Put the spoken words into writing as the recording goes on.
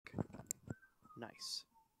Nice.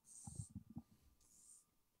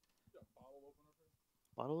 Yeah, bottle opener.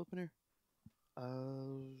 Bottle opener?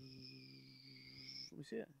 Let me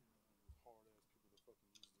see it. Hard ass people that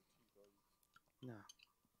fucking use their teeth. No.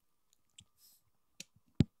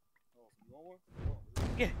 Awesome. You want one? Oh,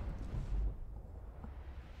 Yeah. open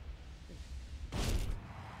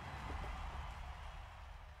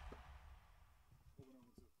that one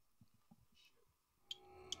too.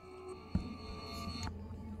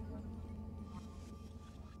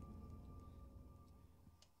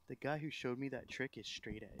 The guy who showed me that trick is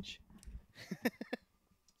straight edge. Sounds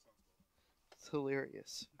good. It's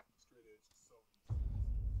hilarious. Straight edge is so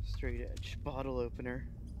easy. Straight edge bottle opener.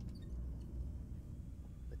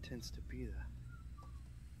 That tends to be the.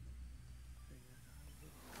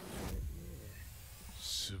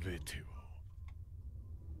 すべては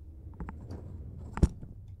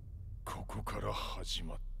ここから始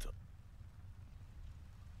まった。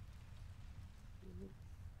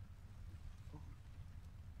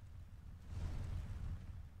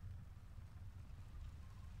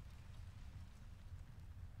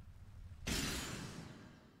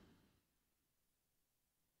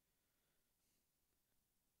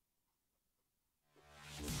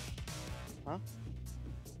Huh?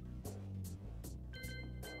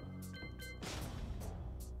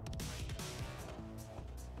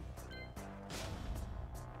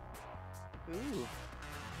 Ooh.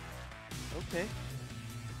 Okay.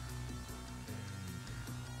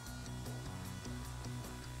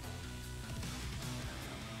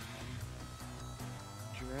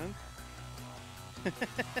 Drunk?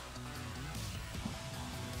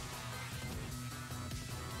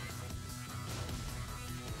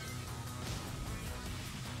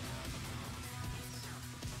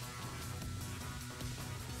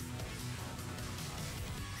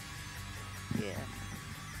 Yeah.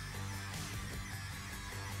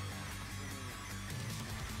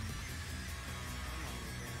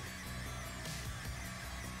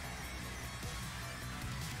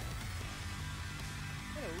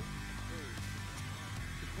 Hello.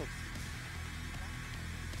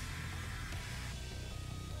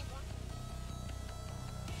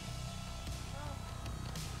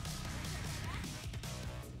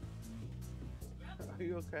 Are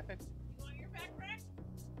you okay? You want your backpack?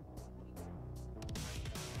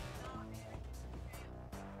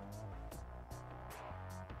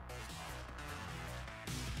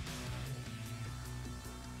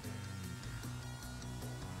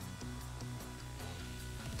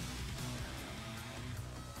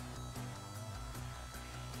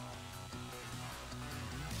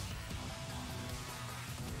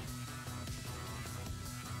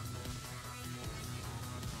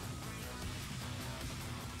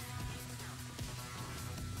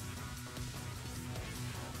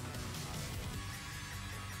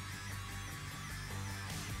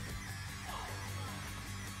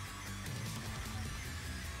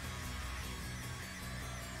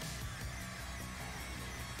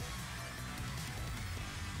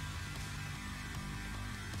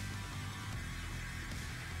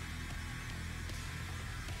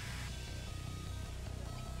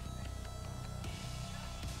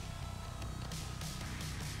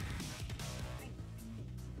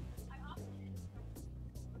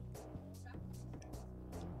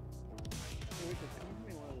 Hey, Rico, can you give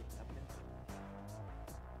me one of those napkins?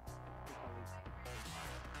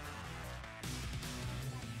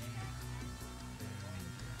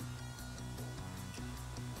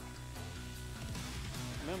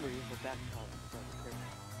 Remember, you have a back towel. So be careful.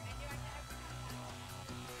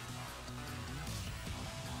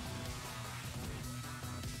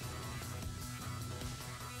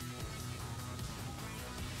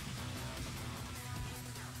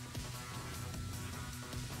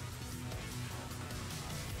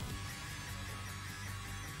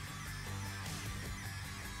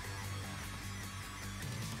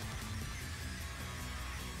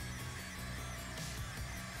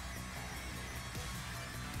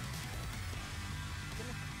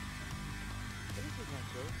 This is not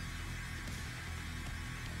gross.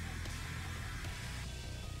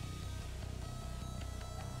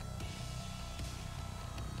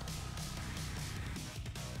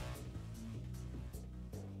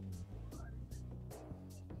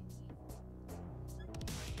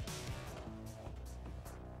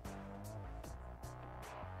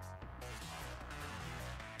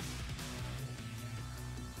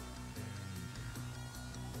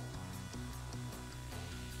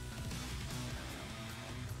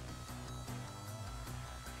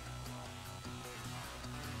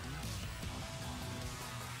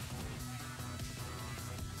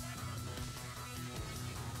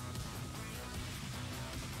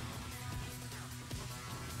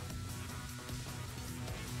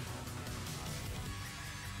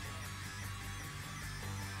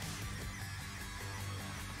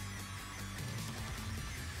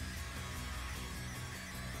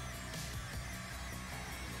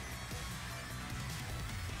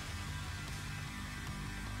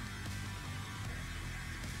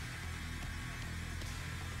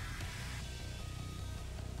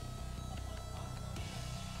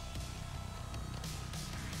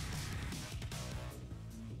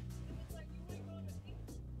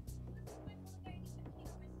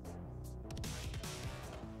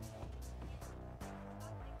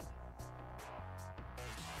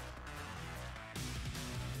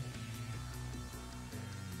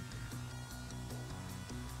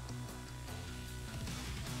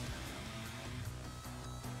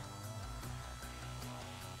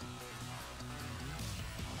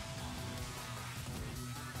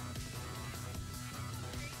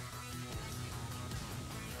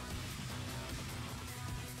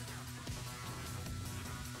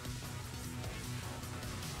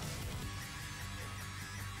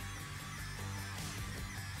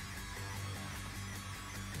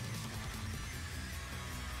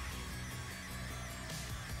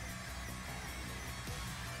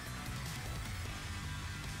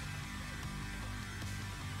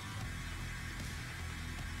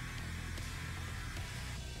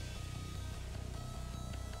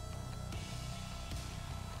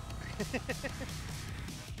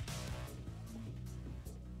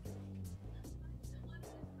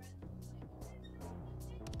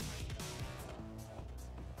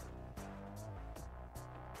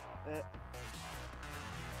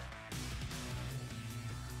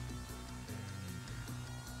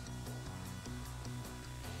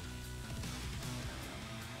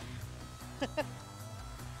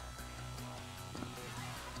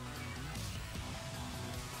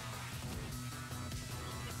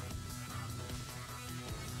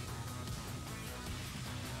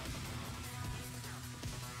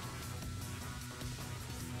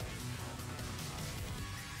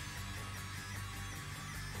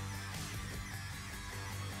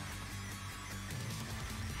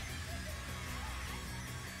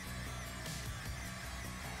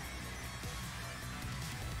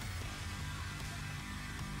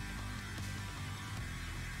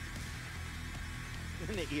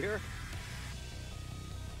 In the ear?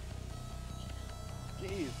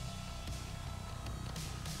 Jeez.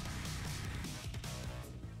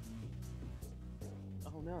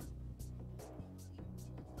 Oh no.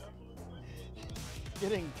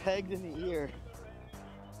 Getting pegged in the ear.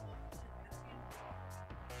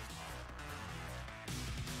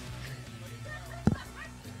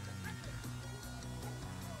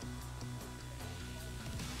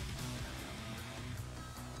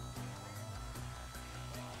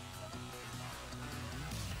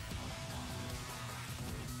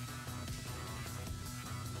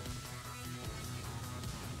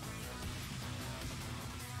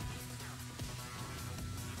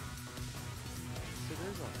 So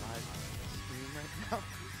there's a live stream right now.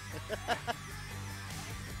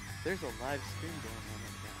 There's a live stream going on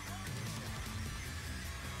right now.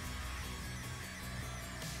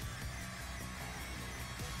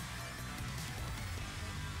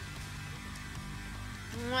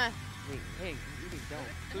 Mwah. Hey, eating, don't.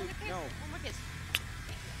 Food, no. One more kiss.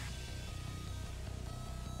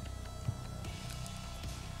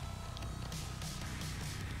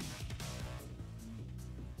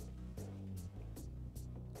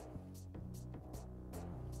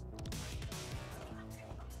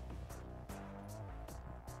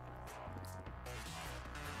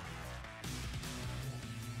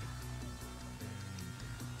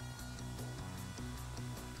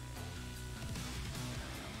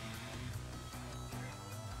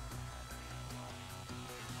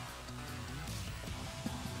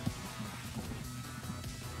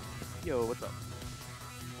 Yo, what's up?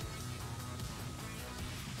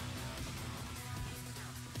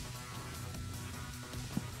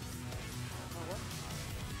 Oh, what?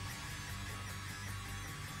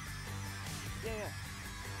 Yeah, yeah.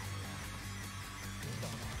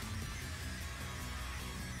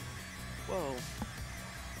 Whoa.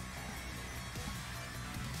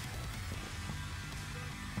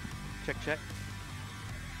 Check, check.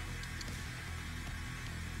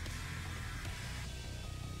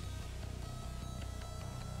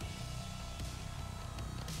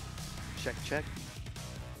 Check, check.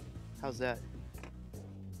 How's that?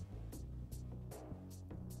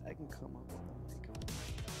 I can come up with the mic.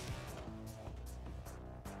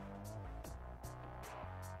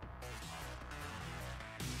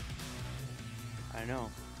 I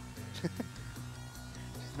know.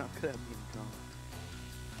 She's not good at being calm.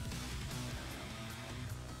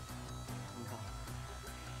 No.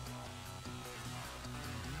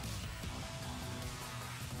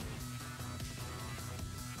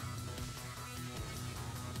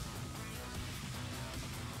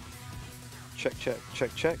 Check, check,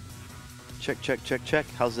 check, check. Check, check, check, check.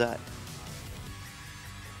 How's that?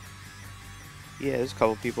 Yeah, there's a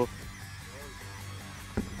couple people.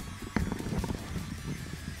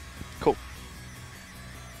 Cool.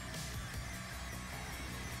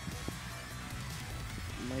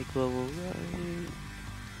 Mic level right.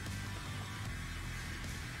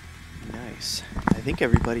 Nice. I think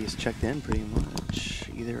everybody is checked in pretty much.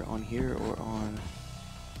 Either on here or on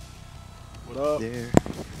What up? there.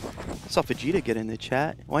 I saw Vegeta get in the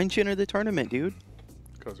chat. Why didn't you enter the tournament, dude?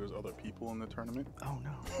 Because there's other people in the tournament. Oh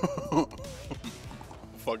no.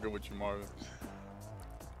 Fucking with you, Marvin.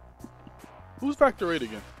 Who's Factor 8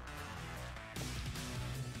 again?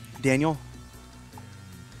 Daniel?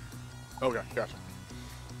 Okay, gotcha.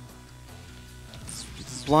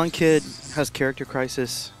 Blonde kid has character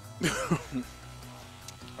crisis. I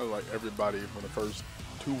was like everybody for the first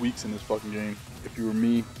 2 weeks in this fucking game. If you were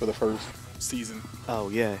me for the first season, Oh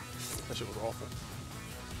yeah. that shit was awful.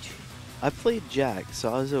 I played Jack,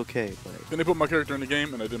 so I was okay, but Then they put my character in the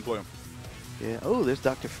game and I didn't play him. yeah. Oh, there's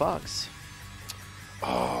Dr. Fox.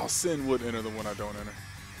 Oh, Sin would enter the one I don't enter.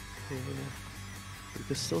 Yeah. We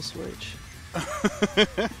could still switch.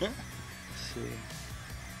 see.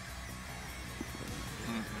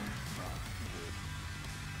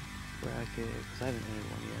 Bracket, because I haven't entered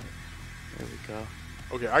one yet. There we go.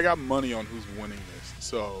 Okay, I got money on who's winning this.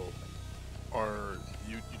 So, are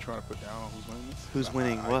you trying to put down on who's winning this? Who's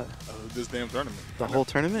winning what? This damn tournament. The whole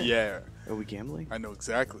tournament? Yeah. Are we gambling? I know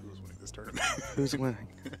exactly who's winning this tournament. Who's winning?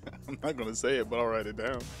 I'm not gonna say it, but I'll write it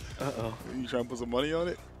down. Uh-oh. You trying to put some money on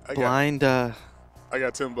it? Blind, I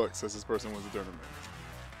got $10 since this person wins the tournament.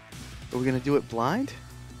 Are we going to do it blind?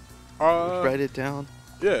 Write it down.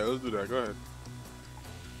 Yeah, let's do that. Go ahead.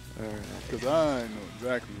 Alright. Because I know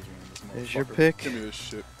exactly who's winning this motherfucker. There's your pick. Give me this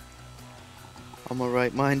shit. I'm going to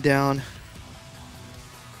write mine down.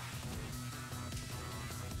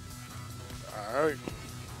 Alright.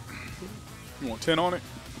 You want 10 on it?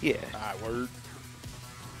 Yeah. Alright, word.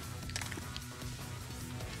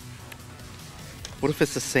 What if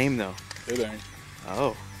it's the same, though? It ain't.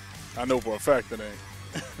 Oh. I know for a fact it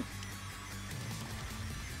ain't.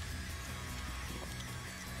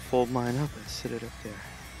 Fold mine up and sit it up there.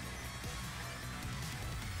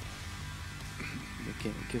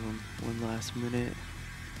 Again, give him one last minute.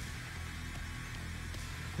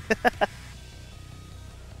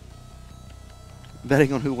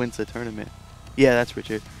 Betting on who wins the tournament. Yeah, that's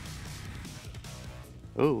Richard.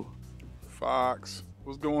 Oh. Fox,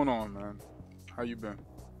 what's going on, man? How you been?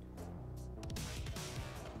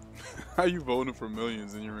 How you voting for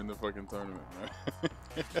millions and you're in the fucking tournament,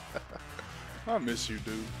 man? I miss you,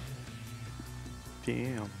 dude.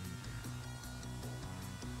 Damn.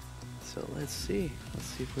 So let's see. Let's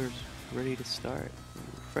see if we're ready to start.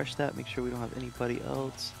 Refresh that, make sure we don't have anybody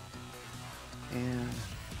else. And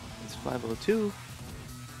it's 5:02. So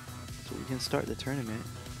we can start the tournament.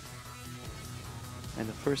 And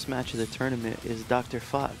the first match of the tournament is Dr.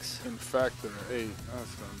 Fox. In Factor 8.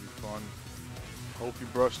 That's gonna be fun. Hope you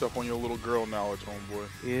brushed up on your little girl knowledge, homeboy.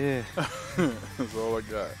 Yeah. That's all I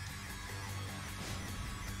got.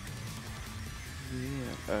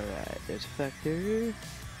 Yeah. Alright, there's Factor.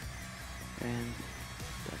 And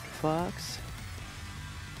Dr. Fox.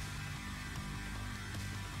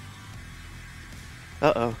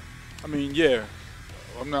 Uh-oh. I mean, yeah.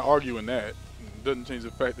 I'm not arguing that. It doesn't change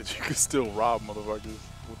the fact that you can still rob motherfuckers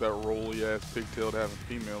with that rolly ass pigtailed having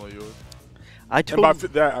female of yours. And by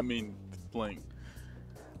that, I mean bling.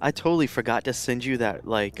 I totally forgot to send you that,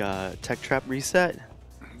 like, tech trap reset.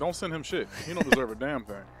 Don't send him shit. He don't deserve a damn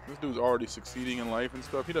thing. This dude's already succeeding in life and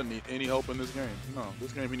stuff. He doesn't need any help in this game. No,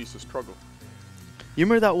 this game he needs to struggle. You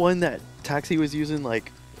remember that one that Taxi was using,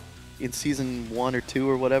 like, in season 1 or 2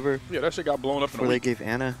 or whatever? Yeah, that shit got blown up in a week. Where they gave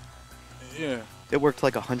Anna. Yeah. It worked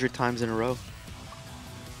like 100 times in a row.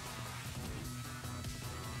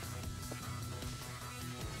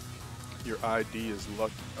 Your ID is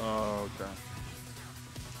lucky. Oh, okay.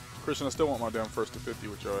 Christian, I still want my damn first to 50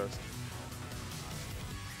 with your ass.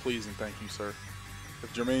 Please and thank you, sir.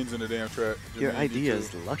 If Jermaine's in the damn track, your ID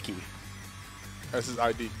is lucky. That's his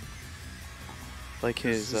ID. Like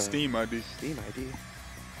his Steam ID. Steam ID.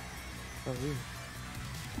 Oh, weird.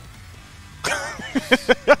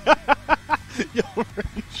 Yo,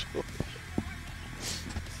 Rachel.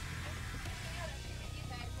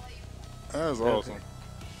 That is awesome.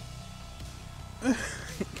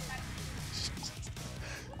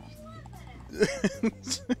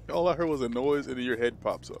 All I heard was a noise and then your head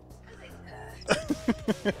pops up.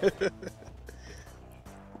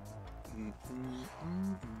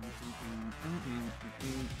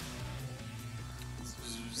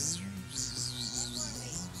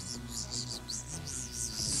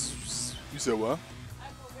 You said what?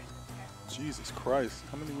 Jesus Christ.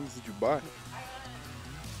 How many wings did you buy?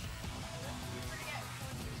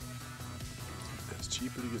 It's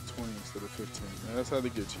cheaper to get 20 instead of 15. Man, that's how they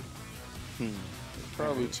get you. It's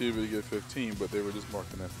probably cheaper to get 15, but they were just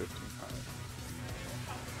marking that 15 high.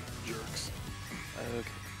 Jerks. Okay.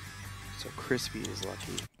 So Crispy is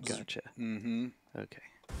lucky. Gotcha. Mm-hmm. Okay.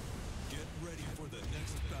 Get ready for the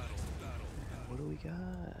next battle. What do we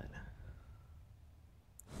got?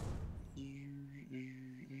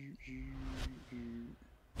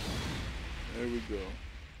 There we go.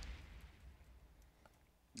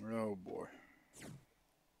 Oh boy.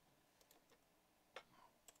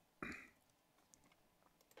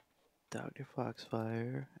 Dr.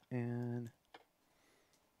 Foxfire and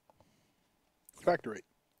Factor 8.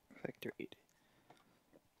 Factor 8.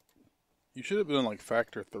 You should have done like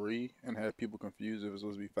Factor 3 and had people confused if it was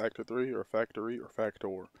supposed to be Factor 3 or Factory or Factor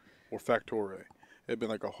or Factore. It'd been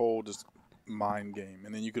like a whole just mind game.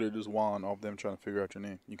 And then you could have just won off them trying to figure out your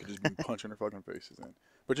name. You could just be punching their fucking faces in.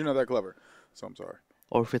 But you're not that clever. So I'm sorry.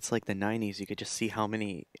 Or if it's like the 90s, you could just see how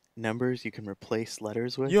many numbers you can replace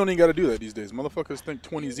letters with. You don't even got to do that these days. Motherfuckers think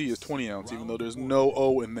 20Z is 20 ounce, even though there's no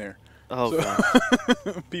O in there. Oh, So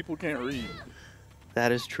gosh. people can't read.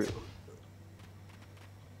 That is true.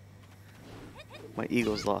 My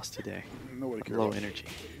Eagles lost today. Nobody cares. Low energy.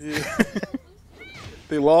 Yeah.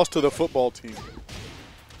 They lost to the football team.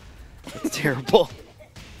 It's terrible.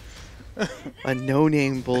 A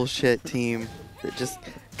no-name bullshit team that just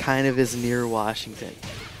kind of is near Washington.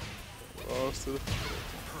 Lost to the...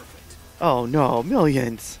 Oh, no.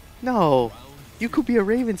 Millions. No. You could be a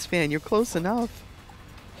Ravens fan. You're close enough.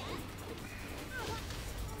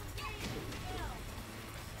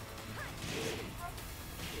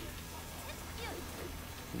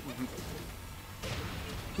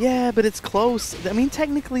 Yeah, but it's close. I mean,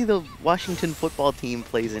 technically the Washington football team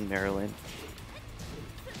plays in Maryland.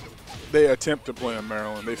 They attempt to play in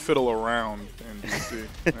Maryland. They fiddle around in DC.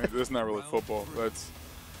 That's not really football. That's.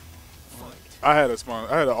 I had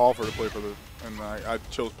an offer to play for the, and I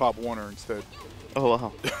chose Pop Warner instead. Oh,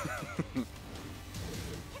 wow.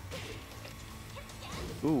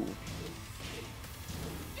 Ooh.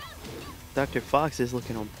 Dr. Fox is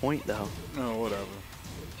looking on point, though. Oh, whatever.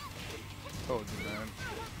 Told you, man.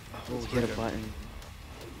 Oh, hit a button.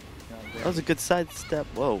 God That damn. was a good sidestep.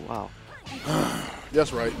 Whoa, wow.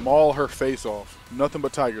 That's right. Maul her face off. Nothing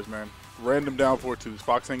but tigers, man. Random down 4-2s.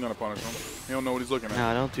 Fox ain't gonna punish him. He don't know what he's looking at.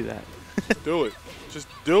 No, don't do that. Do it. Just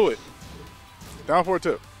do it. Down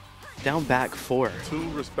 4-2. Down back 4. Too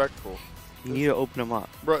respectful. You need to open them up.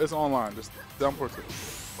 Bro, it's online. Just down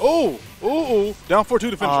 4-2. Oh! Ooh! Down 4-2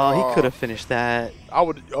 to finish. Oh, he could have finished that. I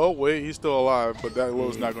would. Oh, wait. He's still alive, but that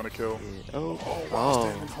low's not gonna kill. Oh, Oh, wow.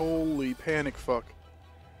 Stan, holy panic fuck.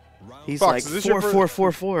 He's Fox, like is this your 4, first-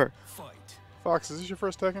 4, 4, 4. Fox, is this your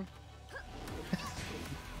first Tekken?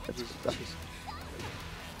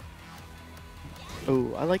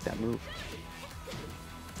 Oh, I like that move.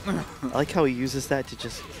 I like how he uses that to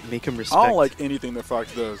just make him respect. I don't like anything that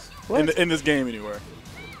Fox does. What? In this game, anyway.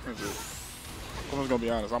 That's it. I'm just going to be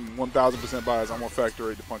honest. I'm 1,000% biased. I'm going to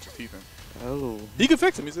factor 8 to punch his teeth in. Oh. He can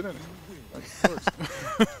fix him. He's in it. Like,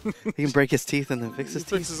 of course. He can break his teeth and then fix He his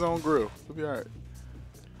fix teeth. his own grill. He'll be all right.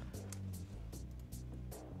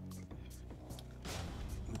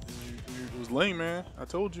 It was lame, man. I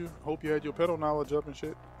told you. Hope you had your pedal knowledge up and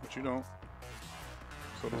shit, but you don't.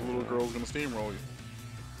 So this little girl's gonna steamroll you.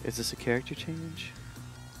 Is this a character change?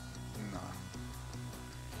 Nah.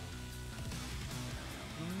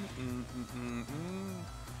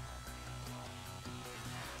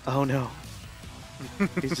 Oh no.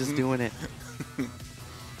 He's just doing it.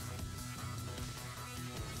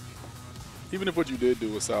 Even if what you did do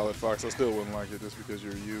was solid, Fox, I still wouldn't like it just because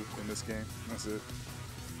you're you in this game. That's it.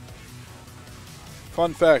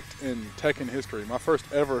 Fun fact in Tekken history, my first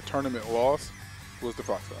ever tournament loss was the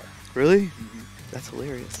Fox Fire. Really? Mm-hmm. That's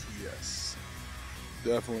hilarious. Yes.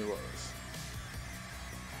 Definitely was.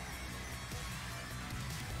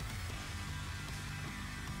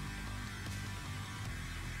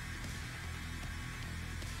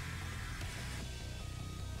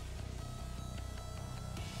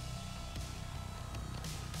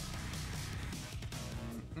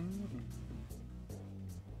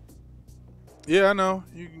 Yeah, I know.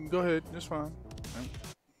 You can go ahead. It's fine.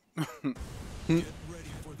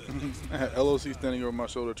 I had LOC standing over my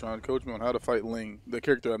shoulder trying to coach me on how to fight Ling, the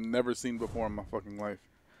character I've never seen before in my fucking life.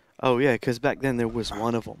 Oh yeah, because back then there was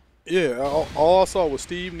one of them. Yeah, all I saw was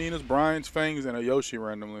Steve, Nina's, Brian's, Fangs, and a Yoshi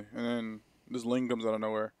randomly. And then this Ling comes out of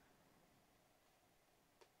nowhere.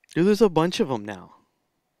 Dude, there's a bunch of them now.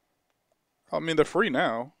 I mean, they're free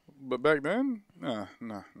now. But back then, nah.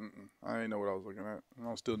 I didn't know what I was looking at.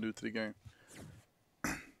 I was still new to the game.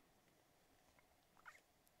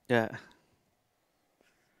 Yeah.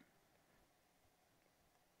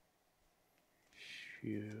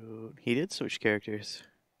 Shoot. He did switch characters.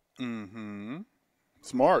 Mm-hmm.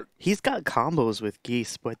 Smart. He's got combos with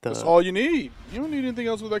Geese, but That's all you need. You don't need anything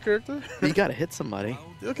else with that character. you gotta hit somebody.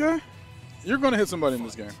 Okay. You're going to hit somebody in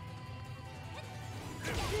this game.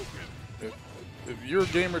 If your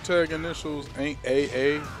gamer tag initials ain't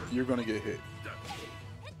AA, you're going to get hit.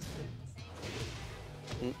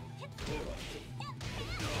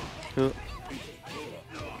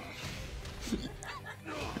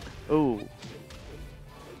 Oh.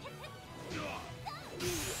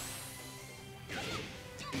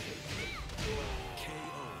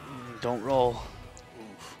 Don't roll.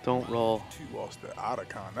 Don't roll. You lost to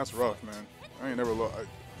Otacon. That's rough, man. I ain't never lost.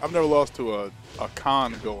 I've never lost to a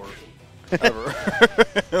con goer ever.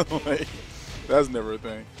 Like, that's never a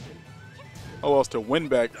thing. I lost to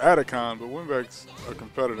Winback at a con, but Winback's a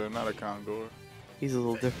competitor, not a con goer. He's a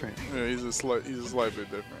little different. Yeah, he's a slight bit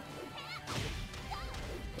different.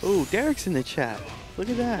 Oh, Derek's in the chat. Look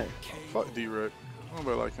at that. Fuck D-Rec.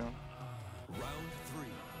 Nobody like him.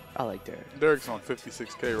 I like Derek. Derek's on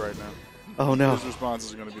 56K right now. Oh no. His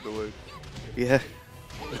responses are gonna be delayed. Yeah.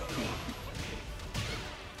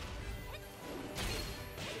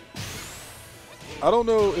 I don't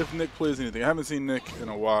know if Nick plays anything. I haven't seen Nick in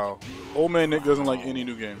a while. Old man Nick doesn't like any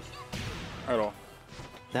new games at all.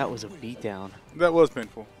 That was a beatdown. That was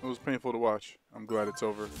painful. It was painful to watch. I'm glad it's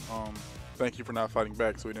over. Thank you for not fighting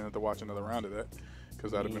back so we didn't have to watch another round of that,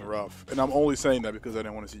 because that would have been rough. And I'm only saying that because I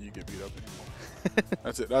didn't want to see you get beat up anymore.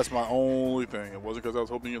 That's it. That's my only thing. It wasn't because I was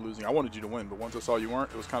hoping you're losing. I wanted you to win, but once I saw you weren't,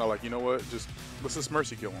 it was kind of like, you know what? Let's just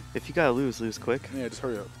mercy kill him. If you gotta lose quick. Yeah, just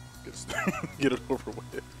hurry up. Get it over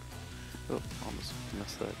with. Oh, almost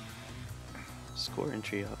messed that score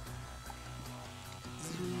entry up.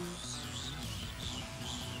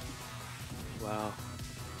 Wow.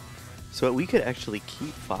 So we could actually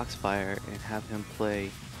keep Foxfire and have him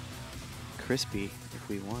play Crispy if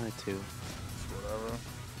we wanted to. Whatever.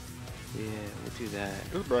 Yeah, we'll do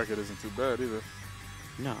that. This bracket isn't too bad either.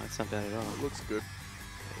 No, it's not bad at all. It looks good.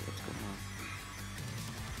 Hey, what's going on?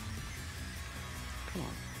 Come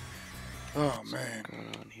on. Oh, man. What's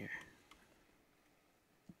going on here?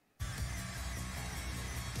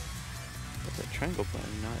 What's that triangle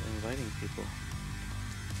button not inviting people?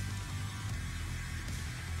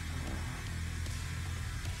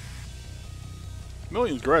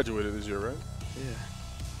 Millions graduated this year, right?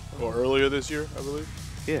 Yeah. Or earlier this year, I believe.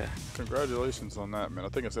 Yeah. Congratulations on that, man. I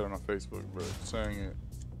think I said it on Facebook, but saying it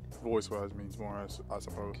voice-wise means more, I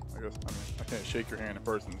suppose. I guess. I mean, I can't shake your hand in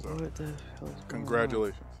person, so. What the hell is going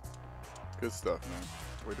Congratulations. Good stuff, man.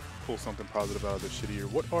 Way to pull something positive out of this shitty year.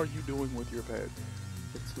 What are you doing with your pad?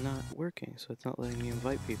 It's not working, so it's not letting me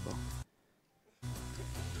invite people.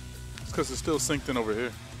 It's because it's still synced in over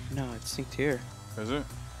here. No, it's synced here. Is it?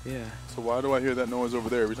 Yeah. So why do I hear that noise over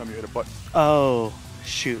there every time you hit a button? Oh,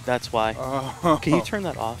 shoot, that's why. Can you turn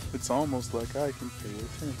that off? It's almost like I can pay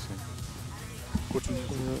attention. Which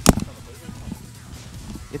one?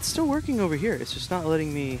 It's still working over here. It's just not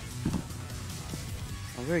letting me.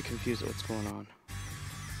 I'm very confused at what's going on.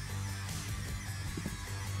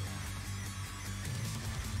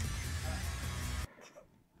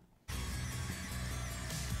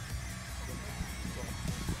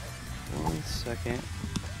 One second.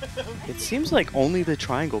 It seems like only the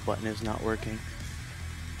triangle button is not working.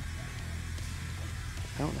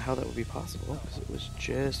 I don't know how that would be possible, because it was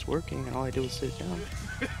just working and all I did was sit down.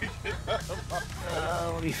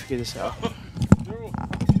 Let me figure this out.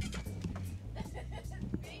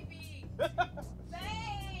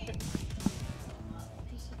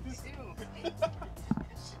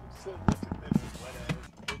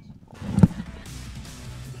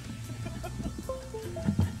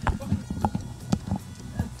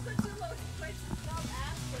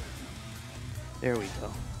 There we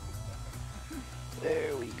go.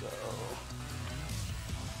 There we go.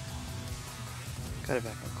 Got it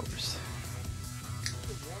back on course.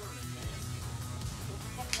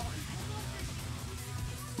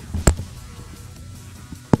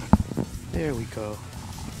 There we go.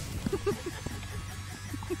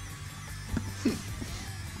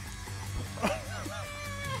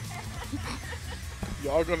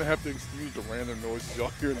 Y'all gonna have to excuse the random noises y'all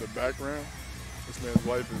hear in the background. This man's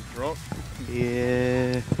wife is drunk.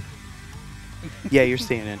 Yeah. Yeah, you're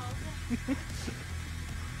staying in.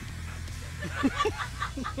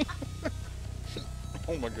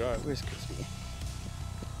 Oh my God. Where's Crispy?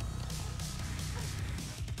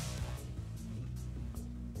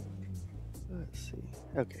 Let's see.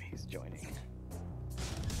 Okay, he's joining.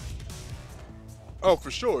 Oh,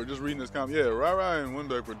 for sure. Just reading this comment. Yeah, Rai and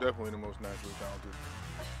Winbeck were definitely the most naturally talented.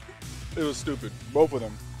 It was stupid. Both of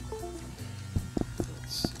them.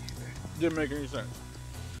 Let's see here. Didn't make any sense.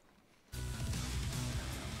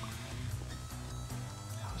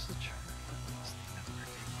 How's the chart?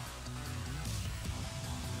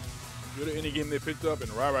 Good at any game they picked up,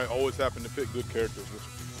 and Rai always happened to pick good characters, which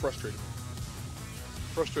frustrated me.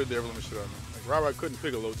 Frustrated the ever-living shit out of me. Like, Rai couldn't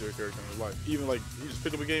pick a low-tier character in his life. Even, like, he just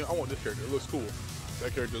picked up a game, I want this character. It looks cool.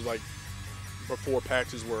 That character's, like, before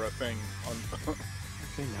patches were a thing.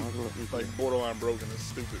 Okay, now it'll let me Like, borderline broken. It's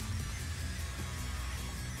stupid.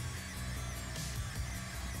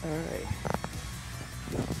 Alright.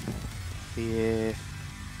 Yeah.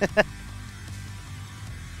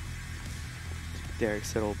 Derek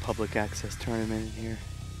said old public access tournament in here.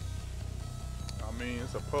 I mean,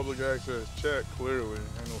 it's a public access chat, clearly.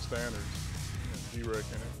 Ain't no standards. D-Rec in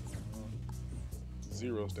it.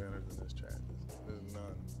 Zero standards in this chat. There's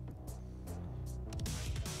none.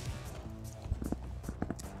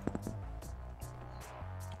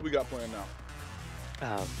 Who we got playing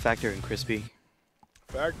now? Factor and Crispy.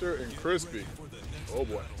 Factor and Crispy. Oh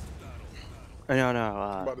boy. No,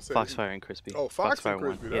 about to say, Foxfire and Crispy. Oh, Fox and Foxfire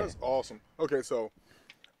Crispy. won. That's awesome. Okay, so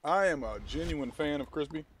I am a genuine fan of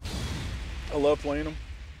Crispy. I love playing him.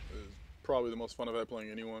 It's probably the most fun I've had playing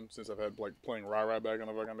anyone since I've had like playing Rai back in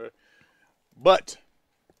the fucking day. But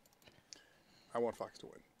I want Fox to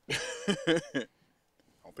win. I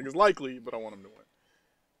don't think it's likely, but I want him to win.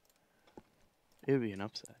 It would be an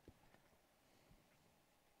upset.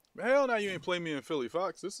 Hell, now you ain't playing me in Philly,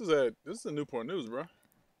 Fox. This is a Newport News, bro.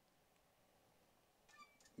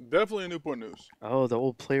 Definitely a Newport News. Oh, the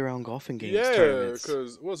old play around golfing games. Yeah, tournaments.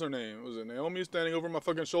 because what's her name? Was it Naomi standing over my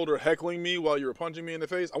fucking shoulder, heckling me while you were punching me in the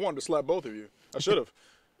face? I wanted to slap both of you. I should have.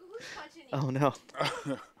 Who's punching you? Oh no.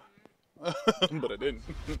 But I didn't.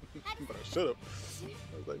 But I should have.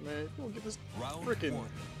 I was like, man, you don't get this freaking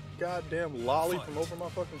goddamn lolly from over my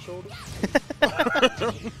fucking shoulder.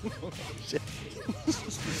 Shit.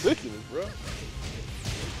 It's ridiculous, bro.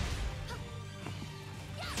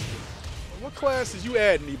 What class did you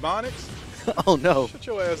add in Ebonics? Oh no. Shut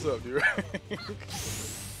your ass up, dude.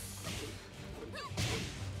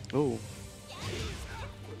 Oh.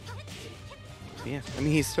 Yeah, I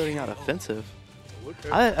mean he's starting out offensive.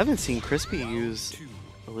 I haven't seen Crispy use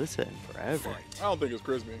Alyssa in forever. I don't think it's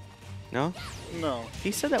Crispy. No? No.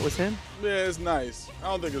 He said that was him. Yeah, it's nice. I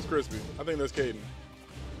don't think it's Crispy. I think that's Caden.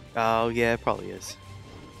 Oh yeah, it probably is.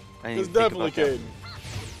 I didn't It's even think definitely about that. Caden.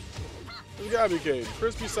 It's gotta be Caden.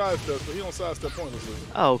 Crispy sidesteps, but he don't sidestep pointlessly.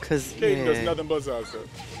 Oh, cause Caden does yeah, nothing but sidestep.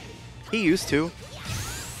 he used to.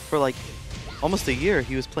 For like almost a year,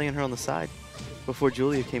 he was playing her on the side before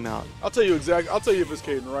Julia came out. I'll tell you if it's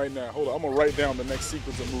Caden right now. Hold on, I'm gonna write down the next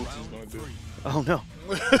sequence of moves he's gonna do. Oh no.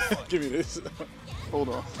 Give me this. Hold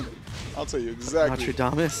on. I'll tell you exactly.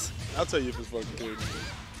 Nostradamus. I'll tell you if it's fucking Caden.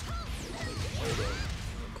 Hold on.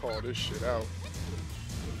 I'm gonna call this shit out.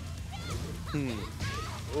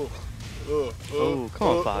 Oh, come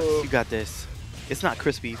on, Fox. You got this. It's not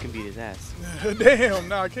Crispy. You can beat his ass. Damn,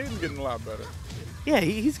 nah, Caden's getting a lot better. Yeah,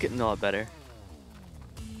 he's getting a lot better.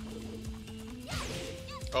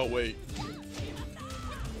 Oh, wait.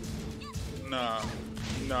 Nah,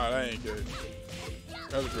 that ain't good.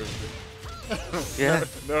 That's Crispy. Yeah.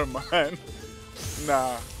 Never mind.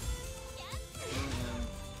 Nah.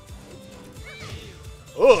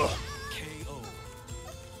 Ugh.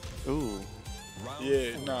 Ooh.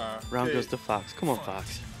 Yeah, nah. Round Caden. goes to Fox. Come on,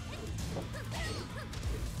 Fox.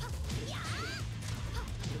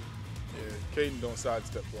 Yeah, Caden don't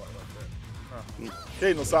sidestep block like that.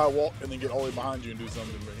 Caden will sidewalk and then get all the way behind you and do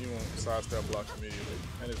something, but he won't sidestep block immediately.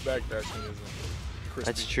 And his backdashing isn't crispy.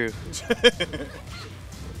 That's true.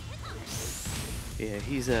 Yeah,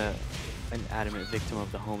 he's an adamant victim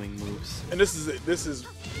of the homing moves. And this is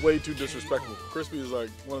way too disrespectful. Crispy is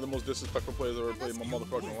like one of the most disrespectful players I've ever played in my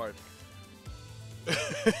motherfucking life.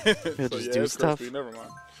 He'll So just yeah, do it's stuff. Crispy. Never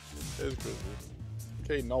mind. It's Crispy.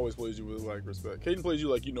 Caden always plays you with like respect. Caden plays you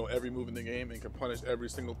like you know every move in the game and can punish every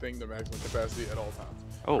single thing to maximum capacity at all times.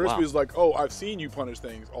 Oh, Crispy wow. is like, oh, I've seen you punish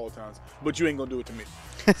things all the times, but you ain't gonna do it to me.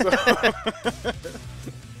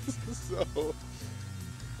 So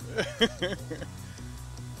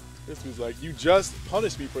Crispy's like, you just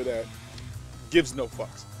punished me for that. Gives no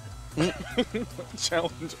fucks.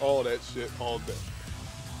 Challenge all that shit all day.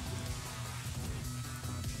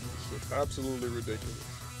 It's just absolutely ridiculous.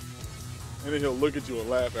 And then he'll look at you and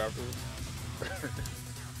laugh afterwards.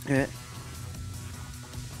 Yeah.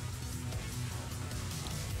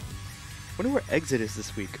 Wonder where Exit is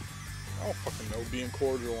this week. I don't fucking know. Being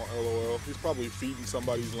cordial on LOL. He's probably feeding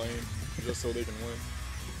somebody's lane just so they can win.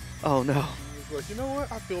 Oh no. He's like, you know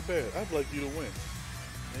what? I feel bad. I'd like you to win.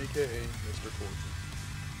 AKA Mr. Cordial.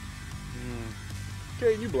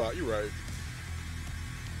 Okay, you block. You right.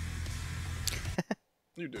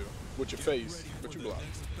 You do. With your face, but you block.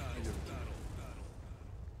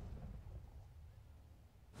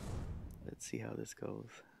 Let's see how this goes.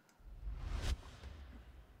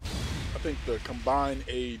 I think the combined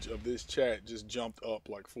age of this chat just jumped up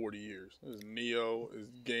like 40 years. There's Neo, is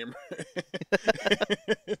Gamer,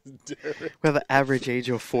 Derek. We have an average age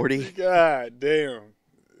of 40. God damn.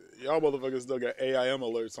 Y'all motherfuckers still got AIM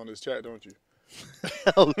alerts on this chat, don't you?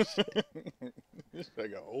 Oh shit. This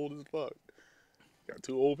shit got old as fuck. Got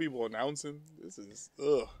two old people announcing. This is,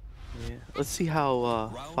 ugh. Yeah. Let's see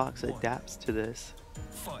how Fox adapts to this.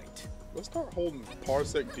 Let's start holding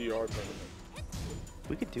Parsec DR tournament.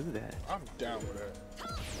 We could do that. I'm down with that.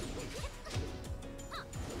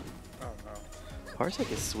 I don't know.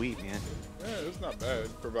 Parsec is sweet, man. Yeah, it's not bad,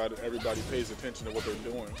 provided everybody pays attention to what they're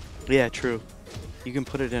doing. Yeah, true. You can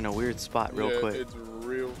put it in a weird spot real Yeah, quick. it's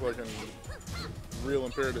real fucking real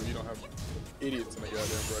imperative you don't have idiots in the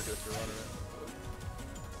goddamn bracket you're running it.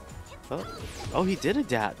 Oh, he did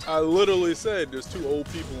adapt. I literally said there's 2 old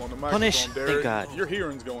people on the microphone, Punish. Derek. Thank God. Your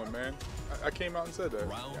hearing's going, man. I came out and said that.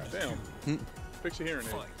 God damn. Fix your hearing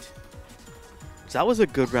aid. So that was a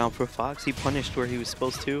good round for Fox. He punished where he was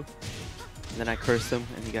supposed to. And then I cursed him,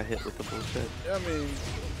 and he got hit with the bullshit. Yeah, I mean...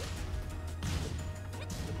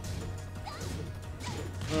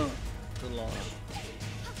 good line.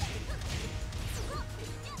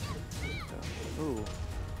 Ooh.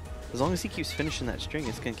 As long as he keeps finishing that string,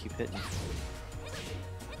 it's going to keep hitting.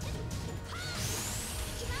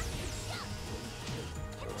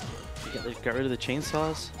 Got rid of the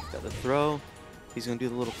chainsaws. Got the throw. He's going to do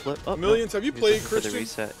the little flip. Oh, Millions, no. have you He's played looking for the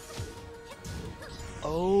Christian? reset.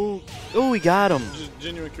 Oh, we got him. Just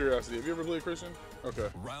genuine curiosity. Have you ever played Christian? Okay.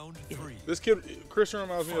 Round 3. This kid, Christian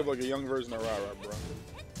reminds me of like a young version of Rara, bro.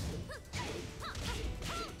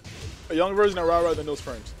 A young version of Rara that knows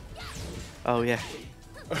frames. Oh, yeah.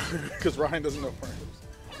 Because Ryan doesn't know frames.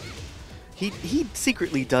 He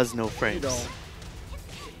secretly does know frames. He don't.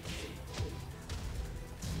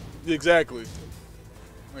 Exactly.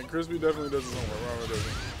 Like Crispy definitely does his homework. Rara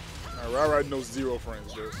doesn't. Rara knows 0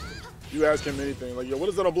 frames, dude. You ask him anything, like, yo, what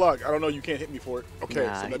is that on block? I don't know. You can't hit me for it. Okay,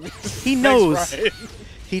 Nah, so that means he knows. Thanks, Ryan.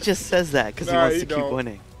 He just says that because he wants to keep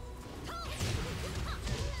winning.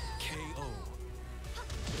 KO.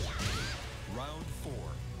 Round 4.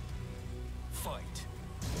 Fight.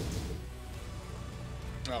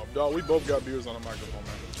 Oh, dog, we both got beers on the microphone,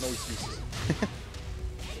 man. No excuses.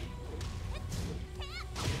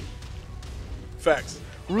 Facts.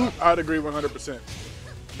 I'd agree 100%.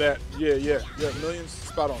 That, yeah, Millions,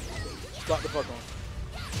 spot on. Spot the fuck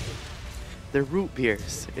on. They're root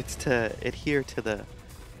beers. It's to adhere to the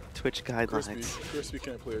Twitch guidelines. Crispy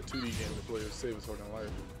can't play a 2D game to play to save his fucking life.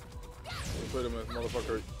 He played him as a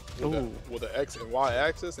motherfucker with the X and Y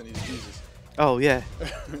axis, and he's Jesus. Oh, yeah.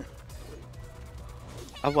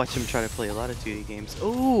 I've watched him try to play a lot of 2D games.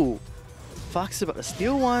 Ooh! Fox is about to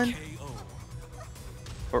steal one. KO.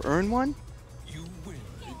 Or earn one? You win.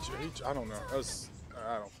 I don't know.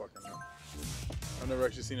 I don't fucking know. I've never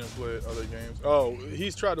actually seen him play other games. Oh,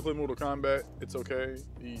 he's tried to play Mortal Kombat. It's okay.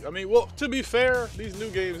 I mean, well, to be fair, these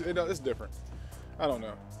new games, it's different. I don't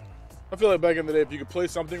know. I feel like back in the day, if you could play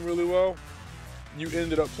something really well, you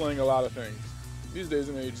ended up playing a lot of things. These days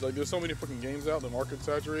and age, like, there's so many fucking games out, the market's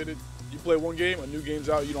saturated. You play one game, a new game's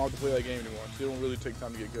out, you don't have to play that game anymore. So you don't really take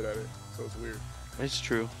time to get good at it. So it's weird. It's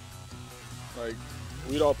true. Like,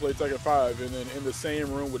 we'd all play Tekken 5, and then in the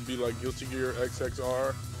same room would be like Guilty Gear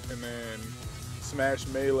XXR, and then Smash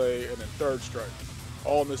Melee, and then Third Strike,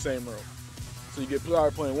 all in the same room. So you get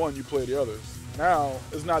tired playing one, you play the others. Now,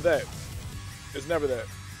 it's not that. It's never that.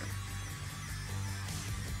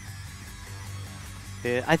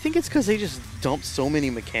 Yeah, I think it's because they just dump so many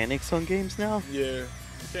mechanics on games now. Yeah,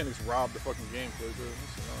 mechanics rob the fucking gameplay, dude.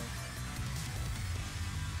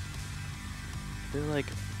 They're like,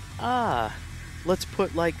 let's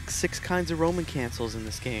put like 6 kinds of Roman cancels in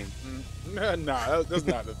this game. Nah, that's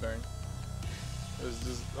not the thing. It's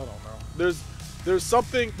just, I don't know. There's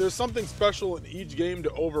something special in each game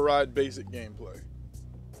to override basic gameplay.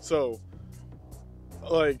 So,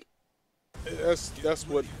 like, that's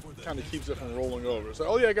what kind of keeps it from rolling over. So,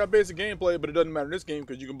 oh yeah, I got basic gameplay, but it doesn't matter in this game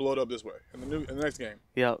because you can blow it up this way in the next game.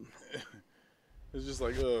 Yep. It's just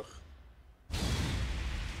like, ugh.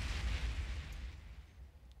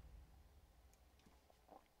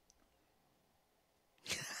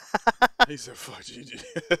 He said, "Fuck GG."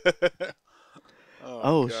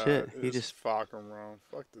 Oh God, shit! He just fuck him wrong.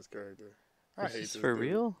 Fuck this character. I hate this for dude.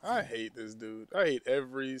 real. I hate this dude. I hate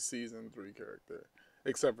every season 3 character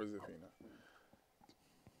except for Zafina.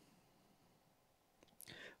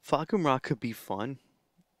 Fakumra could be fun,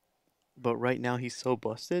 but right now he's so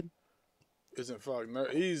busted. Isn't fuck?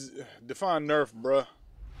 He's define nerf, bruh.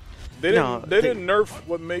 They didn't nerf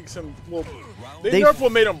what makes him. Well, they nerf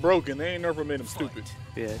what made him broken. They ain't nerf what made him stupid.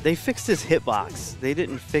 Yeah, they fixed his hitbox. They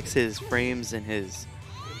didn't fix his frames and his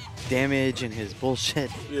damage and his bullshit.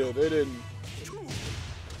 Yeah, they didn't.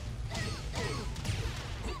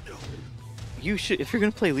 You should, if you're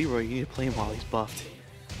gonna play Leroy, you need to play him while he's buffed.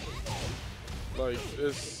 Like,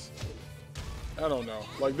 it's, I don't know.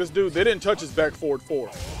 Like, this dude, they didn't touch his back forward 4.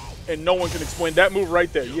 And no one can explain that move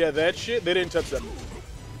right there. Yeah, that shit, they didn't touch that move.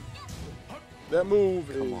 That move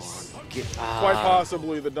is quite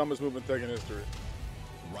possibly the dumbest move in Tekken history.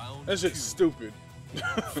 That shit's stupid.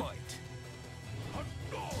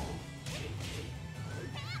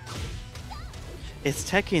 It's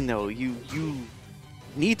Tekken though. You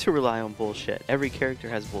need to rely on bullshit. Every character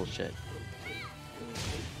has bullshit.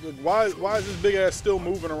 Why is this big ass still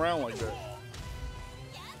moving around like that?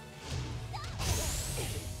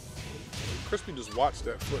 Crispy just watched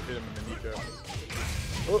that foot hit him in the kneecap.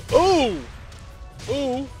 Oh!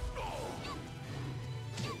 Ooh!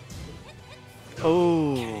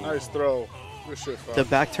 Oh. Nice throw. Good shit, Fox. The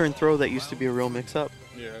back turn throw that used to be a real mix-up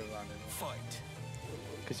Yeah, that's not it.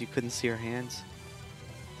 because you couldn't see her hands.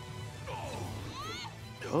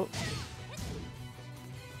 Oh.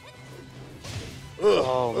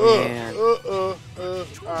 Oh, man.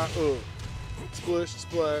 Splish,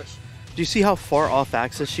 splash. Do you see how far off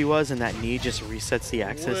axis she was, and that knee just resets the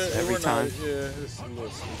axis every time? Yeah, it's a little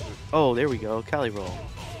stupid. Oh, there we go. Cali roll.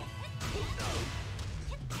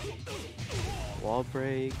 Wall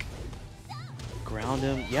break. Ground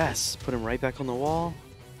him. Yes. Put him right back on the wall.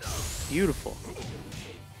 Beautiful.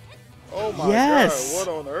 Oh my Yes! God,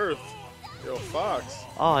 what on earth? Yo, Fox.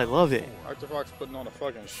 Oh, I love it. Dr. Fox putting on a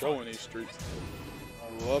fucking show in these streets.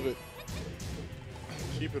 I love it.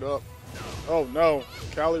 Keep it up. Oh no,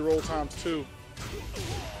 Cali roll ×2.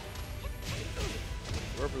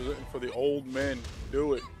 Representing for the old men.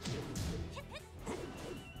 Do it.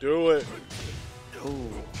 Do it.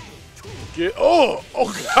 Oh.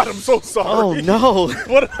 Oh God, I'm so sorry. Oh, no.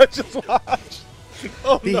 What did I just watch?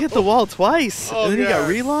 Oh, He no. hit the wall twice, Oh, and then he got God.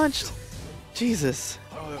 relaunched. Jesus.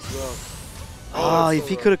 Oh, that's rough. Oh, that's if so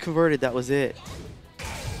he rough. could have converted, that was it.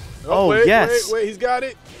 Oh, wait, yes. Wait, he's got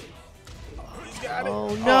it. He's got it.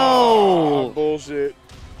 Oh, no. Oh, bullshit.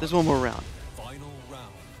 There's one more round. Final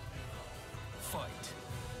round. Fight.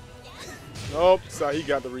 Nope. So he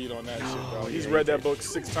got the read on that shit, bro. Oh, He's yeah, read he that did. book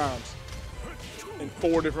 6 times in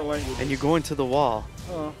 4 different languages. And you're going to the wall.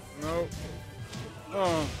 No.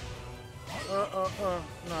 Nah.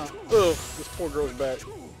 Ugh. This poor girl's back.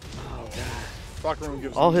 Oh, God. Locker room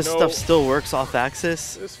gives All his no- stuff still works off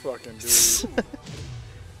axis. This fucking dude.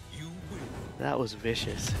 You win. That was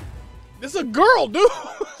vicious. This is a girl, dude.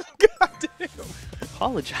 God damn.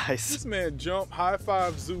 Apologize. This man jumped, high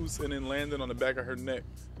five Zeus, and then landed on the back of her neck.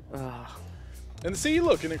 Ah, And see,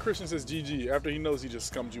 look, and then Christian says GG after he knows he just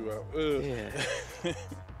scummed you out. Ugh. yeah.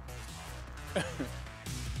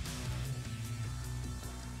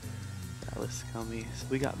 That was scummy. So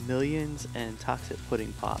we got Millions and Toxic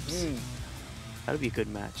Pudding Pops. That'd be a good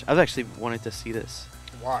match. I've actually wanted to see this.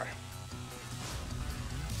 Why?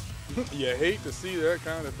 You hate to see that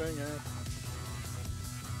kind of thing happen.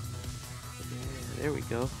 Yeah, there we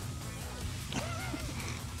go.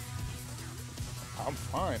 I'm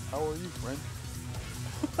fine. How are you, friend?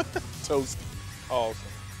 Toast. Awesome.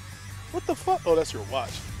 What the fuck? Oh, that's your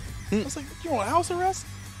watch. I was like, you on house arrest?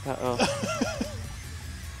 Uh-oh.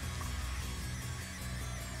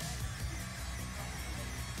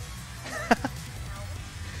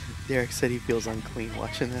 Derek said he feels unclean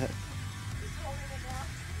watching that.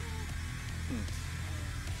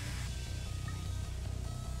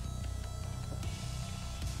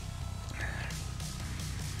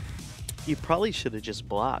 You probably should have just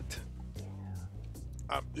blocked.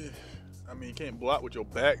 I mean, you can't block with your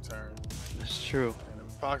back turned. That's true. And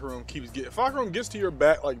the Focker Room keeps getting. Focker Room gets to your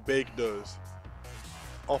back like Bake does,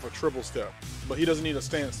 off a triple step, but he doesn't need a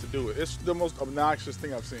stance to do it. It's the most obnoxious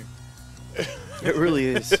thing I've seen. It really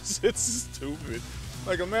is. It's stupid.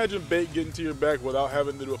 Like, imagine Bake getting to your back without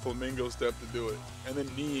having to do a flamingo step to do it, and then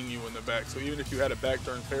kneeing you in the back. So even if you had a back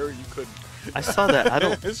turn parry, you couldn't. I saw that. I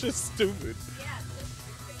don't. It's just stupid.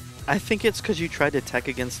 I think it's because you tried to tech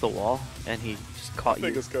against the wall and he just I caught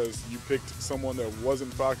think you. it's because you picked someone that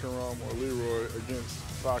wasn't Fakaram or Leroy against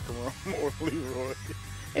Fakaram or Leroy.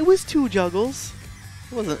 It was 2 juggles.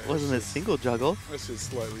 It wasn't Yeah, it's a just- single juggle. That's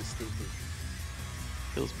just slightly stupid.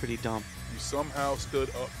 Feels pretty dumb. You somehow stood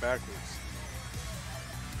up backwards.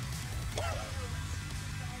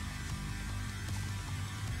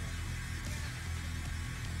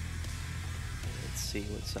 Let's see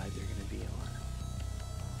what side they're gonna be on.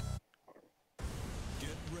 Get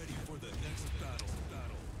ready for the next battle.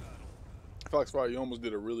 Foxfire, you almost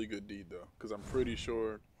did a really good deed though, because I'm pretty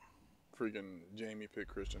sure freaking Jamie picked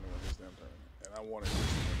Christian to win this damn tournament, and I wanted Christian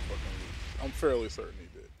to fucking lose. I'm fairly certain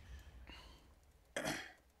he did.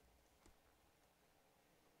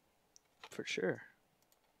 For sure.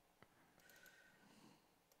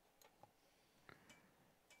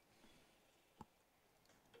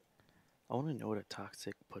 I want to know what a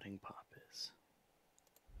toxic pudding pop is.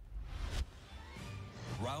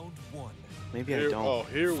 Round 1. Maybe I Here, don't. oh,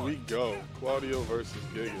 here we go. Claudio versus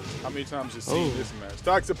Gigas. How many times you seen Oh. this match?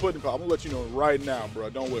 Toxic Pudding Pop. I'm gonna let you know right now, bro.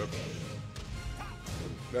 Don't whip.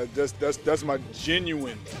 That's my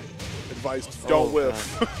genuine advice. Don't Oh, whip.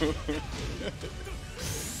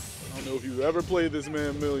 I don't know if you've ever played this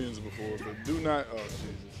man Millions before, but do not. Oh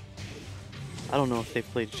Jesus. I don't know if they've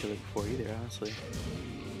played each other before either, honestly.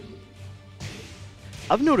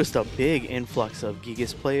 I've noticed a big influx of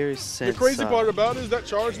Gigas players since. The crazy part about it is that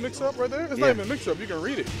charge mix-up right there. It's not even a mix-up. You can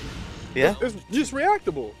read it. Yeah. It's just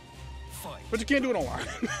reactable. But you can't do it online.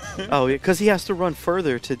 Oh, yeah, because he has to run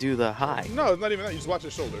further to do the high. No, it's not even that. You just watch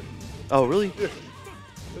his shoulder. Oh, really? Yeah.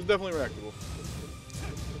 It's definitely reactable.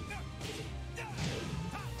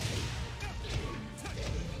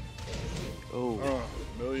 Oh.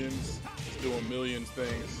 Millions. It's doing millions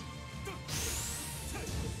things.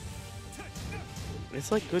 It's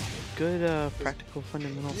like good practical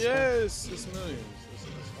fundamental stuff. Yes, it's millions. It's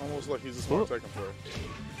almost like he's a smart Tekken player.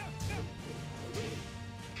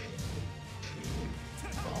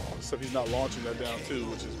 Oh, except he's not launching that down too,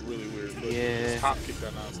 which is really weird. But Yeah. just hop kick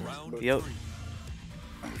that nonsense. But Yep.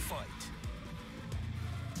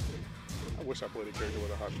 I wish I played a character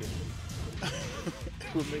with a hop kick.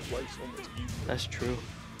 It would make life so much easier. That's true.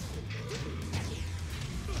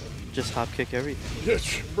 Just hop kick everything. Yeah,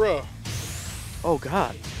 bruh. Oh,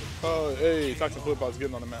 God. Hey, Toxic Flip Out's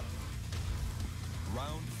getting on the map.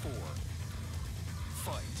 Round 4.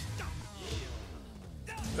 Fight.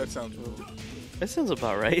 That sounds. That sounds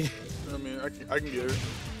about right. I mean, I can get it.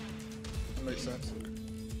 That makes sense.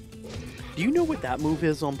 Do you know what that move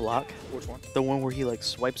is on block? Which one? The one where he like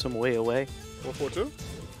swipes him way away? 442?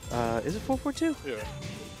 Is it 442? Yeah.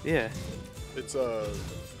 Yeah. It's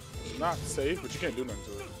not safe, but you can't do nothing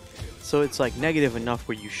to it. So it's like negative enough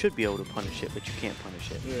where you should be able to punish it, but you can't punish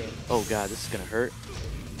it. Yeah. Oh, God, this is going to hurt.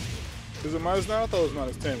 Is it -9? I thought it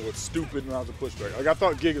was -10 with stupid amounts of pushback. Like, I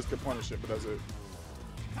thought Gigas could punish it, but that's it.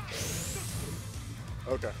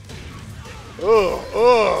 Okay.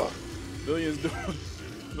 Ugh.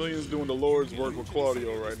 Millions doing the Lord's work with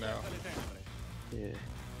Claudio right now. Yeah.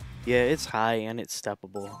 Yeah, it's high and it's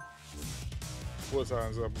steppable. What's high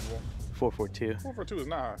and steppable? 442. 442 is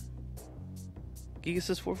not high. Gigas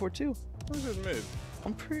is 442. That's just mid.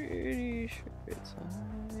 I'm pretty sure it's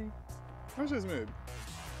high. That's just mid.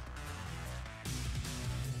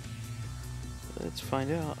 Let's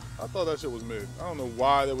find out. I thought that shit was mid. I don't know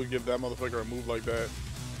why they would give that motherfucker a move like that.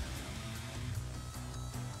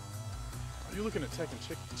 Are you looking at Tekken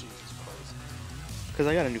Chick? Jesus Christ. Because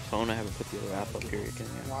I got a new phone, I haven't put the other app up here again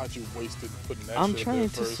yet. Why'd you waste it putting that I'm shit trying there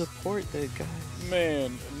to first? support the guys.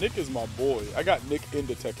 Man, Nick is my boy. I got Nick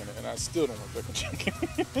into Tekken, and I still don't like Tekken Chicken.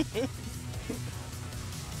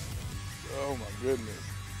 Oh my goodness.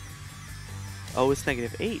 Oh, it's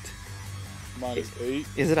 -8. -8.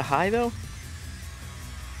 Is it a high though?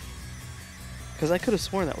 Because I could have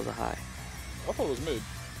sworn that was a high. I thought it was mid.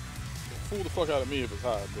 Fool the fuck out of me if it's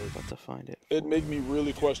high, but About to find it. it made me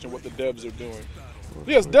really question what the devs are doing.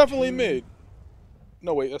 Yes, definitely mid.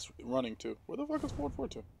 No, wait, that's running too. Where the fuck is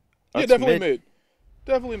 442? Yeah, That's definitely mid. mid.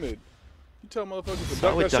 Definitely mid. You tell motherfuckers to I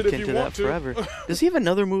duck would that duck shit if into you that want to. forever. Does he have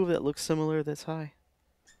another move that looks similar that's high?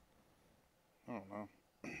 I don't know.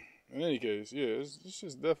 In any case, yeah, it's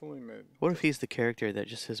just definitely mid. What if he's the character that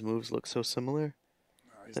just his moves look so similar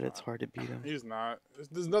Nah, he's that not. it's hard to beat him? He's not.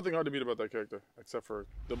 There's nothing hard to beat about that character, except for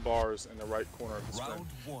the bars in the right corner of the Round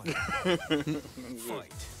screen. 1.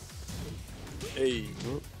 Fight. Hey,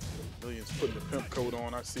 Whoop. Millions putting the pimp coat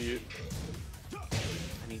on. I see it.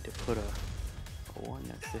 I need to put a 1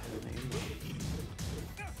 next to his name.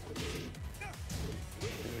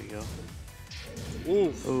 There we go.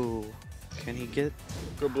 Oof. Ooh. Can he get...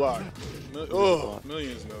 Good block. block.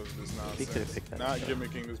 Millions knows this nonsense. He could've picked that Not up.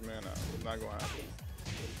 gimmicking this man out. Not gonna happen.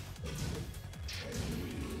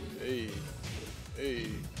 Hey.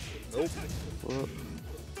 Nope. Whoop.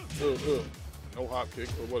 No hop kick,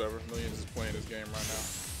 but whatever. Millions is playing this game right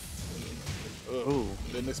now. Ooh.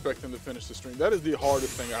 Didn't expect him to finish the stream. That is the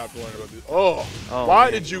hardest thing I have to learn about this. Oh why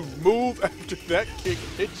man. did you move after that kick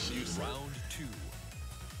hits you? Son? Round 2.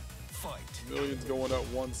 Fight. Millions going up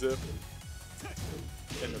 1-0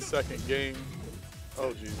 in the second game.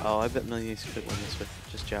 Oh, geez. Oh, I bet Millions could win this with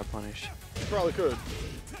just jab punish. He probably could.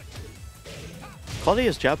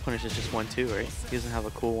 Claudio's jab punish is just 1-2, right? He doesn't have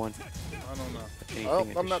a cool one. I don't know.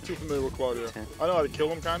 Anything I'm not too familiar with Claudio. 10. I know how to kill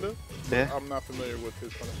him, kind of. Yeah. I'm not familiar with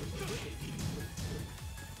his punishment.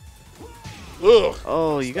 Ugh.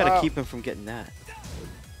 Oh, you gotta Stop. keep him from getting that.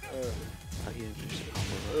 Uh, Oh, he didn't finish the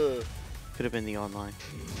combo. uh. Could have been the online.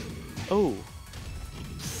 Oh.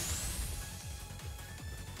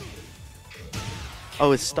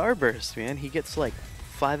 Oh, it's Starburst, man. He gets like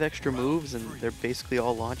 5 extra moves and they're basically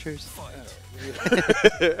all launchers.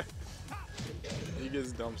 He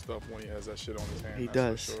gets dumb stuff when he has that shit on his hand. He that's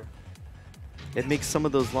for does. Sure. It makes some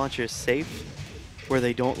of those launchers safe where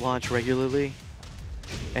they don't launch regularly.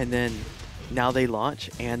 And then now they launch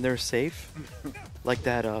and they're safe. Like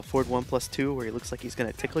that Ford 1+2 where he looks like he's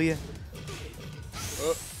going to tickle you.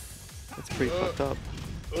 That's pretty fucked up.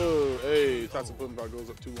 Hey, Tatsu Pumpah goes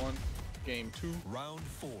up 2-1. Game 2. Round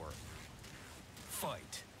 4.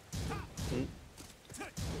 Fight.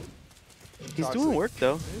 He's Toxic. doing work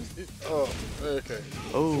though. Oh, okay.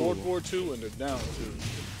 Oh. 4-4-2 and they're down 2.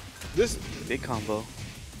 This Big combo.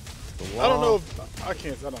 I don't know if I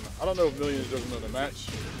don't know. I don't know if Millions doesn't know the match.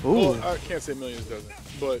 Ooh. Well, I can't say Millions doesn't,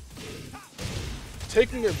 but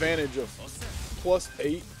taking advantage of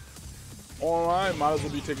 +8 online might as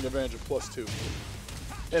well be taking advantage of +2,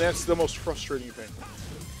 and that's the most frustrating thing.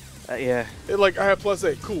 Yeah. It, like I have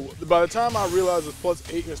 +8, cool. By the time I realize it's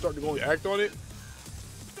 +8 and start to go and act on it,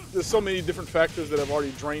 there's so many different factors that have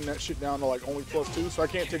already drained that shit down to like only +2, so I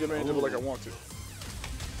can't take advantage of it like I want to.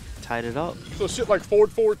 Tied it up. So shit like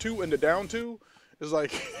forward 4-2 and the down 2 is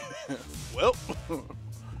like, well.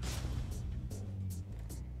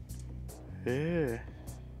 Yeah.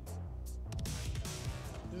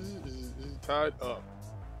 Tied up.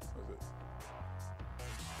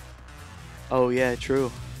 Oh yeah, true.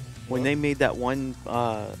 When What? they made that one,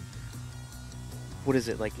 what is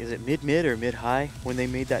it like? Is it mid or mid high? When they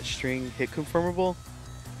made that string hit confirmable,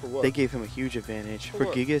 For what? they gave him a huge advantage For for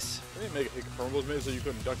what? Gigas. They didn't make it confirmable, maybe so you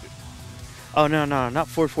couldn't duck it. Oh no, not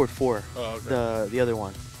 444. Oh, okay. The other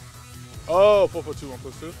one. Oh, 4-4-2,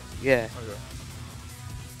 1+2? Yeah. Okay.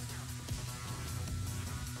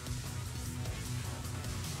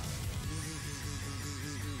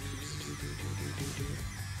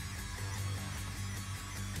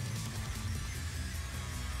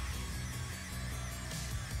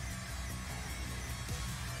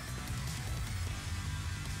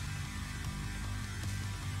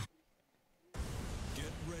 Get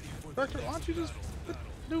ready for Vector, why don't you just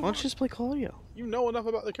do Why don't you just play Claudio? You know enough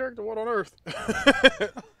about the character, what on earth?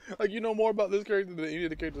 Like, you know more about this character than any of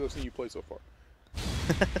the characters I've seen you play so far.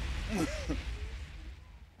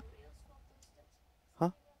 Huh?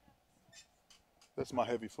 That's my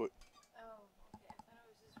heavy foot. Oh, okay. I thought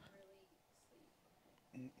it was just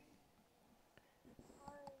really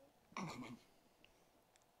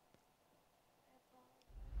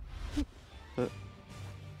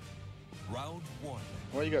round 1.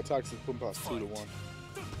 Why you got Toxic Pumpahs 2-1?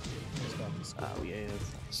 That's not the score. Oh yeah,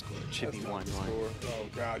 that's not the score. It should That's be not 1-1. the score. Oh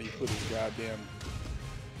god, he put his goddamn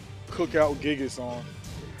cookout Gigas on.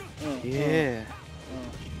 Yeah.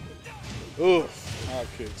 Ugh. Okay.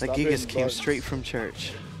 That Stop Gigas hitting came buttons. straight from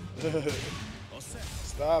church.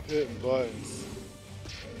 Stop hitting buttons.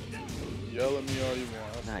 Yell at me all you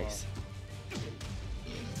want. That's Nice.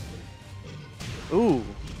 fine. Ooh.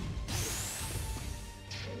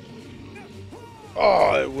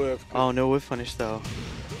 Oh, it whiffed. Oh no whiff punish though.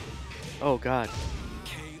 Oh god.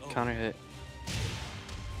 KO. Counter hit.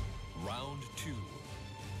 Round 2.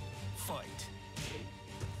 Fight.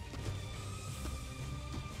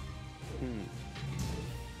 Hmm.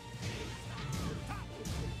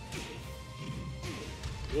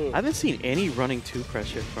 Ugh. I haven't seen any running 2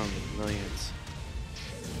 pressure from Millions.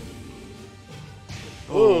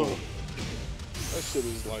 Ugh. That shit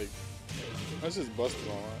is like, that's just busted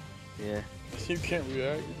on, right? Yeah. You can't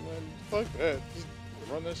react, man. Fuck that. Just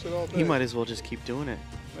run that shit all day. He might as well just keep doing it.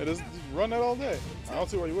 Hey, just run that all day. I don't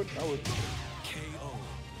see why you wouldn't. I would. KO.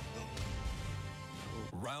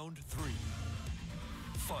 Round 3.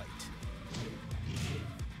 Fight.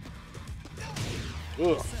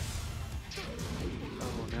 Ugh.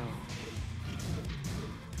 Oh no.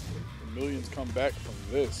 The Millions come back from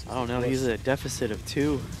this. I don't know. He's a deficit of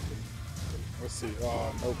 2. Let's see.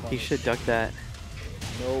 Oh, no punish. He should duck that.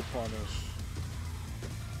 No punish.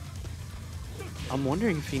 I'm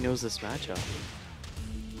wondering if he knows this matchup.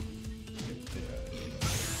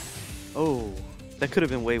 Oh, that could have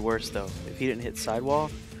been way worse though. If he didn't hit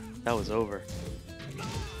sidewall, that was over.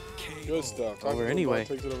 Good stuff. Taco Over Bell anyway.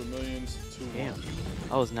 Takes it over Millions. 2-1. Damn.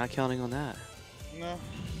 I was not counting on that. No.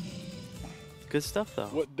 Good stuff though.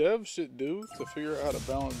 What devs should do to figure out how to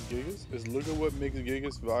balance Gigas is look at what makes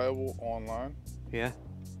Gigas viable online, Yeah.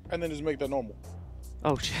 and then just make that normal.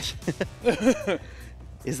 Oh shit.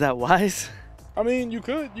 Is that wise? I mean, you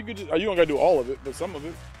could just, you don't gotta do all of it, but some of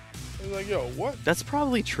it. It's like, yo, what? That's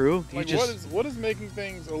probably true. You Like, just what is making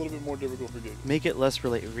things a little bit more difficult for Gigas? make it less The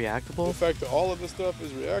reactable. fact that all of this stuff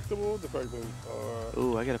is reactable, the fact that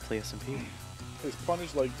Ooh, I gotta play SMP. his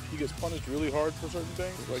punish, like he gets punished really hard for certain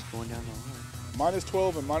things, like Just going down the line.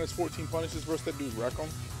 -12 and -14 punishes versus that dude Wreck 'em.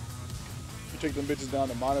 You take them bitches down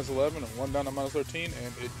to -11 and one down to -13,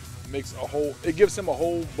 and it makes a whole. It gives him a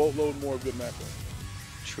whole boatload more good matchup.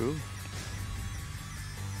 True.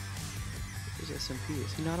 Where's SMP?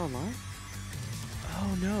 Is he not online?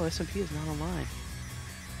 Oh no, SMP is not online.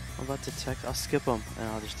 I'm about to text. I'll skip him and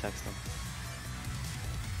I'll just text him.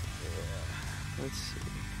 Let's see.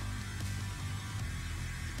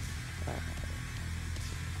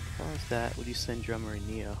 Pause that. Would you send Drummer and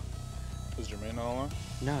Neo? Is Jermaine not online?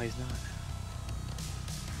 No, he's not.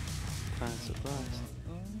 Kind of surprised.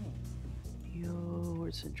 Yo,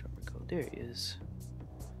 where's the Drummer go? There he is.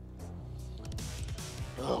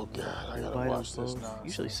 Oh god, I gotta Invite watch them this both. now.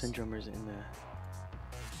 Usually Syndromer's in there.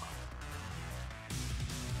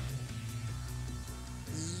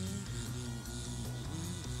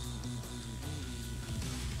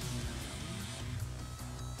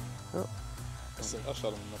 Oh, I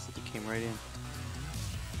shot him a message. he came right in.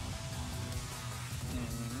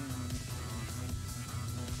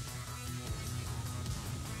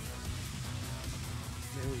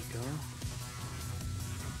 There we go.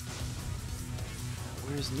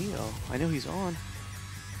 Where's Neo? I know he's on.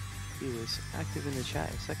 He was active in the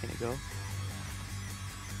chat a second ago.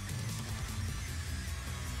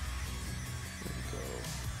 There we go.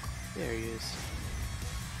 There he is.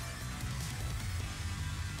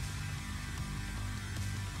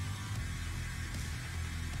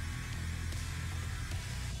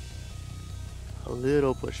 A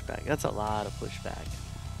little pushback. That's a lot of pushback.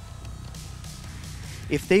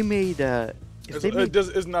 If they made,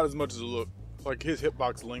 it's not as much as it look. Like his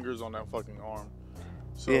hitbox lingers on that fucking arm.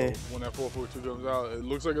 So Yeah. when that 442 comes out, it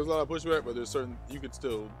looks like there's a lot of pushback, but there's certain you could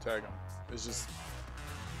still tag him. It's just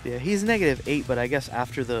yeah, he's -8, but I guess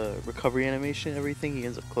after the recovery animation and everything, he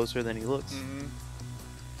ends up closer than he looks.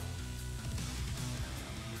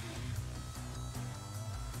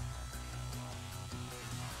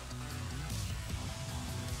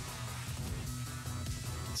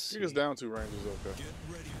 He gets down 2 range is okay.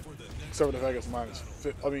 Except for the fact it's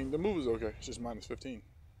 -15. I mean, the move is okay. It's just -15.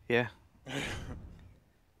 Yeah.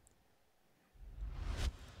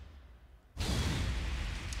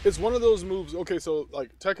 It's one of those moves. Okay, so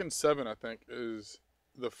like Tekken 7, I think, is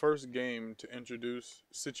the first game to introduce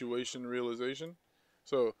situation realization.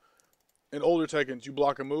 So in older Tekkens, you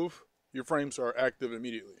block a move, your frames are active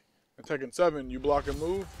immediately. In Tekken 7, you block a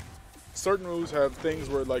move. Certain moves have things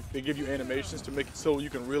where like they give you animations to make it so you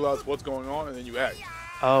can realize what's going on and then you act.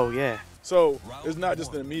 Oh yeah. So it's not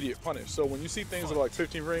just an immediate punish. So when you see things that are like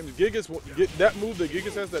 15 frames, that move that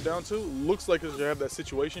Gigas has that down to looks like it should have that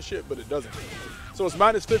situation shit, but it doesn't. So it's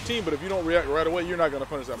 -15, but if you don't react right away, you're not going to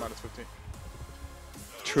punish that -15.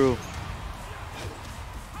 True.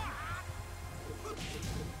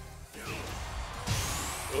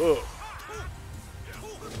 Ugh.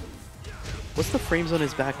 What's the frames on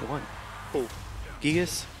his back one? Who?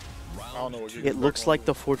 Gigas? I don't know what Gigas It looks back like one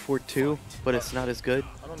the is. 442, but it's not as good.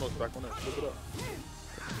 I don't know what's back on there. Look it up.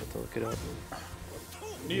 Have to look it up.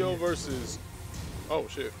 Neo versus. Oh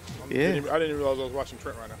shit. Yeah. I didn't even realize I was watching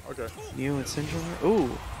Trent right now. Okay. Neo and Syndrome.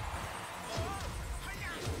 Ooh.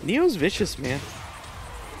 Neo's vicious, man.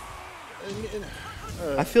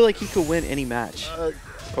 I feel like he could win any match.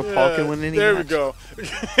 Or Paul can win any there match. There we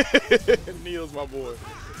go. Neo's my boy.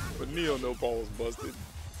 But Neo know Paul was busted.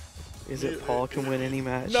 Is it Paul can win any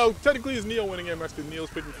match? No, technically it's Neo winning a match because Neo's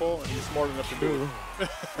picking Paul and he's smart enough to do it.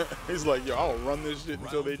 He's like, yo, I'll run this shit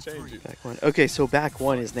until they change it. Back one. Okay, so back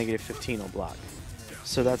one is -15 on block.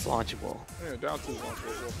 So that's launchable. Yeah, down 2 is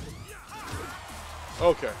launchable.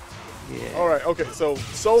 Okay. Yeah. All right. Okay. So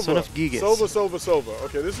Sova. So enough Gigas. Sova.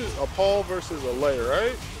 Okay, this is a Paul versus a Lay,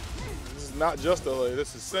 right? This is not just a Lay.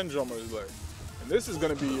 This is Syndromer's Lay. And this is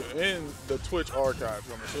going to be in the Twitch archives,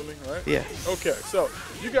 I'm assuming, right? Yeah. Okay, so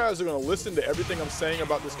you guys are going to listen to everything I'm saying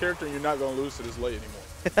about this character, and you're not going to lose to this Lay anymore.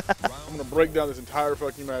 I'm going to break down this entire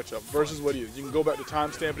fucking matchup versus what he is. You can go back to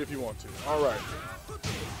timestamp it if you want to. All right.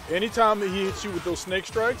 Anytime that he hits you with those snake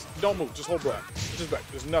strikes, don't move. Just hold back. Just back.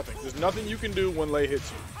 There's nothing. There's nothing you can do when Lay hits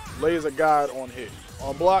you. Lay is a god on hit.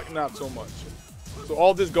 On block, not so much. So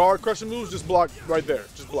all this guard crushing moves, just block right there.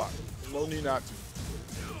 Just block. There's no need not to.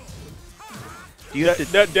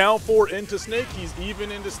 That down 4 into snake, he's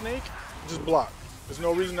even into snake, just block. There's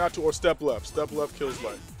no reason not to, or step left. Step left kills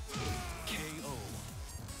life.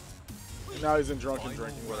 Now he's in drunken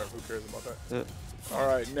drinking, whatever. Who cares about that? All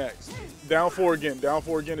right, next. Down 4 again. Down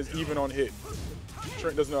 4 again is even on hit.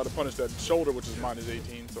 Trent doesn't know how to punish that shoulder, which is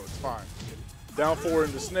 -18, so it's fine. Down 4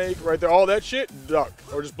 into snake, right there. All that shit, duck,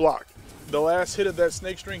 or just block. The last hit of that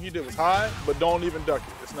snake string he did was high, but don't even duck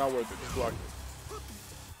it. It's not worth it. Just block it.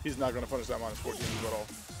 He's not going to punish that -14 at all.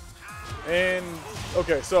 And,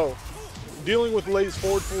 okay, so dealing with Lay's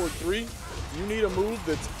forward 3, you need a move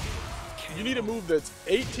that's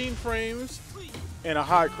 18 frames and a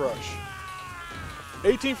high crush.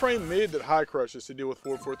 18 frame mid that high crushes to deal with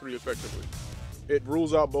 4-4-3 effectively. It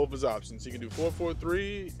rules out both his options. You can do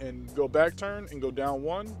 4-4-3 and go back turn and go down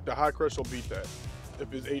 1. The high crush will beat that.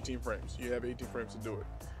 If it's 18 frames, you have 18 frames to do it.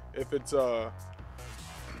 If it's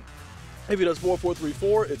If he does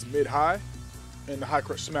 4-4-3-4, it's mid-high, and the high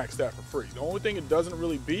crush smacks that for free. The only thing it doesn't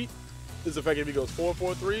really beat is the fact if he goes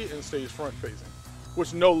 4-4-3 and stays front-facing,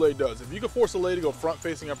 which no lay does. If you can force a lay to go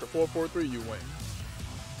front-facing after 4-4-3, you win.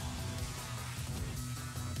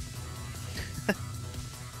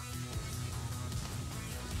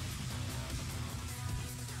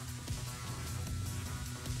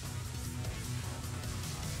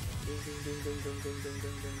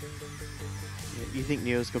 You think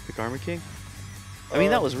Neo's gonna pick Armor King? I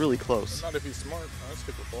mean, that was really close. Not if he's smart. I'd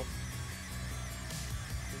stick with Paul.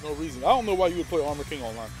 There's no reason. I don't know why you would play Armor King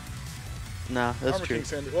online. Nah, that's Armor true.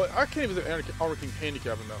 King's well, I can't even say Armor King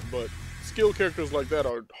handicapping them, but skill characters like that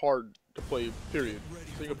are hard to play, period.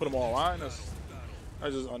 So you can put them online, that's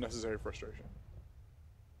just unnecessary frustration.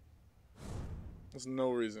 There's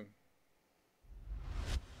no reason.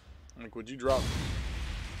 Like, would you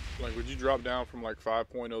drop down from like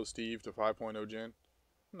 5.0 Steve to 5.0 Jen?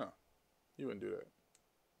 No, you wouldn't do that.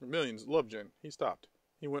 Millions love Jen. He stopped.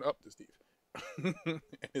 He went up to Steve. And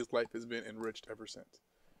his life has been enriched ever since.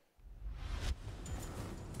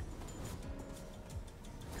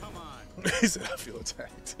 Come on. He said, I feel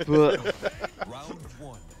attacked. But Round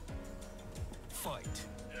one. Fight.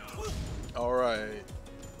 All right.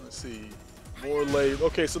 Let's see. More lays.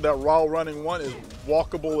 Okay, so that raw running one is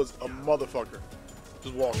walkable as a motherfucker.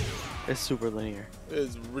 Just walk. it's super linear.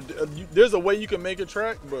 There's a way you can make it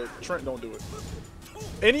track, but Trent don't do it.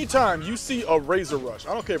 Anytime you see a Razor Rush,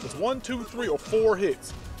 I don't care if it's 1, 2, 3, or 4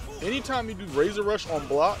 hits. Anytime you do Razor Rush on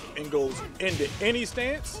block and goes into any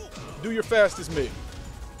stance, do your fastest mid.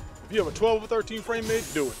 If you have a 12 or 13 frame mid,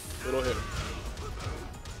 do it. It'll hit him.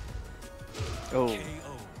 Oh,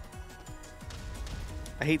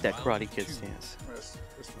 I hate that Karate Kid stance. That's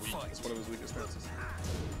weak. That's one of his weakest stances.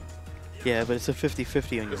 Yeah, but it's a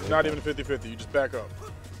 50-50 on your It's way not back. even 50-50. You just back up.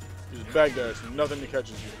 You just back dash. Nothing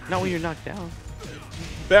catches you. Not when you're knocked down.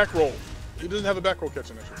 Back roll. He doesn't have a back roll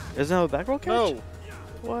catch in that shit. Doesn't have a back roll catch? No.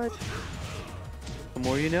 What? The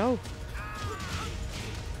more you know.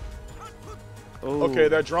 Oh. Okay,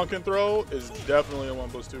 that drunken throw is definitely a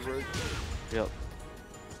 1+2 break. Yep.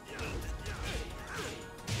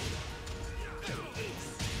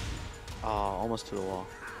 Oh, almost to the wall.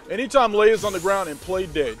 Anytime Lay is on the ground and play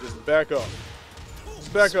dead, just back up.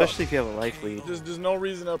 Just back up. Especially if you have a life lead. There's no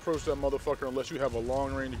reason to approach that motherfucker unless you have a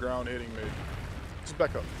long-range ground hitting mid. Just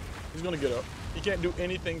back up. He's gonna get up. He can't do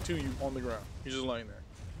anything to you on the ground. He's just laying there.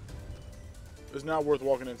 It's not worth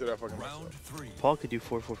walking into that fucking mess up. Paul could do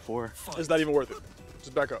 4-4-4. It's not even worth it.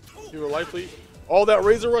 Just back up. You have a life lead. All that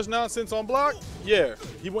Razor Rush nonsense on block, yeah.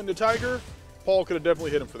 He went to Tiger. Paul could have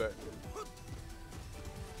definitely hit him for that.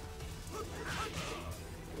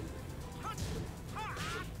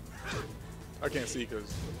 I can't see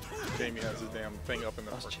because Jamie has his damn thing up in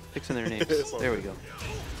there. Fixing their names. It's all There we good.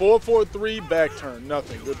 go. 4-4-3 back turn.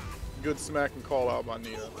 Nothing. Good smack and call out by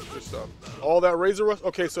Nia. Good stuff. All that Razor Rush.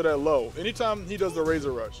 Okay, so that low. Anytime he does the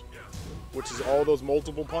Razor Rush, which is all those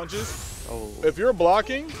multiple punches, Oh. if you're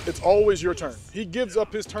blocking, it's always your turn. He gives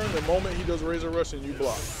up his turn the moment he does Razor Rush and you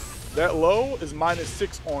block. That low is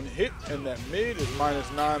 -6 on hit, and that mid is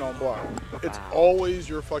 -9 on block. It's always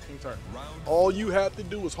your fucking turn. All you have to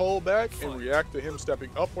do is hold back and react to him stepping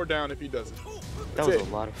up or down if he does it. That That's was it. a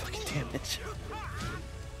lot of fucking damage.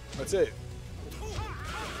 That's it.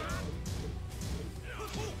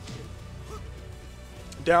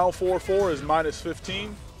 Down 4-4 is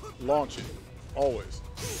 -15. Launch it. Always.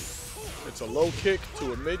 It's a low kick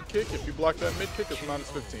to a mid kick. If you block that mid kick, it's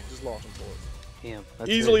 -15. Just launch him for it. Damn. That's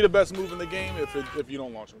Easily it. the best move in the game if you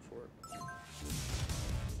don't launch him for it.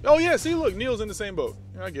 Oh yeah, see look, Neil's in the same boat.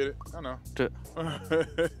 Yeah, I get it. I know.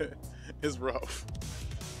 It's rough.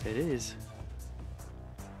 It is.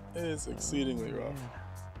 It's exceedingly rough.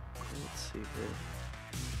 Let's see here.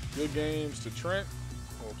 Good games to Trent.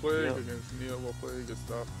 We'll play. Yep. Good games to Neil. We'll play. Good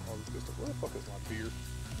stuff. All this good stuff. Where the fuck is my beer?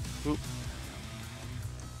 Oop.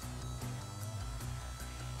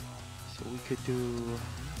 So we could do.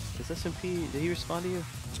 Does SMP? Did he respond to you?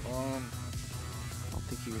 I don't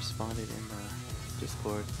think he responded in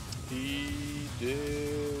Discord. He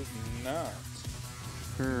did not.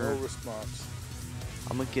 No Hmm. response.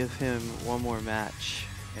 I'm gonna give him one more match,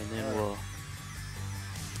 and then Alright. we'll.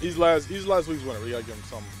 He's last week's winner. We gotta give him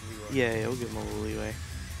some. Yeah, we'll give him a little leeway.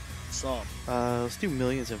 Some. Let's do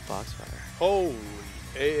Millions in Foxfire. Holy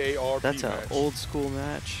AARP That's match. an old school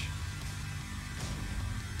match.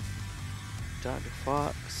 Dr.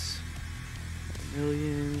 Fox,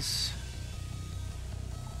 Millions.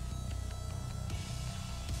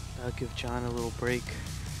 I'll give John a little break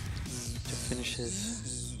to finish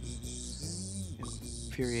his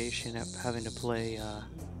infuriation at having to play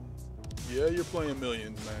Yeah, you're playing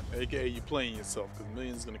Millions, man. AKA you playing yourself, because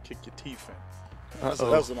Millions is gonna kick your teeth in. That's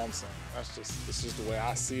what I'm saying. That's just the way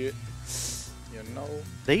I see it. You know.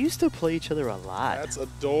 They used to play each other a lot. That's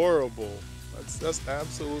adorable. That's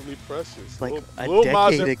absolutely precious. Like a Lil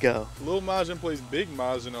decade Majin, ago. Lil Majin plays Big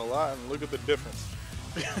Majin a lot, and look at the difference.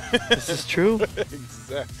 This is true.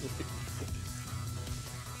 Exactly.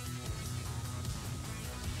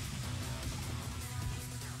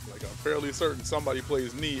 Like I'm fairly certain somebody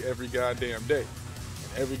plays knee every goddamn day,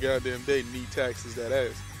 and every goddamn day knee taxes that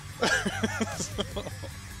ass.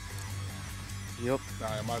 Yep. Now,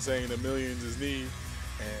 am I saying that Millions is knee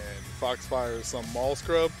and Foxfire is some mall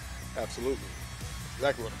scrub? Absolutely.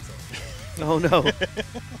 Exactly what I'm saying. Oh no.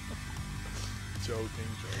 Joking.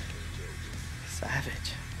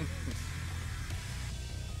 Savage.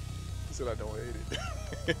 He said I don't hate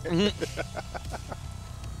it.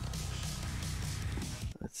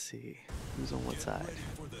 Let's see. Who's on what side?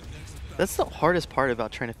 That's the hardest part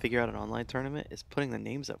about trying to figure out an online tournament is putting the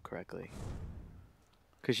names up correctly.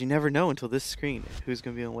 Because you never know until this screen who's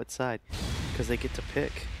going to be on what side. Because they get to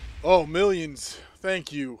pick. Oh, Millions.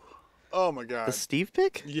 Thank you. Oh my God. The Steve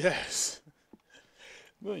pick? Yes.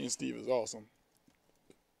 Millions Steve is awesome.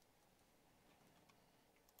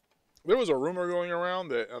 There was a rumor going around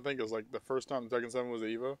that I think it was like the first time Tekken 7 was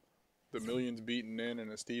EVO. The Millions beating in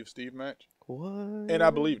a Steve match. What? And I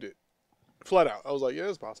believed it. Flat out. I was like, yeah,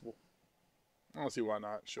 it's possible. I don't see why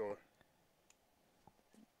not. Sure.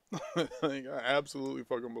 Like, I absolutely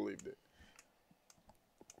fucking believed it.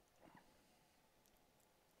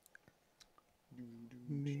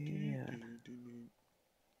 Man.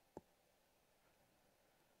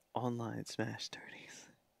 Online Smash 30s.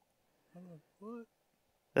 What?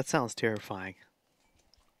 That sounds terrifying.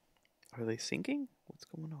 Are they syncing? What's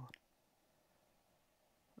going on?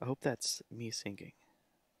 I hope that's me syncing.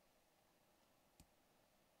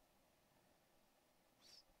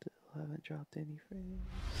 Still haven't dropped any frames.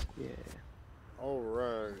 Yeah. All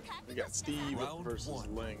right. We got Steve versus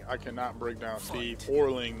Ling. I cannot break down Steve or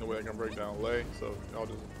Ling the way I can break down Lei, so y'all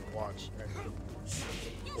just watch and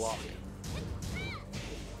block.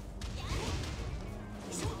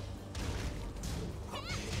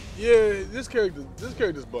 Yeah, this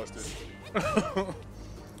character's busted.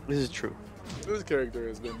 This is true. This character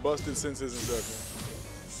has been busted since his inception.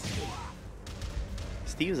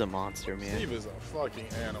 Steve's a monster, man. Steve is a fucking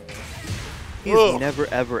animal. He's never,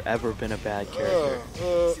 ever, ever been a bad character.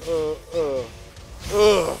 Look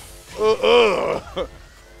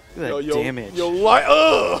at that damage.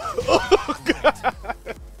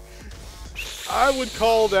 I would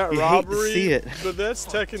call that You robbery, hate to see it. but that's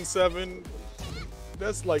Tekken 7.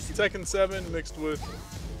 That's like Tekken 7 mixed with.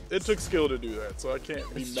 It took skill to do that, so I can't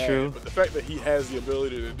be That's mad. true. But the fact that he has the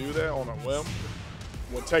ability to do that on a whim,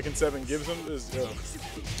 when Tekken 7 gives him, is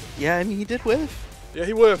Yeah, I mean, he did whiff. yeah,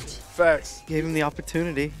 he whiffed. Facts. Gave him the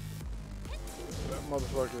opportunity. That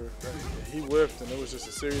motherfucker, he whiffed, and it was just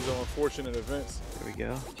a series of unfortunate events. There we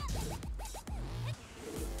go.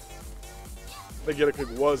 They get a kick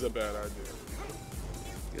was a bad idea.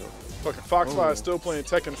 Yo. Fucking Foxfire is still playing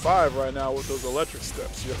Tekken 5 right now with those electric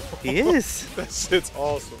steps, yo. He is. That shit's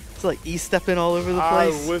awesome. It's like E-stepping all over the I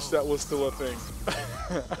place. wish that was still a thing.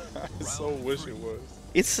 I so wish it was.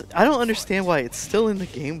 I don't understand why it's still in the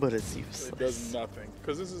game, but it's useless. It does nothing.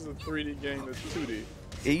 Because this is a 3D game that's 2D.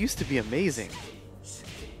 It used to be amazing.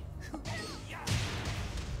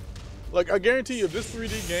 Like, I guarantee you, if this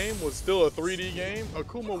 3D game was still a 3D game,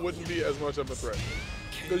 Akuma wouldn't be as much of a threat.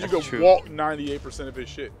 Because you That's could true. walk 98% of his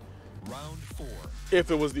shit. Round 4.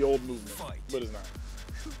 If it was the old movement. But it's not.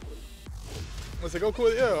 It's like, oh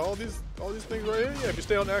cool, yeah, all these things right here. Yeah, if you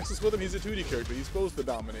stay on the axis with him, he's a 2D character. He's supposed to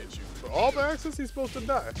dominate you. But off axis, he's supposed to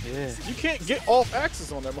die. Yeah. You can't get off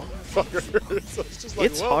axis on that motherfucker. So it's just like,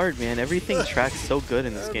 It's well, hard, man. Everything tracks so good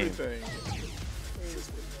in this game. everything.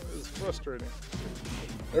 It's frustrating.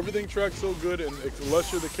 Everything tracks so good, and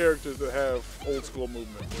unless you're the characters that have old school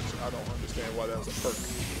movement, which I don't understand why that's a perk.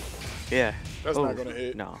 Yeah. That's not gonna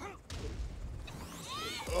hit. No.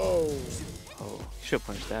 Oh. Oh, you should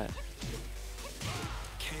punch that.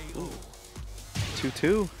 KO.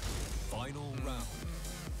 2-2. Final round.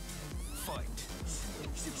 Fight.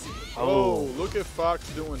 Oh, look at Fox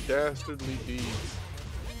doing dastardly deeds.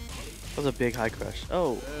 That was a big high crush.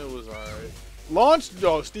 Oh. It was alright. Launched?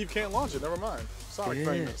 No, Steve can't launch it. Never mind. Sonic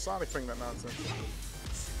thing that nonsense.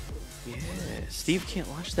 Yeah. Steve can't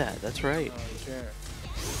launch that. That's right. No, he can't.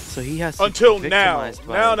 So he has to Until be now. victimized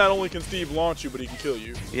by Now, it. not only can Steve launch you, but he can kill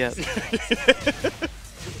you. Yeah.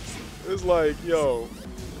 It's like, yo.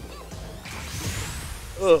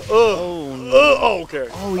 Oh, okay.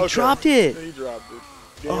 Oh, he Okay. dropped it. He dropped it.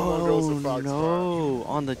 Game one goes to Oh Foxfire. no!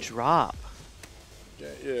 On the drop.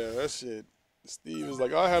 Yeah, that shit. Steve is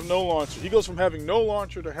like, I have no launcher. He goes from having no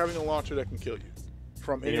launcher to having a launcher that can kill you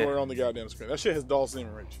from anywhere on the goddamn screen. That shit has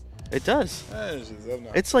Dawson reach. It does. That shit's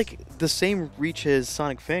obnoxious. It's like the same reach as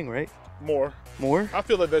Sonic Fang, right? More. More? I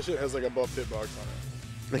feel like that shit has like a buff hitbox on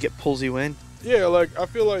it. Like it pulls you in? Yeah, like I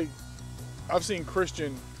feel like I've seen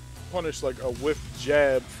Christian punish like a whiff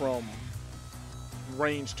jab from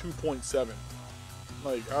range 2.7.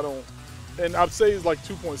 Like I don't, and I'd say it's like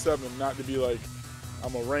 2.7, not to be like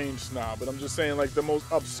I'm a range snob, but I'm just saying like the most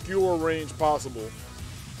obscure range possible.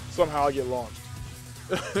 Somehow I get launched,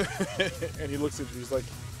 and he looks at you. He's like,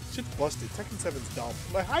 "Shit's busted. Tekken 7's dumb."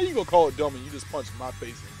 I'm like, how you gonna call it dumb and you just punch my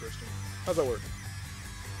face in, Christian? How's that work?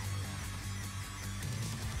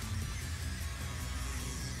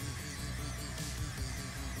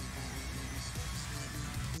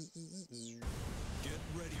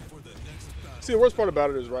 See, the worst part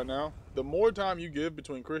about it is right now, the more time you give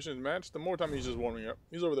between Christian's match, the more time he's just warming up.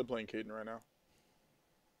 He's over there playing Caden right now.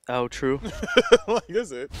 Oh, true. Like,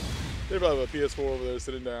 that's it. They probably have a PS4 over there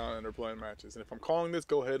sitting down and they're playing matches. And if I'm calling this,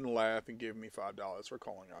 go ahead and laugh and give me $5 for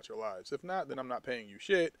calling out your lives. If not, then I'm not paying you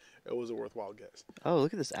shit. It was a worthwhile guess. Oh,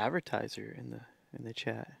 look at this advertiser in the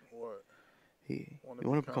chat. What? You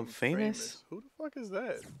want to become famous? Who the fuck is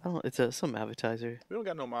that? I don't. It's some advertiser. We don't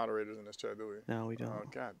got no moderators in this chat, do we? No, we don't. Oh,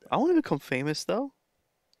 goddamn. I want to become famous though.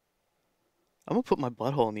 I'm gonna put my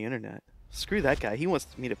butthole on the internet. Screw that guy. He wants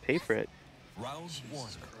me to pay for it. Round Jesus one.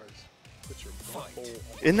 Christ. Put your butthole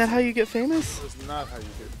on. Isn't that how you get famous? That's not how you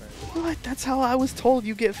get famous. What? That's how I was told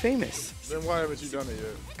you get famous. Then why haven't you done it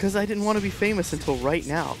yet? Because I didn't want to be famous until right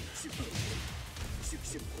now.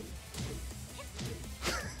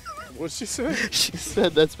 What'd she say? She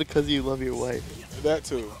said that's because you love your wife. That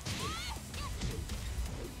too.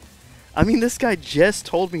 I mean, this guy just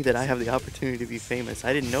told me that I have the opportunity to be famous.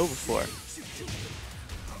 I didn't know before.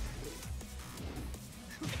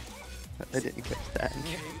 I didn't get that.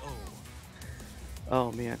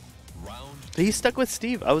 Oh, man. He's stuck with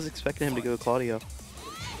Steve. I was expecting him to go Claudio.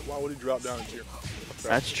 Why would he drop down a tier?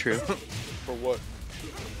 That's true. For what?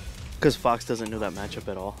 Because Fox doesn't know that matchup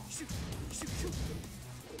at all.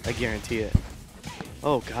 I guarantee it.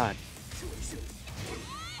 Oh, God.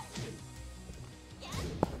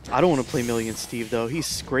 I don't want to play Million Steve, though. He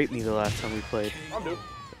scraped me the last time we played. I'm due.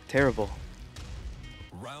 Terrible.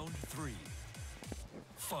 Round three.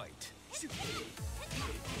 Fight.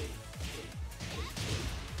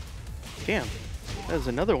 Damn. That was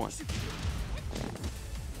another one.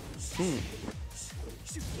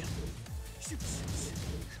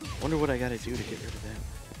 Wonder what I gotta do to get rid of them.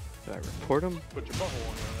 Do I report them? Put your butthole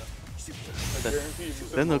on there. I guarantee if you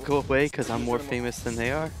send Then they'll them go away because if I'm you more send them famous than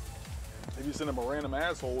they are. If you send them a random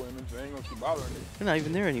asshole image, they ain't gonna keep bothering you. They're not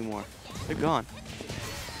even there anymore. They're gone.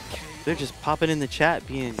 They're just popping in the chat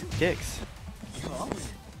being dicks.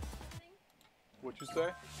 What you say?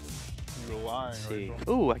 You're lying. Let's see.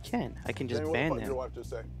 Rachel. Ooh, I can. I can just Dang, ban what the fuck did them. your wife just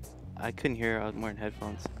say? I couldn't hear. I was wearing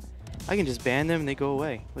headphones. I can just ban them and they go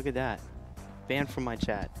away. Look at that. Banned from my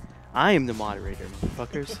chat. I am the moderator,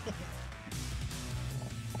 motherfuckers.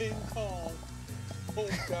 King Kong. Oh,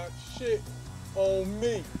 got shit on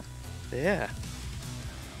me. Yeah.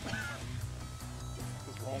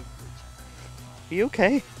 What's wrong with You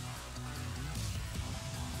okay? you?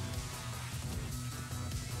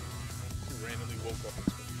 You randomly woke up and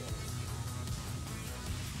switched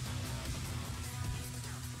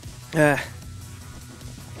up.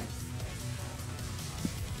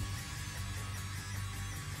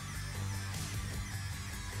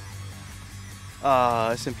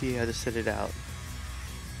 SMP had to sit it out.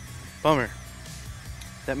 Bummer.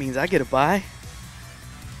 That means I get a buy.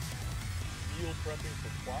 Meal prepping for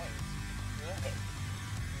clients.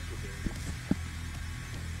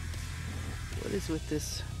 What is with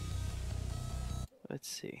this? Let's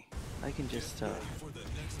see. I can just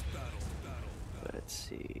let's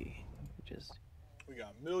see. Just We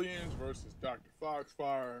got Millions versus Dr.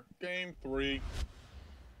 Foxfire. Game 3.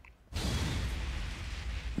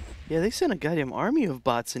 yeah, they sent a goddamn army of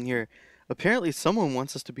bots in here. Apparently someone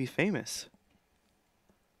wants us to be famous.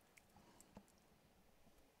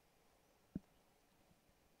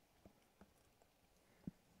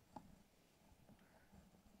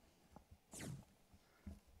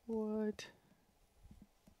 What?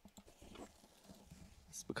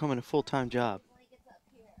 It's becoming a full-time job.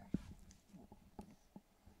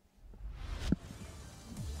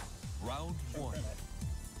 Round one.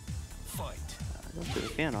 Fight. Don't put the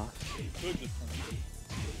fan off. Good just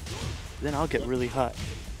Then I'll get really hot.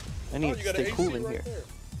 I need to stay cool in here. There.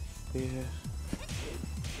 Yeah.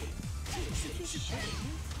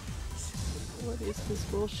 What is this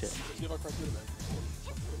bullshit? See if I crack through the bag.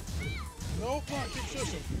 No, come on, keep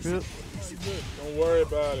shushing. Yep. It's good. Don't worry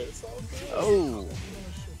about it. It's all good. Oh.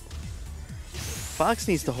 Fox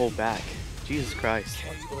needs to hold back. Jesus Christ.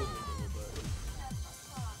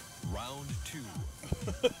 Round 2.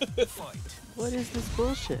 Fight. What is this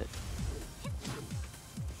bullshit?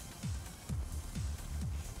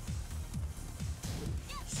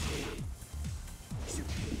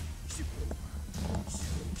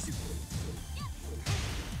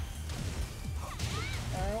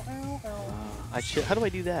 How do I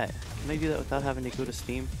do that? Can I do that without having to go to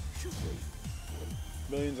Steam?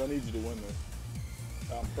 Millions, I need you to win this.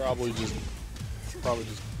 I'm probably just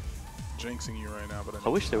jinxing you right now, but I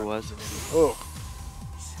wish there was. Ugh.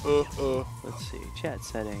 Let's see. Chat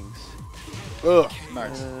settings. Ugh.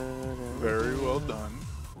 Nice. Very well done.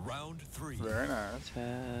 Round 3. Very nice.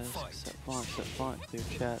 Task. Set font. Clear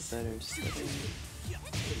chat. Better settings.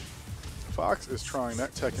 Fox is trying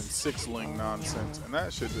that Tekken 6-ling nonsense, and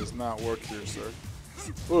that shit does not work here, sir.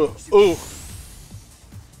 Ugh. Ugh.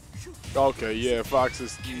 Okay, yeah, Fox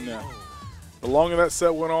is. Nah. The longer that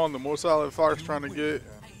set went on, the more solid Fox trying to get.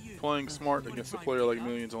 Playing smart against a player like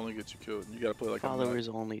Millions only gets you killed. You gotta play like Followers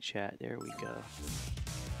only chat. There we go.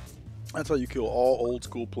 That's how you kill all old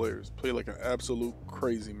school players. Play like an absolute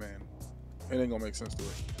crazy man. It ain't gonna make sense to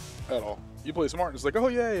it at all. You play smart, and it's like, oh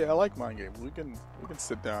yeah, I like mind games. We can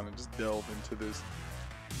sit down and just delve into this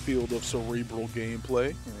field of cerebral gameplay.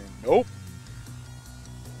 And nope.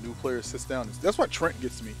 New player sits down. That's why Trent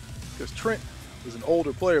gets me, because Trent is an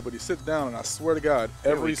older player, but he sits down, and I swear to God,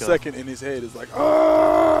 every second in his head is like,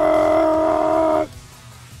 ah!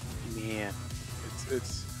 Man,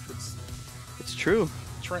 it's true.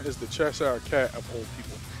 Trent is the Cheshire Cat of old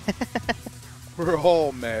people. We're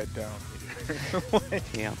all mad down here.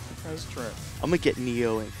 Yeah. That's Trent. I'm gonna get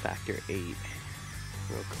Neo in Factor 8 real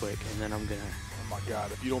quick, and then I'm gonna. Oh my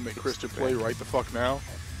God! If you don't make Christian play right the fuck now,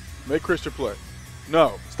 make Christian play.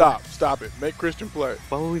 No, stop it. Make Christian play.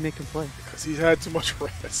 Why would we make him play? Because he's had too much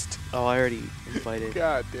rest. Oh, I already invited.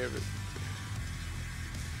 God damn it.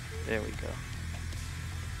 There we go.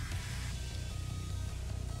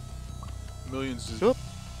 Millions just. Oop.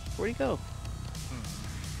 Where'd he go?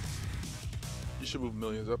 You should move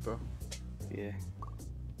Millions up though. Yeah.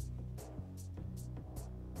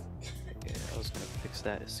 Yeah, I was gonna fix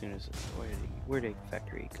that as soon as. Where did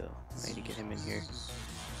Factor 8 go? I need to get him in here.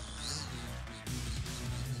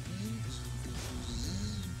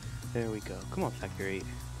 There we go. Come on, Factor 8.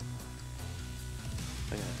 I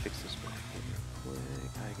gotta fix this bracket real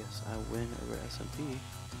quick. I guess I win over SMP.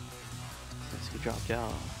 Since he dropped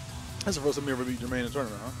out. That's the first time you ever beat Jermaine in a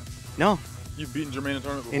tournament, huh? No. You've beaten Jermaine in a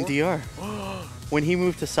tournament In before? DR. When he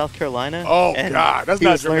moved to South Carolina. Oh, and God. That's he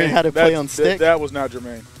not was Jermaine. learning how to play on stick. That was not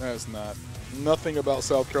Jermaine. That's not. Nothing about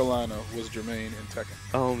South Carolina was Jermaine in Tekken.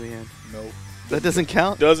 Oh, man. Nope. That doesn't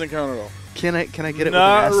count? Doesn't count at all. Can I get it with an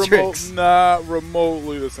asterisk? Not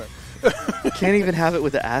remotely the same. Can't even have it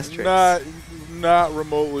with the asterisk. Not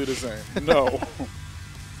remotely the same. No.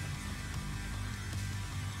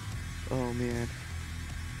 Oh, man.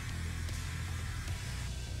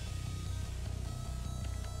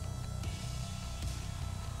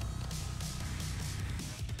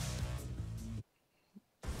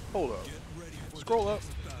 Hold up. Scroll up.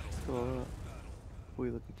 Scroll up. What are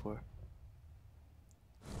you looking for?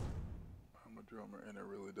 I'm a drummer, and it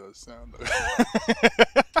really does sound.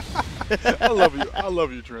 I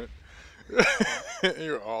love you, Trent.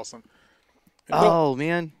 You're awesome. Oh,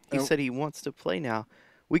 man. He said he wants to play now.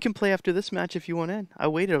 We can play after this match if you want in. I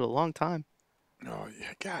waited a long time. Oh,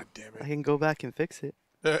 yeah. God damn it. I can go back and fix it.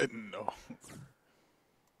 No.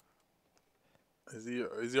 Is he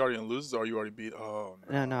already in loses, or are you already beat? Oh,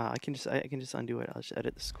 no. No, I can just undo it. I'll just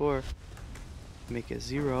edit the score. Make it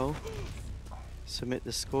 0. Submit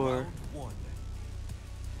the score. Round 1.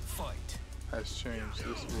 Fight. Has changed. This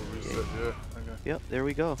will reset. Yeah. Okay. Yep, there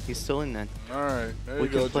we go. He's still in then. All right. There We you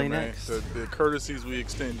go, can play Jermaine. next. The courtesies we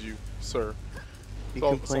extend you, sir. You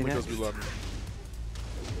can play Only next. because we love you.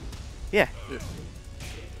 Yeah. Yeah.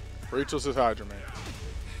 Rachel says hi, Jermaine.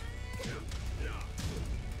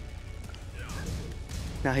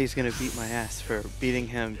 Now he's going to beat my ass for beating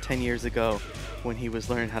him 10 years ago when he was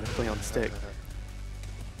learning how to play on stick.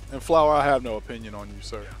 And Flower, I have no opinion on you,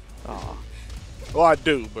 sir. Aw. Well, I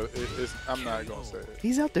do, but I'm not going to say it.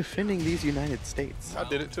 He's out defending these United States. I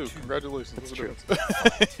did it too. Congratulations. That's What's true. the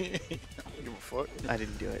difference? I don't give a fuck. I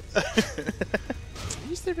didn't do it.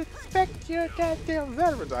 You should respect your goddamn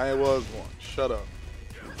veterans. I was one. Shut up.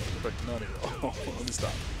 Respect none of y'all. Let me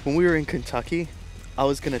stop. When we were in Kentucky, I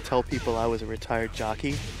was going to tell people I was a retired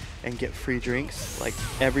jockey and get free drinks like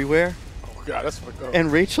everywhere. Oh God, that's fucked up.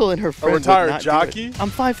 And Rachel and her friend retired would not jockey? do it. I'm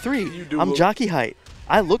 5'3". You do I'm look- jockey height.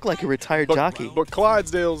 I look like a retired jockey. But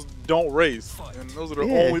Clydesdales don't race, and those are the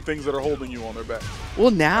Yeah. only things that are holding you on their back.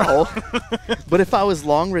 Well, now. But if I was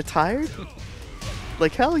long retired,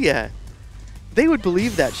 like, hell yeah. They would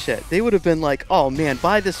believe that shit. They would have been like, oh, man,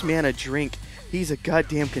 buy this man a drink. He's a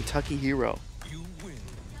goddamn Kentucky hero.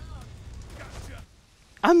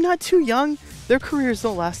 I'm not too young. Their careers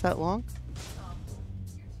don't last that long.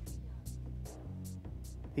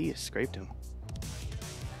 He just scraped him.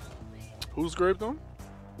 Who scraped them?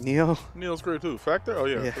 Neo, Neil scraped who? Factor? Oh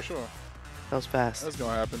yeah, Yeah. for sure. that was fast. That's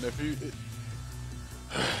gonna happen. If you,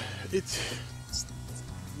 it's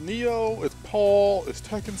Neo, it's Paul, it's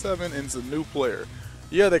Tekken 7, and it's a new player.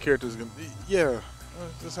 Yeah, that character's gonna. Yeah,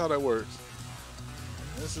 that's how that works.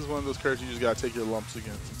 This is one of those characters you just gotta take your lumps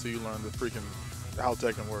against until you learn the freaking how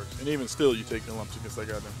Tekken works. And even still, you take your lumps against that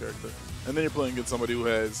goddamn character. And then you're playing against somebody who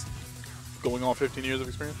has going on 15 years of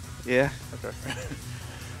experience. Yeah. Okay.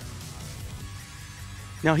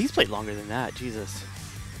 No, he's played longer than that. Jesus.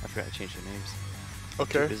 I forgot to change the names.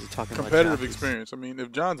 Okay. Too busy talking about Competitive jockeys. experience. I mean,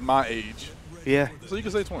 if John's my age, Yeah. so you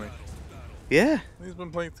can say 20. Yeah. He's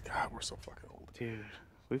been playing. God, we're so fucking old. Dude,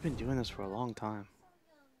 we've been doing this for a long time.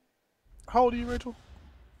 How old are you, Rachel?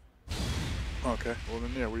 Okay. Well,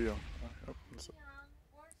 then, yeah, we are. Young. We're so young.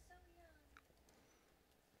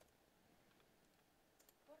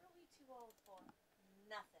 What are we too old for?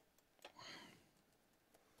 Nothing.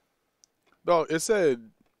 No, it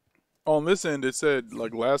said on this end. It said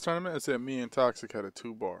like last tournament. It said me and Toxic had a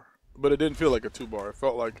 2-bar, but it didn't feel like a 2-bar. It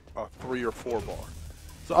felt like a 3 or 4-bar.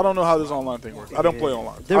 So I don't know how this online thing works. I don't play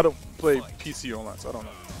online. I don't play PC online, so I don't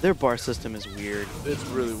know. Their bar system is weird. It's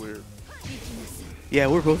really weird. Yeah,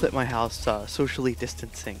 we're both at my house socially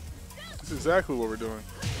distancing. That's exactly what we're doing.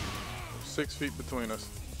 6 feet between us.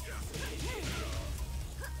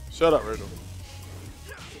 Shut up, Rachel.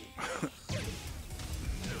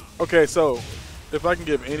 Okay, so if I can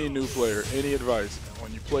give any new player any advice,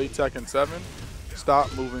 when you play Tekken 7,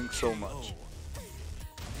 stop moving so much.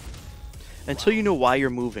 Until you know why you're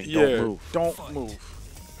moving, don't move. Don't move.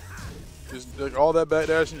 Just like all that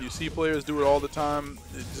backdashing, you see players do it all the time.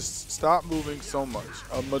 Just stop moving so much.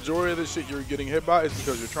 A majority of the shit you're getting hit by is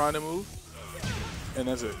because you're trying to move, and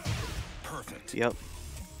that's it. Perfect. Yep.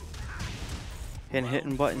 And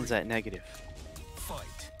hitting buttons at negative. Fight.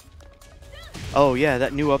 Oh yeah,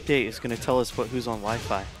 that new update is gonna tell us who's on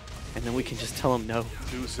Wi-Fi, and then we can just tell them no.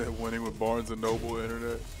 Dude said winning with Barnes and Noble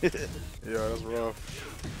internet. Yeah, that's rough.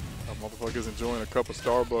 That motherfucker's enjoying a cup of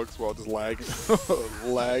Starbucks while just lag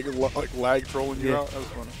trolling you Yeah. out. That was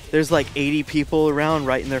funny. There's like 80 people around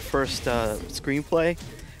writing their first screenplay,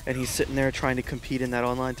 and he's sitting there trying to compete in that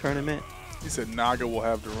online tournament. He said Naga will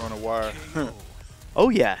have to run a wire. Oh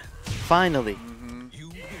yeah, finally. You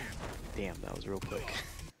win. Damn, that was real quick.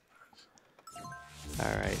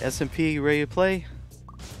 All right, SMP, you ready to play?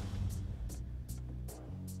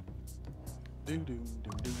 Doom, doom,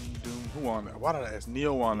 doom, doom, doom. Who won that? Why did I ask?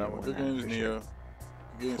 Neo won that one. Good won that games, for Neo.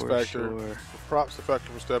 Good games, For Factor. sure. Props to Factor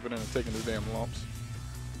for stepping in and taking his damn lumps.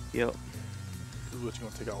 Yep. This is what you're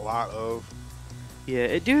going to take a lot of.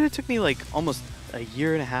 Yeah, dude, it took me like almost a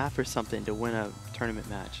year and a half or something to win a tournament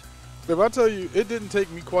match. If I tell you, it didn't take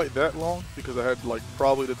me quite that long because I had like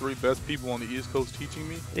probably the 3 best people on the East Coast teaching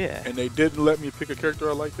me. Yeah. And they didn't let me pick a character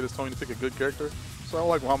I liked. They just told me to pick a good character. So I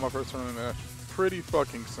like won my first tournament match. Pretty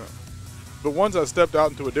fucking simple. But once I stepped out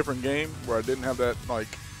into a different game where I didn't have that, like,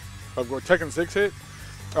 of where Tekken 6 hit,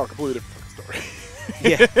 oh, completely different fucking story.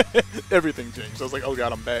 Yeah. Everything changed. So I was like, oh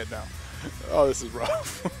god, I'm bad now. Oh, this is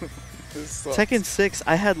rough. This sucks. Tekken 6,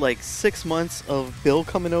 I had like 6 months of Bill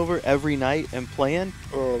coming over every night and playing,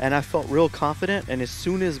 and I felt real confident. And as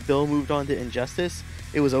soon as Bill moved on to Injustice,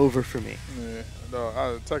 it was over for me. Yeah,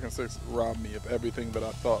 no, Tekken 6 robbed me of everything that I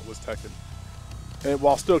thought was Tekken, and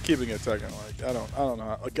while still keeping it Tekken. Like I don't know.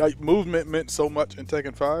 How, like movement meant so much in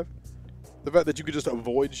Tekken 5. The fact that you could just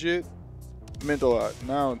avoid shit meant a lot.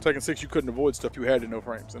 Now in Tekken 6, you couldn't avoid stuff. You had to know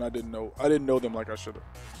frames, and I didn't know them like I should have.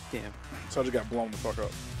 Damn. So I just got blown the fuck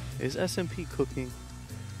up. Is SMP cooking?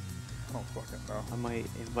 I don't fucking know. I might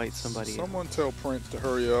invite somebody. Someone tell Prince to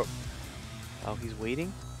hurry up. Oh, he's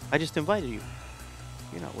waiting? I just invited you.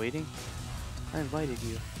 You're not waiting. I invited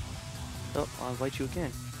you. Oh, I'll invite you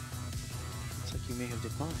again. Looks like you may have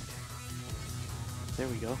declined. There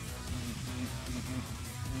we go.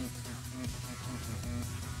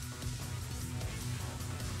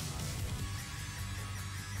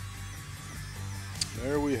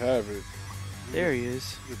 There we have it. There he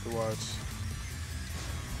is. Get to watch.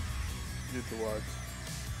 Get to watch.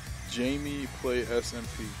 Jamie play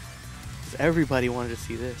SMP. Everybody wanted to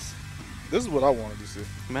see this. This is what I wanted to see.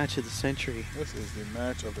 Match of the century. This is the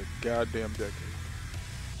match of the goddamn decade.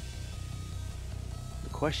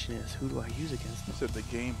 question is, who do I use against You them? said the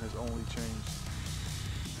game has only changed.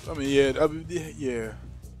 I mean, yeah. I mean, yeah.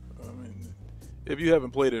 I mean, if you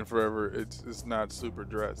haven't played it in forever, it's not super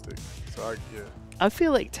drastic. So yeah. I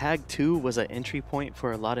feel like Tag 2 was an entry point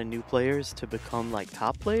for a lot of new players to become like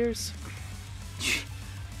top players.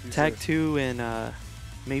 You Tag said- 2 and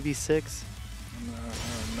maybe 6.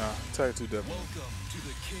 Nah. Tag 2 definitely. Welcome to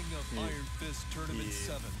the King of Yeah. Iron Fist Tournament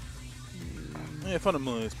Yeah. 7. Yeah,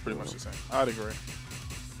 fundamentally, it's pretty much the same. I'd agree.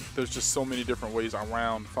 There's just so many different ways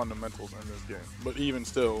around fundamentals in this game. But even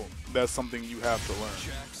still, that's something you have to learn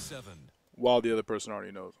Jack 7. while the other person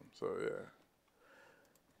already knows them. So,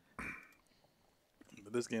 yeah.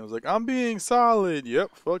 But this game was like, I'm being solid.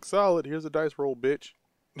 Yep, fuck solid. Here's a dice roll, bitch.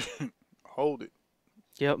 Hold it.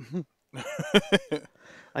 Yep.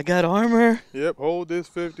 I got armor. Yep, hold this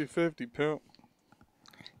 50-50, pimp.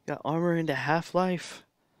 Got armor into Half-Life.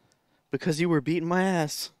 Because you were beating my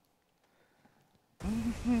ass. Get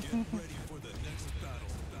ready for the next battle.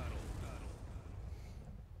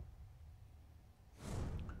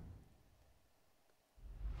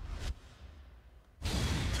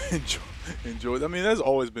 Enjoy. I mean, that's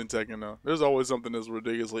always been Tekken, though. There's always something that's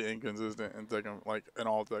ridiculously inconsistent in Tekken, like in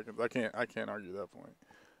all Tekkens. I can't argue that point.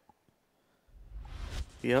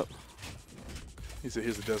 Yep. He said,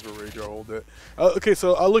 "Here's a desperate rage art. Hold that." Okay,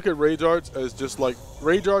 so I look at rage arts as just like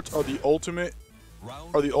rage arts are the ultimate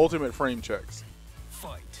frame checks.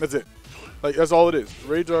 Fight. That's it. Like that's all it is.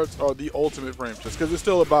 Rage arts are the ultimate frame checks because it's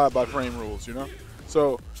still abide by frame rules, you know.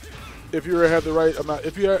 So if you have the right amount,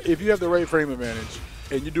 if you have the right frame advantage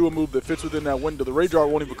and you do a move that fits within that window, the rage art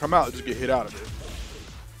won't even come out; it'll just get hit out of it.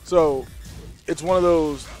 So it's one of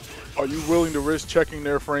those. Are you willing to risk checking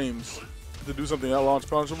their frames to do something that launch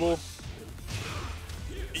punchable?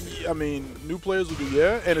 I mean, new players will do,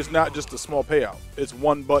 yeah, and it's not just a small payout. It's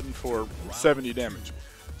one button for 70 damage.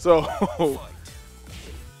 So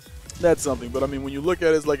that's something. But I mean, when you look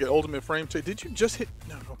at it as like an ultimate frame check, did you just hit?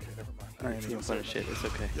 No, okay, never mind. I ain't even gonna say Punish it. It's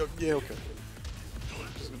okay. that. Yeah, okay.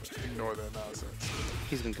 Just gonna ignore that nonsense.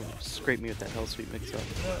 He's gonna come scrape me with that hell sweet mix up.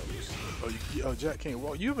 Oh, Jack can't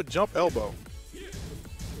walk. You have a jump elbow.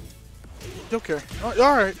 Okay. All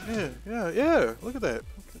right. Yeah. Look at that.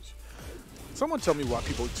 Someone tell me why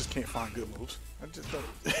people just can't find good moves. I just don't.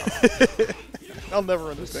 I'll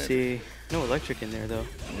never understand. See, no electric in there though.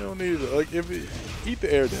 You don't need it. Like if it, eat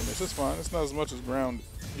the air damage, that's fine. It's not as much as ground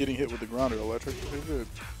getting hit with the ground or electric. It's good.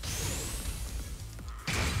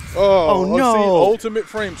 Oh no! See, ultimate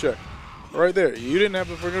frame check, right there. You didn't have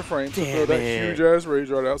the freaking frame to throw Damn that it. huge ass rage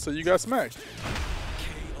right out, so you got smacked.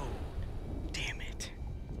 Damn it.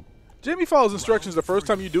 Jamie follows instructions the first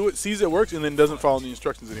time you do it, sees it works, and then doesn't follow the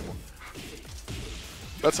instructions anymore.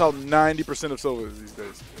 That's how 90% of solo is these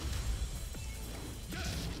days.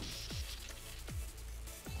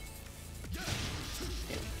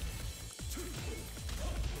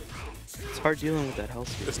 It's hard dealing with that hell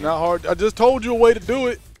sweet. It's not hard. I just told you a way to do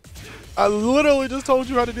it. I literally just told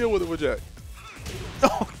you how to deal with it with Jack.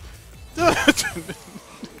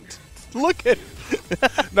 Look at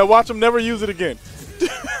it. Now watch him never use it again.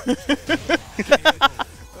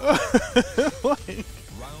 Like,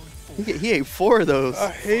 He ate 4 of those. I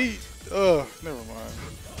hate. Never mind.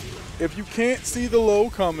 If you can't see the low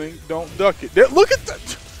coming, don't duck it. There, look at that.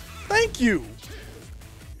 Thank you.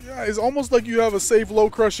 Yeah, it's almost like you have a safe low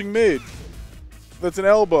crushing mid. That's an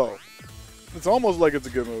elbow. It's almost like it's a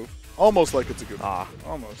good move. Almost like it's a good move. Ah.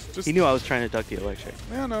 Almost. Just He knew I was trying to duck the electric.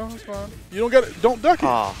 yeah, no, it's fine. You don't get it. Don't duck it.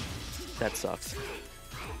 Ah, that sucks.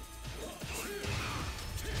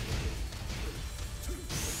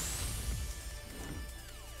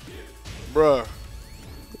 Bruh.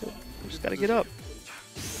 Just gotta get up.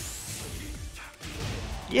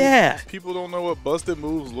 Yeah. People don't know what busted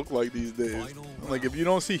moves look like these days. Like, if you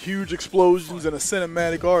don't see huge explosions and a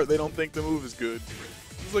cinematic art, they don't think the move is good.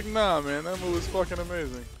 It's like, nah, man, that move is fucking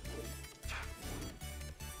amazing.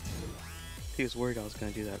 He was worried I was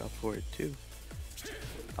gonna do that up forward too.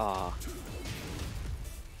 Ah.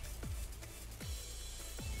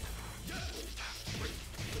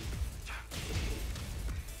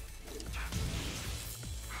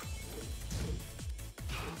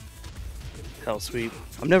 Hell sweep.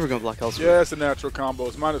 I'm never gonna block hell sweep. Yeah, it's a natural combo.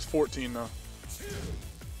 It's minus 14, though.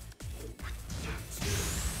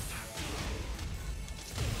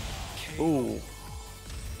 Ooh.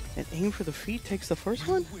 And aim for the feet takes the first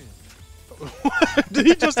one? Did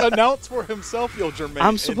he just announce for himself, yo, Jermaine?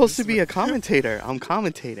 I'm supposed to be a commentator. I'm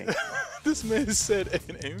commentating. This man said,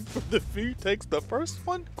 and aim for the feet takes the first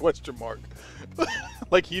one? Question mark.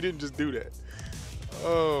 Like he didn't just do that.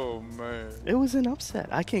 Oh, man. It was an upset.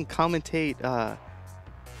 I can commentate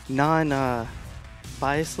non-biasly.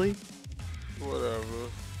 Whatever.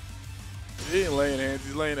 He ain't laying hands,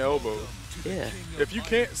 he's laying elbows. Yeah. If you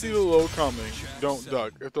can't see the low coming, don't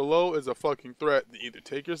duck. If the low is a fucking threat, then either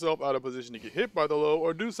take yourself out of position to get hit by the low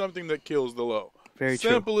or do something that kills the low. Very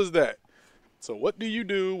Simple as that. So what do you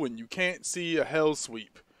do when you can't see a hell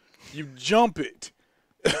sweep? You jump it.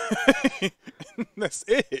 That's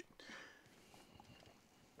it.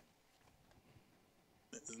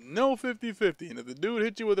 There's no 50-50. And if the dude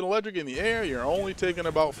hits you with an electric in the air, you're only taking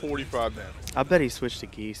about 45 damage. I bet he switched to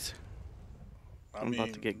geese. I I'm mean,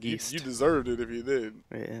 about to get geesed. you deserved it if you did.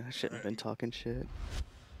 Yeah, I shouldn't have been talking shit.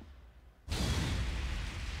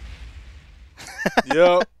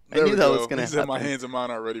 Yep. I There knew we that go. was gonna He said my happen. hands and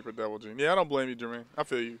mine aren't ready for Devil Gene. Yeah, I don't blame you, Jermaine. I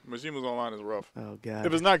feel you. Mashima's Online is rough. Oh, God.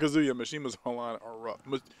 If it's not Kazuya, Mashima's Online are rough.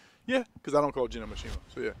 Yeah, because I don't call Gina Mashima.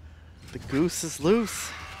 So, yeah. The goose is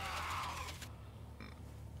loose.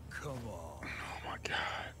 Come on. Oh, my God.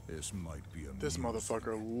 This might be a This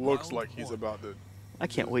motherfucker looks like he's about to... I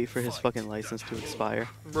can't wait for his fucking license to expire.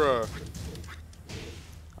 Bruh.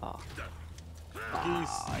 Oh.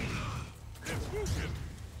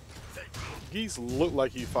 Geese look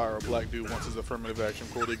like he'd fire a black dude once his affirmative action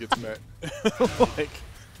quota gets met. Like,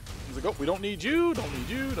 he's like, oh, we don't need you, don't need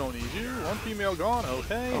you, don't need you. One female gone,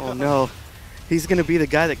 okay. Oh, no. He's going to be the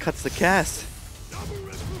guy that cuts the cast.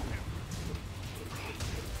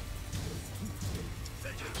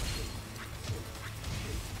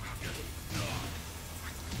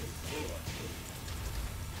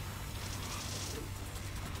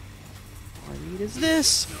 All I need is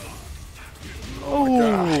this. Oh my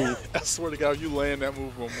God. I swear to God, if you land that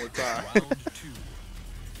move one more time.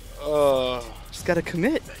 Just got to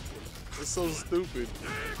commit. It's so stupid.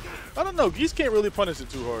 I don't know. Geese can't really punish it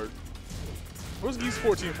too hard. What's Geese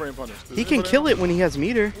 14 frame punish? He can kill it when he has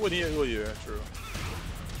meter. Well, yeah, true.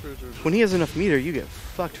 True. When he has enough meter, you get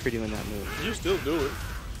fucked for doing that move. You still do it.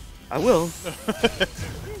 I will.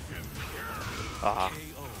 Ah.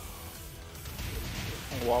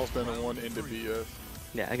 While spending one into BS.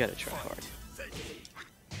 Yeah, I gotta try hard.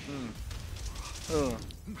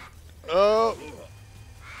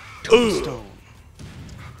 Tombstone.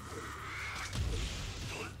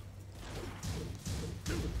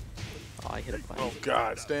 Oh, I hit a button. Oh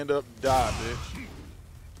God! Stand up, die, bitch.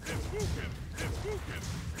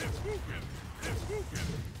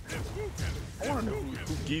 I want to know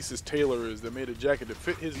who Geese's tailor is that made a jacket to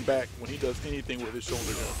fit his back when he does anything with his shoulder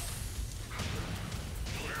gun.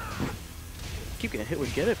 Keep getting hit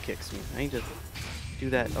with get up kicks, man. I need to do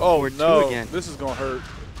that Oh forward no! two again. This is gonna hurt.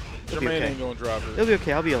 It'll be Jermaine okay. ain't gonna drive It'll it. be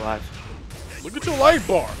okay. I'll be alive. Look at your life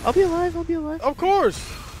bar. I'll be alive. I'll be alive. Of course.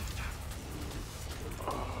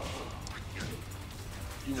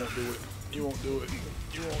 You won't do it. You won't do it.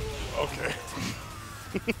 You won't.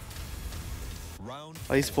 Okay. Round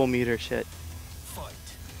Oh, he's full meter. Shit. fight.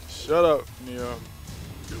 Shut up, Neo.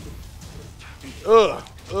 Oh,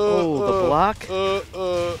 the block.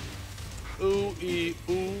 Ooh,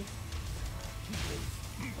 ooh.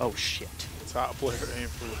 Oh shit. Top player aim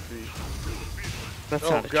for the feet. That's Oh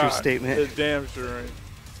not a God. true statement. It damn sure ain't.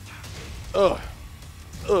 Oh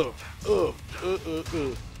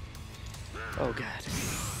god.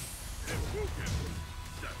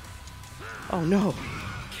 Oh no.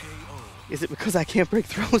 Is it because I can't break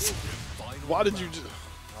throws? Why did you just...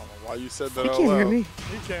 I don't know why you said that He out can't hear loud. me.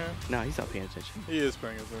 He can. No, he's not paying attention. He is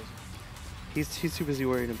paying attention. He's too busy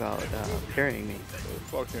worrying about parrying me.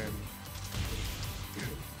 Fucking...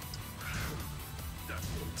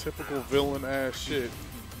 typical villain ass shit.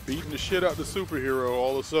 Beating the shit out the superhero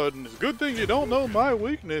all of a sudden. It's a good thing you don't know my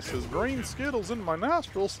weakness is green Skittles in my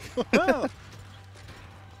nostrils.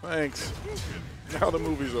 Thanks. Now the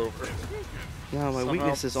movie's over. No, my Somehow-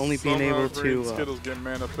 weakness is only being somehow able green to. Skittles get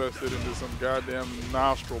manifested into some goddamn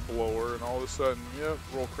nostril blower, and all of a sudden, yep,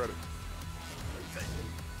 roll credit.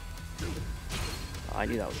 Oh, I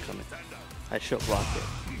knew that was coming. I should have blocked it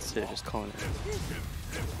instead of just calling it.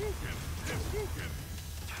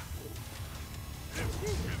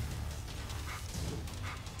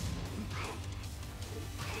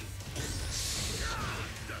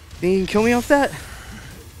 Think you can kill me off that?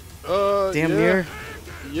 Damn yeah. near.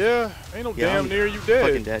 Yeah, ain't no Yeah, damn I'm near you dead.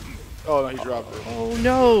 Fucking dead. Oh no, he dropped it. Oh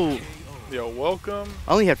no! Yo, welcome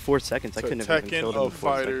I only had 4 seconds. I to couldn't have even Tekken killed him in of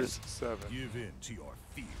 4 Fighters seconds. 7. Give in to your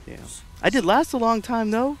fears. Yeah. I did last a long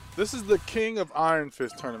time though. This is the King of Iron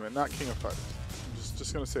Fist tournament, not King of Fighters. I'm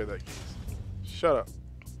just gonna say that, Geese. Shut up.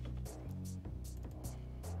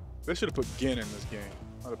 They should have put Gin in this game.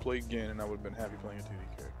 I'd have played Gin and I would have been happy playing a 2D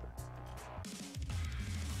character.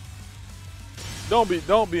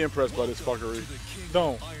 Don't be impressed by this fuckery.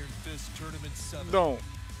 Don't. Iron Fist Tournament 7. Don't.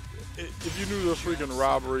 If you knew the freaking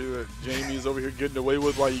robbery that Jamie's over here getting away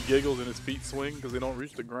with while he giggles and his feet swing because they don't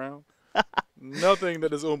reach the ground, nothing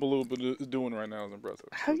that this Oompa Loompa is doing right now is impressive.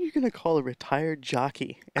 How are you gonna call a retired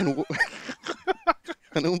jockey and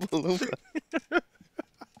an Oompa Loompa?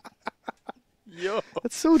 Yo.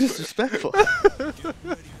 That's so disrespectful.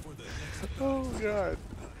 Oh, God.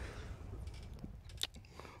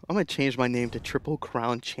 I'm gonna change my name to Triple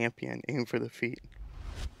Crown Champion. Aim for the feet.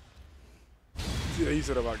 Yeah, he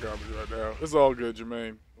said about garbage right now. It's all good,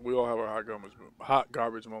 Jermaine. We all have our hot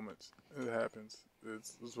garbage moments. It happens.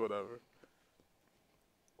 It's whatever.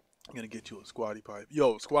 I'm gonna get you a squatty potty.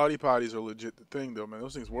 Yo, squatty potties are legit the thing, though, man.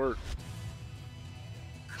 Those things work.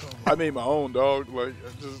 I made my own, dog. Like,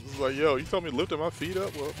 just like, yo, you told me to lift my feet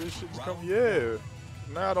up? Well, this shit just come. Yeah.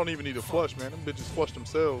 Now I don't even need to flush, man. Them bitches flush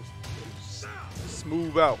themselves.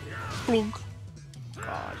 Smooth out. Plunk.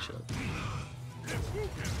 Ah, shit.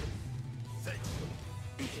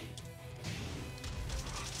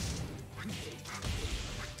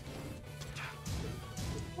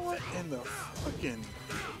 What in the fucking...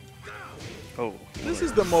 Oh. This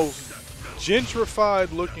is the most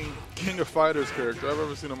gentrified looking King of Fighters character I've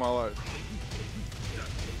ever seen in my life.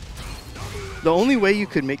 The only way you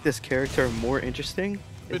could make this character more interesting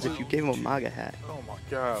is if Bitches- you gave him a MAGA hat. Oh my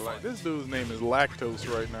god, like this dude's name is Lactose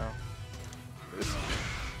right now.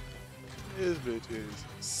 This bitch is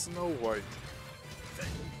Snow White.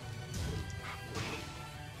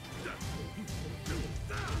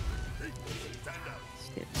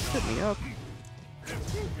 Hit me up.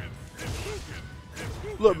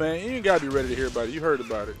 Look, man, you ain't gotta be ready to hear about it. You heard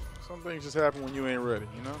about it. Some things just happen when you ain't ready,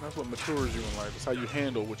 you know? That's what matures you in life. It's how you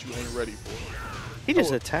handle what you ain't ready for. He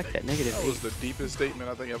just attacked that negative That 8. was the deepest statement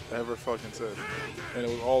I think I've ever fucking said. And it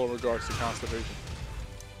was all in regards to constipation.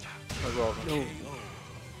 That's awesome. No.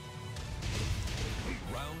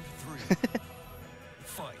 Round 3.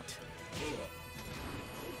 Fight.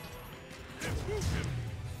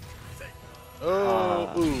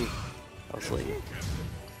 Oh, ooh. I was late.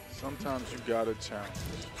 Sometimes you gotta challenge.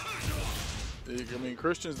 I mean,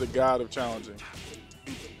 Christian's the god of challenging.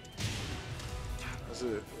 That's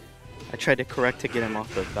it. I tried to correct to get him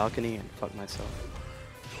off the balcony and fucked myself.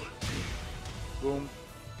 Boom.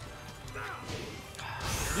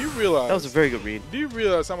 Do you realize? That was a very good read. Do you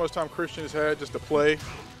realize how much time Christian has had just to play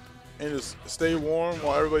and just stay warm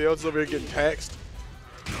while everybody else is over here getting taxed?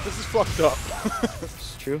 This is fucked up.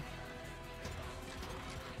 It's true.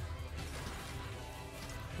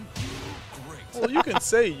 Well, you can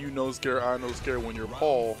say you know scare, I know scare when you're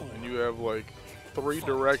Paul and you have like 3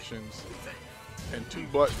 directions and 2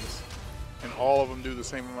 buttons and all of them do the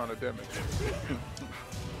same amount of damage.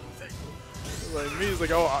 Like me, it's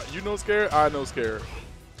like, oh, you know scare, I know scare.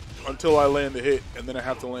 Until I land the hit, and then I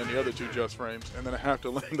have to land the other 2 just frames, and then I have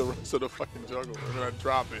to land the rest of the fucking juggle, and then I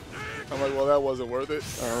drop it. I'm like, well, that wasn't worth it.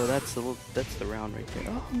 Oh, that's the round right there.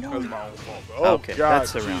 Oh no. That's my own fault. Oh, Okay, God,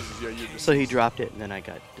 that's the round. Jesus, yeah, you just. So he dropped it and then I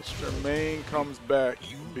got destroyed. Jermaine comes back,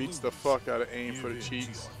 beats the fuck out of Aim for the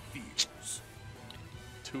cheeks.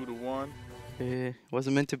 2-1.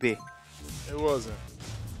 Wasn't meant to be. It wasn't.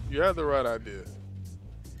 You had the right idea.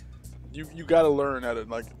 You gotta learn how to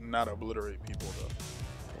like not obliterate people though.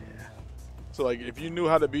 Yeah. So like if you knew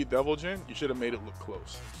how to beat Devil Jin, you should have made it look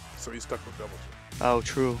close. So he stuck with Devil Jin. Oh,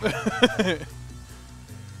 true.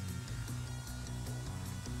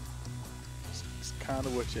 It's kind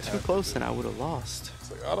of what you have. Too close and I would have lost.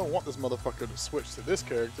 It's like I don't want this motherfucker to switch to this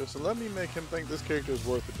character, so let me make him think this character is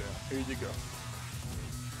worth it. Then here you go.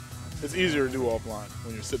 It's easier to do offline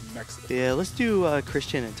when you're sitting next to them. Yeah, let's do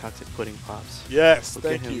Christian and Toxic Pudding Pops. Yes, We'll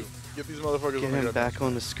thank get him- you. Get these motherfuckers Get on him here. back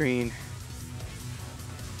on the screen.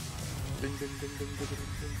 Ding, ding, ding, ding, ding, ding,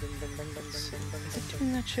 ding, ding, ding, ding, Is ding, it ding, ding.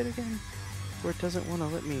 doing that shit again? Where it doesn't want to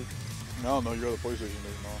let me. No, your other PlayStation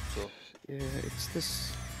isn't on, so. Yeah, it's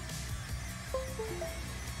this. What the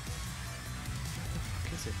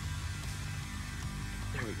fuck is it?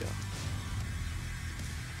 There we go.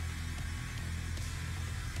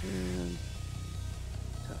 And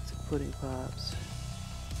Toxic Pudding Pops.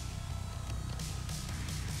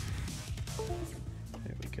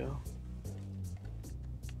 There we go.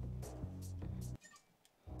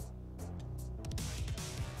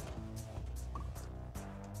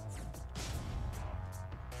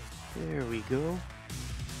 There we go.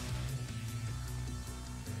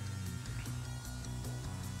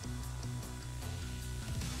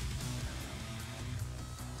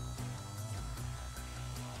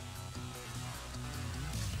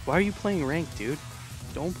 Why are you playing ranked, dude?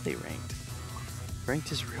 Don't play ranked.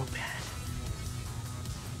 Ranked is real bad.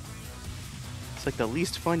 It's like the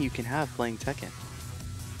least fun you can have playing Tekken.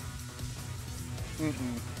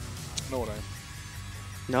 No, it ain't.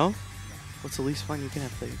 No? What's the least fun you can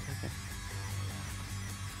have playing Tekken?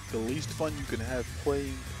 The least fun you can have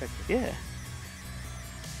playing Tekken. Yeah.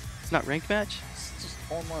 It's not ranked match? It's just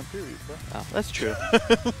online period, bro. Oh, that's true.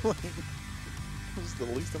 It's the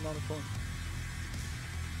least amount of fun.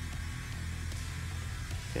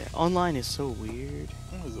 Yeah, online is so weird.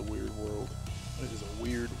 It is a weird world. It is a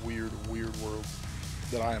weird, weird, weird world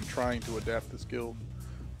that I am trying to adapt the skill,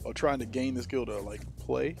 or trying to gain the skill to like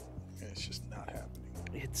play, and it's just not happening.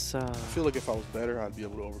 It's I feel like if I was better, I'd be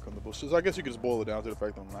able to overcome the bullshit. So I guess you could just boil it down to the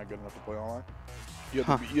fact that I'm not good enough to play online. You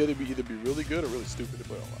have to be, either be really good or really stupid to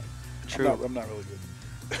play online. true. I'm not really good.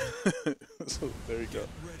 So there you go.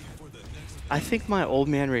 I think my old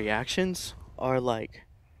man reactions are like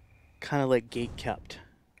kind of like gate kept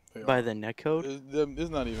They by are. the netcode. It's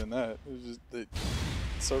not even that. It's just that.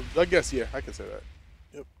 So I guess yeah, I can say that.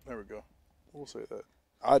 Yep, there we go. We'll say that.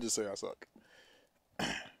 I just say I suck.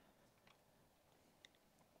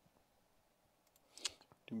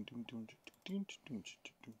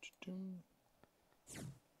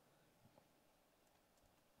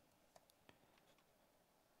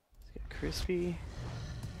 It's got crispy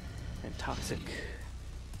and toxic.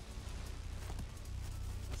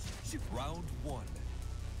 Round one.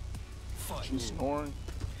 Fight. She's snoring.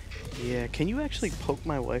 Yeah, can you actually poke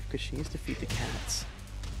my wife because she needs to feed the cats?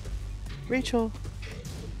 Rachel.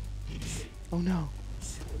 Oh no.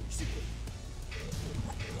 Did you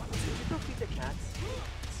go feed the cats?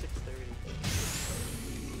 It's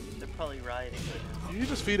 6:30. They're probably rioting right You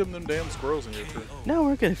just feed them damn squirrels in your tree. now. No,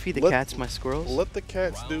 we're gonna feed the Let- cats my squirrels. Let the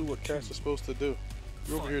cats do what cats are supposed to do.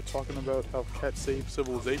 You're over here talking about how cats save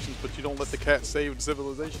civilizations, but you don't let the cats save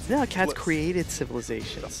civilizations. No, cats Let- created the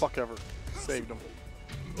civilizations. fuck ever. Saved them.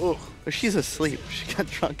 Ugh. But she's asleep. She got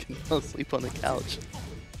drunk and fell asleep on the couch.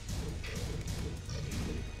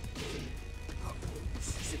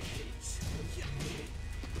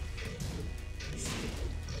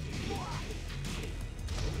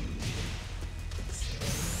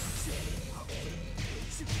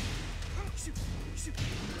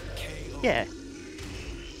 Yeah.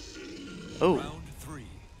 Oh, Round three.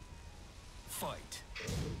 Fight.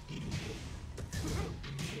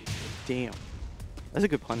 damn. That's a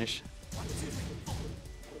good punish.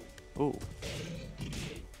 Oh.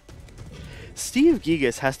 Steve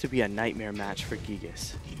Gigas has to be a nightmare match for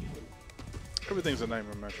Gigas. Everything's a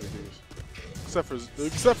nightmare match with these.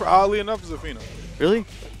 Except for oddly enough, Zafina. Really?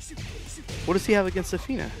 What does he have against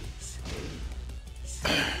Athena?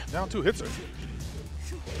 Down 2 hits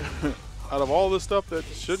her. Out of all this stuff that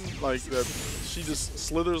shouldn't, like, that she just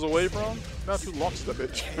slithers away from, now 2 launches the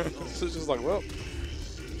bitch. It's just like, well,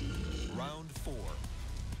 Round four.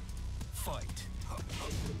 Fight.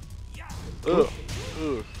 ugh,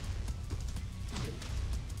 ugh.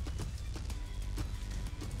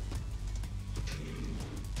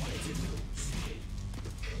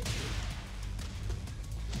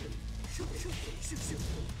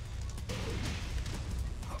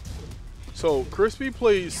 So Crispy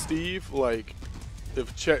plays Steve like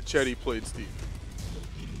if Chetty played Steve.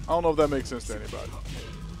 I don't know if that makes sense to anybody.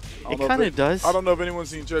 I don't It know if kind it- of does. I don't know if anyone's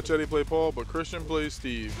seen Chetty play Paul, but Christian plays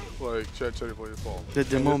Steve like Chetty plays Paul. The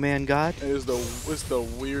demo And man god? it's the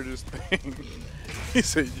weirdest thing. He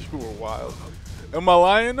said you were wild. Am I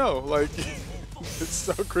lying? No. Like it's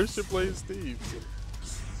how Christian plays Steve.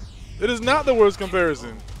 It is not the worst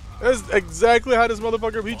comparison. That's exactly how this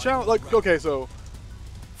motherfucker he challenged. Like okay, so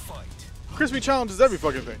Fight. Crispy challenges every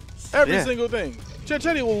fucking thing. Every Yeah. single thing.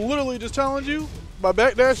 Chetty will literally just challenge you by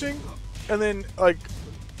backdashing and then like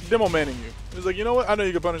demo manning you. He's like, you know what? I know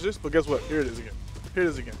you can punish this, but guess what? Here it is again. Here it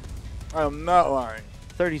is again. I am not lying.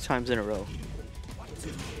 30 times in a row.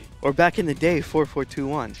 Or back in the day,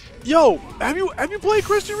 4-4-2-1. Yo, have you played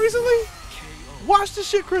Christian recently? Watch the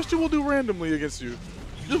shit Christian will do randomly against you.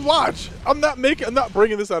 Just watch. I'm not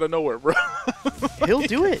bringing this out of nowhere, bro. He'll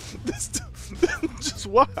do it. Just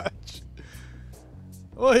watch.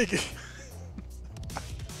 Like,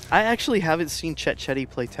 I actually haven't seen Chetty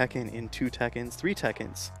play Tekken in 2 Tekkens, 3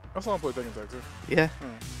 Tekkens. I saw him play Tekken Tag too. Yeah.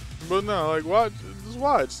 But no, like watch, just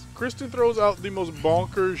watch. Christian throws out the most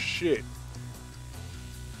bonkers shit.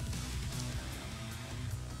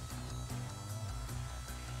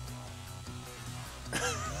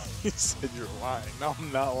 He said you're lying. No,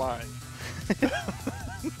 I'm not lying.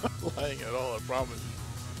 I'm not lying at all, I promise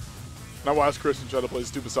you. Now watch Christian try to play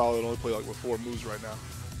stupid solid and only play like with 4 moves right now.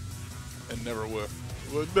 And never whiff.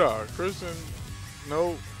 But nah, Christian,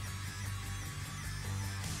 no.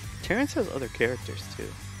 Terrence has other characters too.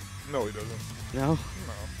 No, he doesn't. No? No.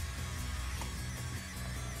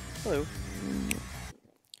 Hello.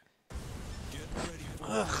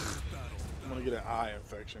 I'm gonna gonna get an eye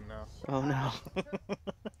infection now. Oh no.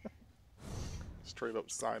 Straight up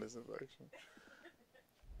sinus infection.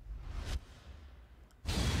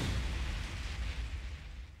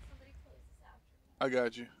 Somebody close this after me. I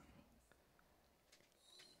got you.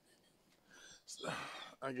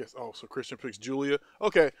 I guess. Oh, so Christian picks Julia.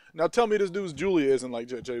 Okay, now tell me this dude's Julia isn't like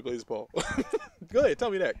Jay plays Paul. Go ahead,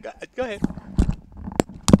 tell me that. Go ahead.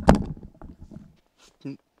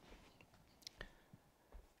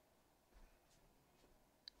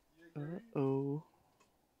 Uh-oh.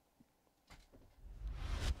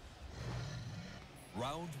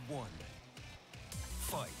 Round 1.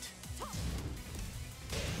 Fight.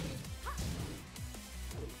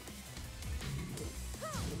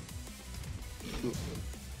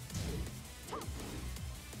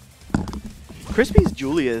 Crispy's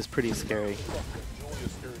Julia is pretty scary.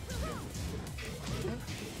 Julia's scary.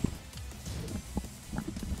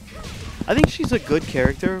 I think she's a good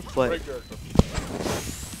character, but Great character.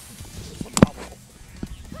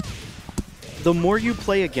 the more you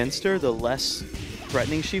play against her, the less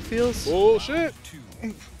threatening she feels. Bullshit.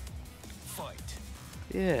 2. Fight.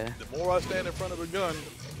 Yeah. The more I stand in front of a gun,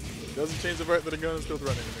 it doesn't change the fact that the gun is still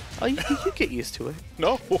threatening me. Oh, you get used to it.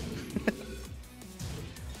 No.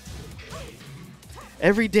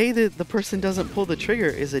 Every day that the person doesn't pull the trigger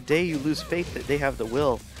is a day you lose faith that they have the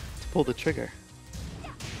will to pull the trigger.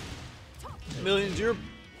 Millions,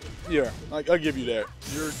 yeah, I'll give you that.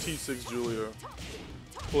 Your T6 Julia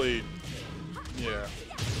played, yeah.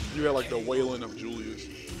 You had like the wailing of Julia's.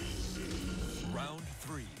 Round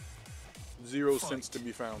 3. 0 cents to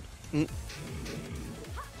be found.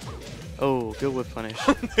 Oh, good whip punish.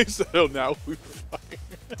 They said, oh, now we fight.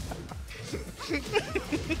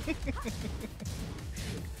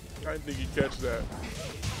 I didn't think he'd catch that.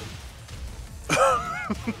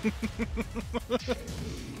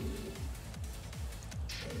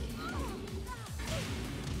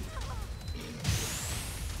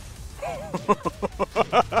 KO.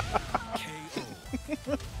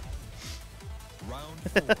 Round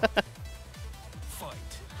 4. Fight.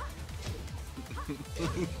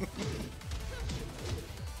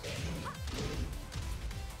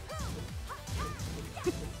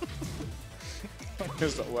 I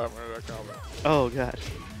can't stop laughing at that comment. Oh, God.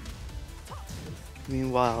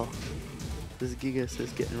 Meanwhile, this Gigas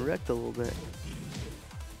is getting wrecked a little bit.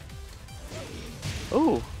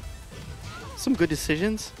 Oh. Some good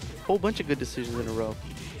decisions. Whole bunch of good decisions in a row.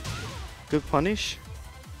 Good punish.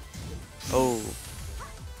 Oh.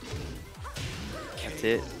 That's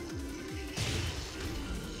it.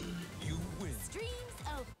 You win.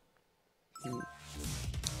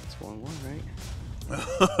 It's 1-1,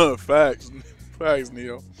 right? Facts. Facts,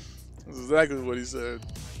 Neo. That's exactly what he said.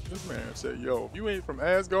 This man said, yo, if you ain't from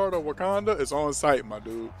Asgard or Wakanda, it's on site, my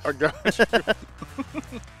dude. I got you.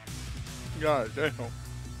 God damn.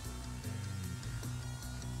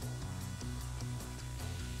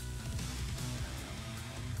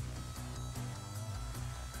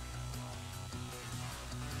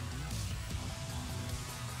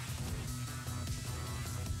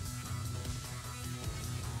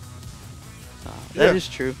 That is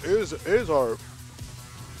true. It is hard.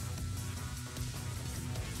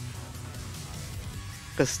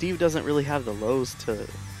 Because Steve doesn't really have the lows to,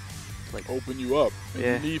 like, Open you up. And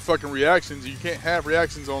Yeah. you need fucking reactions. You can't have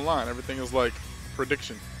reactions online. Everything is like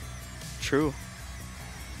prediction. true.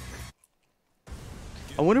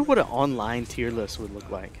 I wonder what an online tier list would look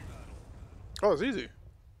like. Oh, it's easy.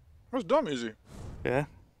 It's dumb easy. Yeah.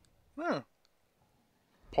 Yeah.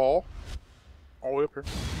 Paul. All the way up here.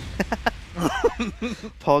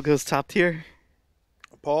 Paul goes top tier.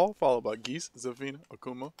 Paul, followed by Geese, Zafina,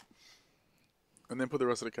 Akuma. And then put the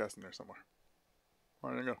rest of the cast in there somewhere.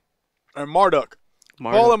 There you go. And Marduk.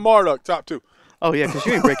 Paul and Marduk, top 2. Oh, yeah, because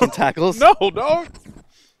you ain't breaking tackles. No, dog.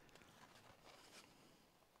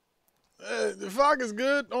 The Fox is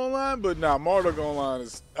good online, but nah, Marduk online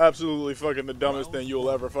is absolutely fucking the dumbest thing you'll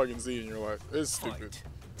ever fucking see in your life. It's stupid. Fight.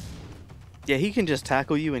 Yeah, he can just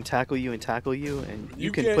tackle you and tackle you and tackle you, and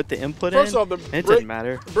you can can't- put the input First in, off, and it doesn't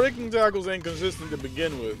matter. breaking tackles ain't consistent to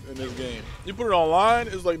begin with in this game. You put it online,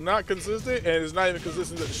 it's like not consistent, and it's not even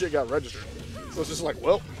consistent that the shit got registered. So it's just like,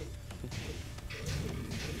 well,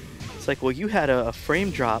 It's like, well, you had a frame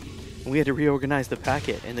drop, and we had to reorganize the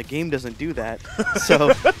packet, and the game doesn't do that.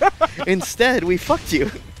 So instead, we fucked you.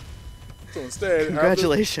 so instead,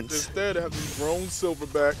 Congratulations. Instead, have this grown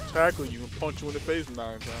silverback tackle you and punch you in the face 9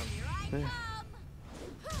 times. Yeah.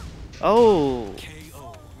 Oh,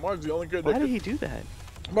 KO. Mark's the only character why that did could, he do that?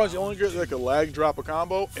 Mark's the only character that could lag drop a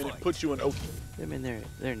combo and it puts you in Oki. Them in there,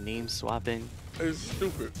 they're name swapping. It's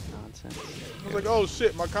stupid. Nonsense. I was like, oh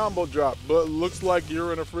shit, my combo dropped, but looks like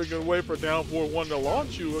you're in a freaking way for down for one to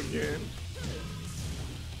launch you again.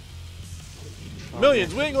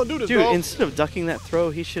 Millions, we ain't gonna do this, Dude, dog. instead of ducking that throw,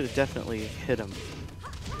 he should have definitely hit him.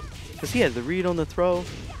 Because he had the read on the throw.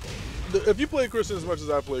 If you play Christian as much as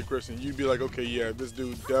I play Christian, you'd be like, okay, yeah, this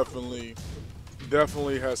dude definitely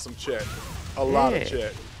has some chat. A lot of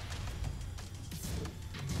chat.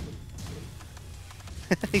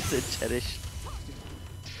 He said Chetish.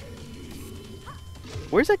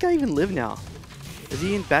 Where's that guy even live now? Is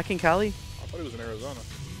he back in Cali? I thought he was in Arizona.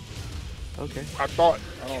 Okay. I thought.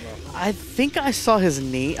 I don't know. I think I saw his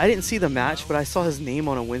name. I didn't see the match, but I saw his name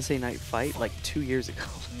on a Wednesday night fight like 2 years ago.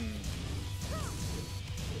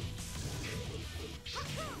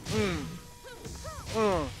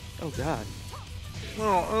 Oh God.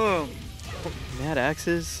 Mad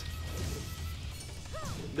Axes.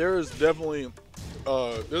 There's definitely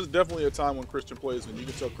a time when Christian plays and you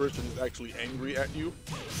can tell Christian is actually angry at you.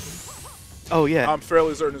 Oh yeah. I'm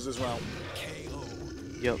fairly certain it's this round.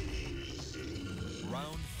 Yep.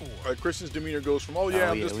 Round 4. Like Christian's demeanor goes from, oh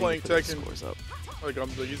yeah, I'm just playing Tekken. Scores up. Like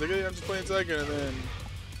he's like, hey, I'm just playing Tekken, and then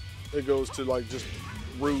it goes to like just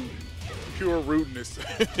rude, pure rudeness.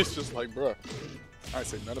 It's just like, bruh, I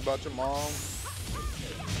said nothing about your mom.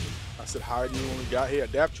 I said hi to you when we got here. I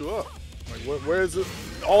dapped you up. Like, where is it?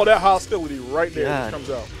 All that hostility right there just comes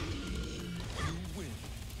out.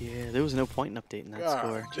 Yeah, there was no point in updating that God.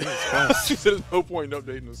 score. Jesus Christ. She said there's no point in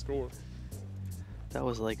updating the score. That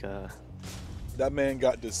was like a. That man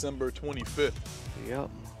got December 25th. Yep.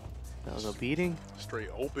 That was a beating. Straight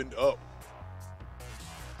opened up.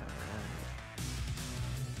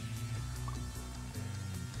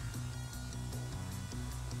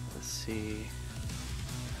 Let's see.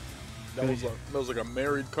 That was like a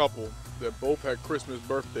married couple that both had Christmas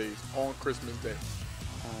birthdays on Christmas Day.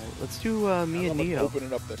 Alright, let's do me and How much Neo.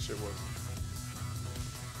 opening up that shit was.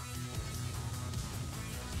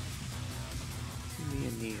 Me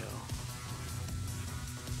and Neo.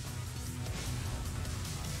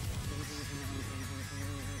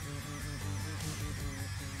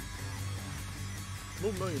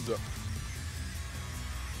 Move millions up.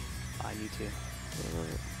 I need to. Nice, there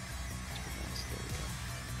we go.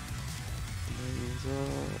 Millions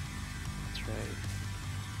up. That's right.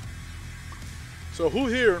 So who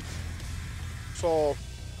here saw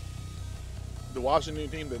the Washington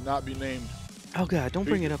team that not be named Oh God, don't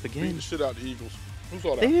bring it up beat again. the shit out of the Eagles? Who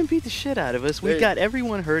saw that? They didn't beat the shit out of us. We They- got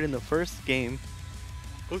everyone hurt in the first game.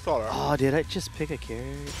 Who saw that? Oh, did I just pick a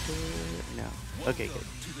character? No. Okay, good.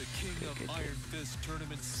 To the King Good, of good. Iron Fist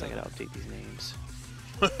Tournament So I 7. gotta update these names.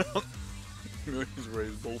 Millions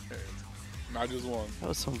raised both hands. Not just one. That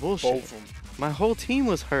was some bullshit. Both of them. My whole team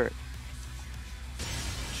was hurt.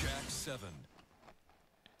 Jack 7.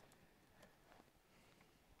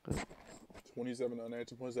 27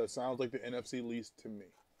 unanswered points. That sounds like the NFC least to me.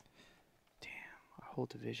 Damn, our whole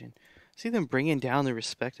division. See them bringing down the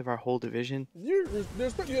respect of our whole division? Your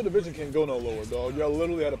division can't go no lower, dog. Y'all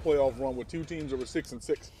literally had a playoff run with two teams that were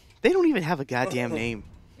 6-6. They don't even have a goddamn name.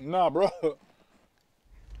 Nah, bro.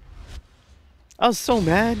 I was so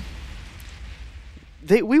mad.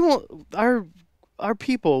 We won't. Our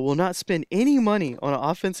people will not spend any money on an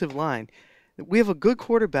offensive line. We have a good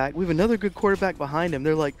quarterback. We have another good quarterback behind him.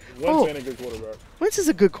 They're like, Wentz ain't a good quarterback. Wentz is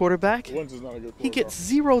a good quarterback. Wentz is not a good quarterback. He gets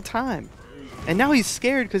 0 time. And now he's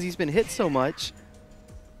scared because he's been hit so much.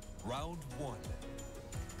 Round 1.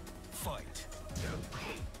 Fight.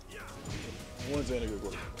 Wentz ain't a good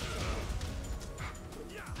quarterback.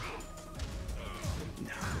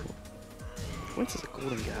 Wentz is a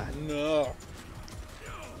golden guy. No.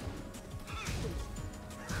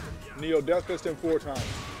 Neo death fist him 4 times.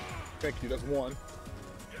 Thank you, that's 1.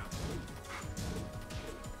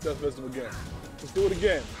 Death fist him again. Let's do it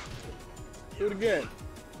again. Do it again.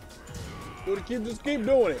 Do it again. Just keep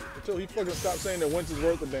doing it until he fucking stops saying that Wentz is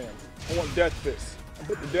worth a damn. I want death fist. I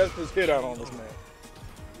put the death fist hit out on this man.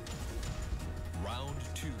 Round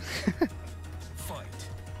 2. Fight.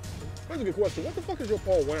 That's a good question. What the fuck is your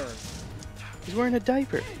Paul wearing? He's wearing a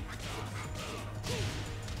diaper.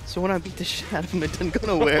 So when I beat the shit out of him, it doesn't go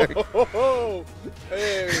nowhere. Oh,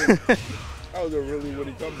 hey. That was a really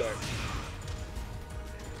witty comeback.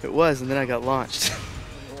 It was, and then I got launched.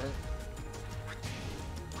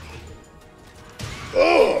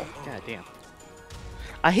 Oh! God damn.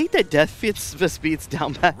 I hate that Death Fist just beats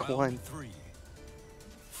down back Round 1. 3.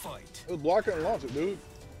 Fight. It was block it and launch it, dude.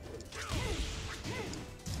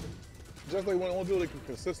 Just like when one dude can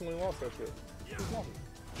consistently launch that shit. Just launch it.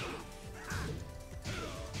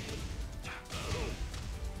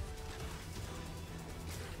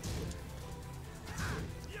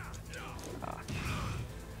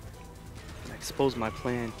 expose my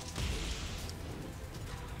plan.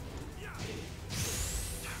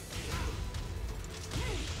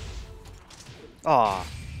 Aw.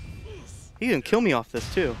 He didn't kill me off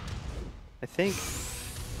this too. I think.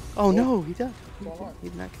 Oh no, he did. He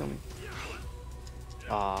did not kill me.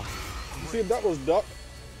 Aw. See, if that was duck,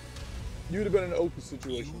 you would have been in an open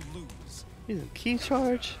situation. He's a key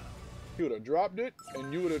charge. He would have dropped it,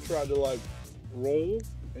 and you would have tried to like roll,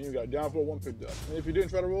 and you got down for one picked up. And if you didn't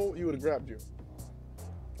try to roll, he would have grabbed you.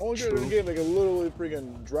 Only character in the game that can literally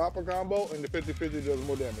freaking drop a combo, and the 50-50 does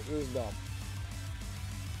more damage. This is dumb.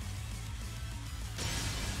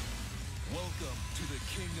 Welcome to the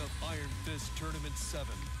King of Iron Fist Tournament 7.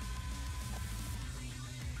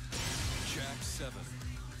 Jack 7.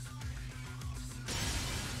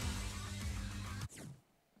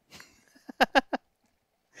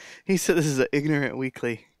 He said this is an ignorant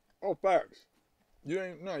weekly. Oh, facts. You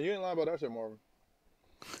ain't lying about that shit, Marvin.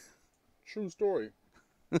 True story.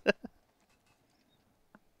 Get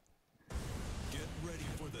ready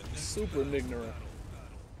for the next Super ignorant.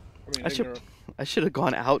 I mean, I should have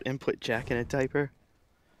gone out and put Jack in a diaper,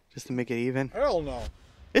 just to make it even. Hell no.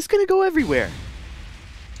 It's gonna go everywhere.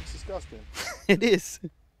 It's disgusting. It is.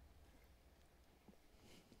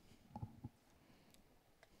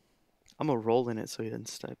 I'm gonna roll in it so he doesn't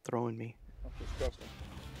stop throwing me. That's disgusting.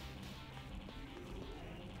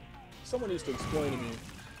 Someone needs to explain to me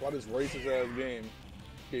why this racist ass game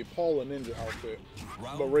gave Paul a ninja outfit,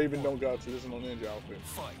 but Raven don't got you. This is no ninja outfit.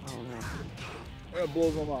 I don't know. That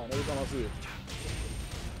blows my mind every time I see it.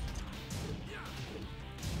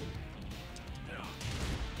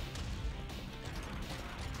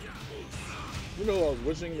 You know, I was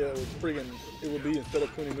wishing that it would be instead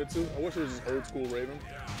of Kunimitsu. I wish it was just old school Raven.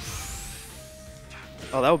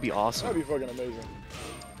 Oh, that would be awesome. That'd be fucking amazing.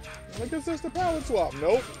 Like, it's just a palette swap.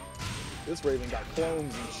 Nope. This Raven got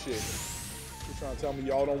clones and shit. You trying to tell me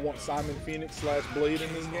y'all don't want Simon Phoenix / Blade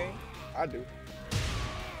in this game? I do.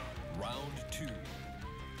 Round 2.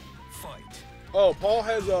 Fight. Oh, Paul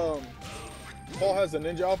has a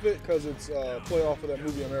ninja outfit because it's play off of that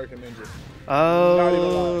movie American Ninja. Not even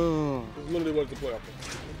lying. Oh. It's literally what it's a play off of.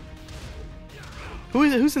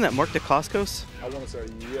 Who's in that? Mark DeCoscos? I want to say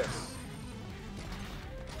yes.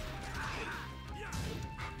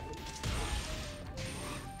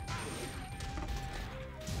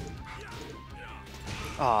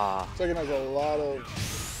 Ah. Tekken has a lot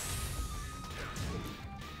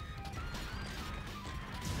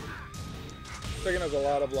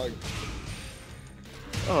of like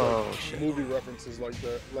Oh shit. movie references like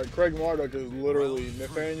that. Like Craig Marduk is literally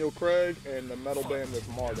Nathaniel Craig and the metal band that's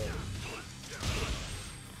Marduk.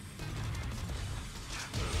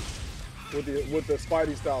 With the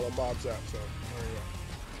Spidey style of Bob Sapp. So there you go.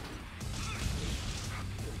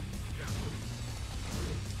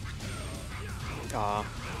 Ah.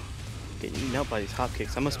 Getting eaten out by these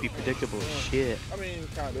hopkicks. That must be predictable as shit. I mean,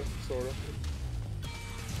 kind of, sort of.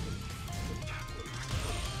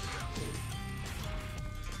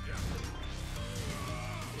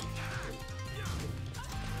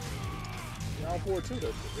 Down 4-2, that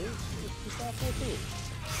shit, dude. Just down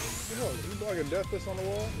 4-2. You know, you block a death fist on the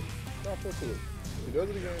wall, down 4-2. He does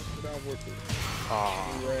it again, down 4-2.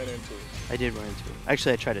 Ah. He ran into it. I did run into it.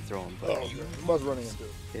 Actually, I tried to throw him, but Oh, okay. He was running into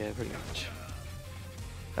it. yeah, pretty much.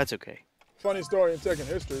 That's okay. Funny story in Tekken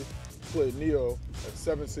history, played Neo at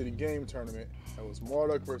 7 City Game Tournament. That was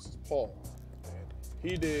Marduk versus Paul. And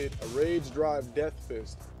he did a Rage Drive Death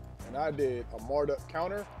Fist, and I did a Marduk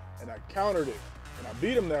counter, and I countered it. And I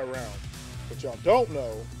beat him that round. What y'all don't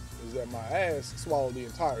know is that my ass swallowed the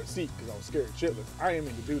entire seat because I was scared shitless. I didn't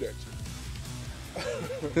mean to do that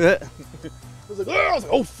shit. I was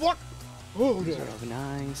like, oh fuck! Oh, no.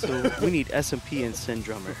 9. So we need SMP and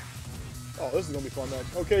Syndromer. Oh, this is gonna be fun, man.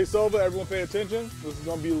 Okay, Silva, everyone pay attention. This is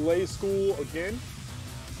gonna be lay school again.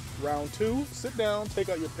 Round 2, sit down, take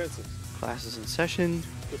out your pencils. Classes in session.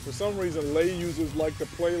 If for some reason lay users like to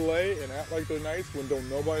play lay and act like they're nice when don't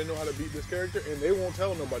nobody know how to beat this character, and they won't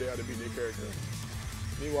tell nobody how to beat their character.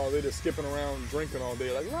 Meanwhile, they're just skipping around drinking all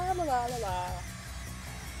day like la la la la la.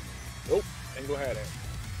 Nope, ain't gonna have that.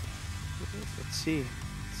 Let's see.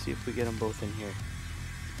 Let's see if we get them both in here.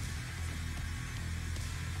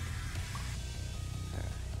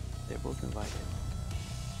 Alright. They're both invited.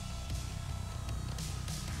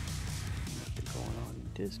 Nothing going on in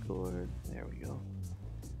Discord. There we go.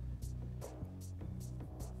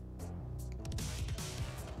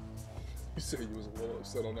 You said you was a little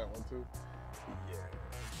upset on that one too.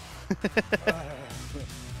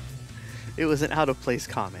 It was an out of place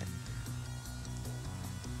comment.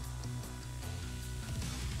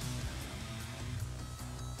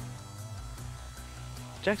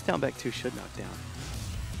 Jack's down back 2 should knock down.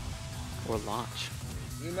 Or launch.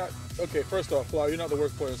 You're not okay. First off, Flower, you're not the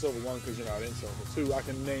worst player in Silver 1 because you're not in Silver 2. I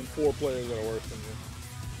can name 4 players that are worse than you.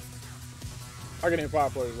 I can name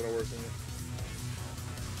 5 players that are worse than you.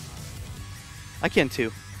 I can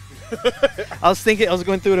too. I was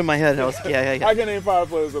going through it in my head. And I was like, yeah. I can name 5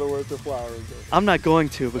 players that are worse than Flower. I'm not going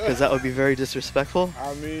to because that would be very disrespectful.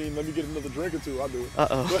 I mean, let me get another drink or 2. I'll do it.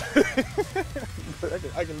 Uh-oh. But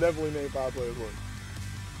I can definitely name 5 players worse.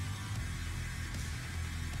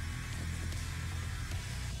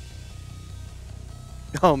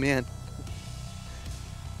 Oh, man.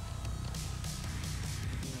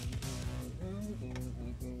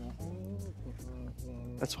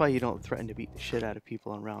 That's why you don't threaten to beat the shit out of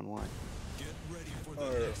people in round 1. Get ready for the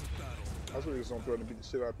Oh, yeah. next battle. That's why you just don't threaten to beat the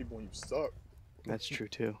shit out of people when you suck. That's true,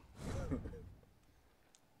 too.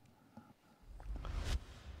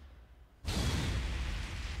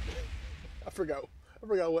 I forgot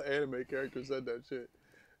what anime character said that shit.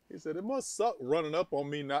 He said, "It must suck running up on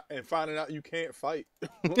me and finding out you can't fight."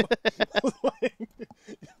 Like, you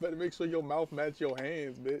better make sure your mouth match your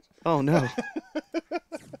hands, bitch. Oh, no.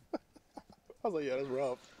 I was like, yeah, that's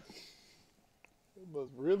rough. It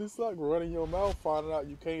must really suck running your mouth, finding out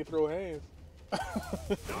you can't throw hands.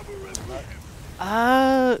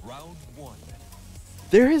 Round 1.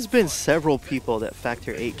 There has been several people that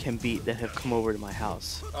Factor 8 can beat that have come over to my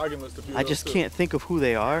house. I can list a few. I just can't think of who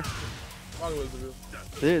they are. I can list a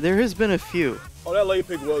few. There has been a few. Oh, that lay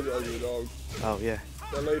pick was ugly, dog. Oh, yeah.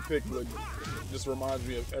 That lay pick just reminds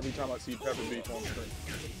me of every time I see Pepper Beach on screen.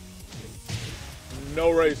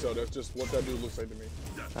 No race, though. That's just what that dude looks like to me.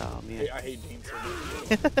 Oh, man. Hey, I hate Dean so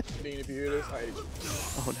much. Dean, if you hear this, I hate you.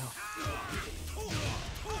 Oh, no.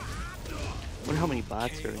 I wonder how many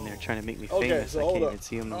bots are in there trying to make me Okay, famous. so I hold can't up. even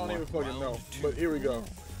see them I no don't more. even fucking know. But here we go.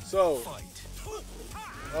 So, Fight.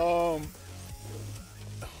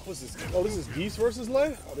 what's this? Oh, this is Geese versus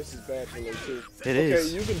Lay? Oh, this is bad for Lay, too. It is.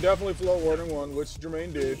 Okay, you can definitely float 1-1, which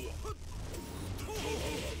Jermaine did.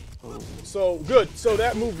 Oh. So, good. So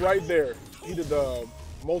that move right there, he did the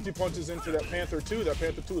multi-punches into that Panther 2. That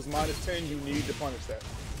Panther 2 is -10. You need to punish that.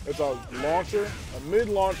 It's a launcher, a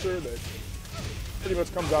mid-launcher that pretty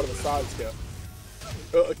much comes out of a side step.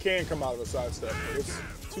 It can come out of a side step. It's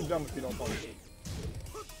too dumb if you don't punish it.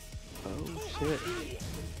 Oh, shit.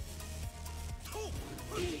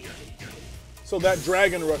 So that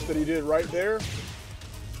Dragon Rush that he did right there,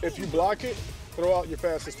 if you block it, throw out your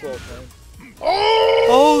fastest 12 frame.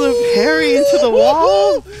 Oh, the parry into the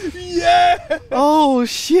wall? Yeah! Oh,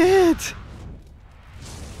 shit.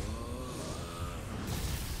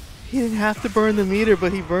 He didn't have to burn the meter,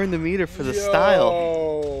 but he burned the meter for the style.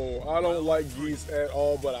 I don't like Geese at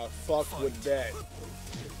all, but I fuck with that.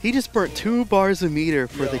 He just burnt 2 bars of meter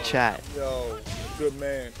for the chat. Yo, good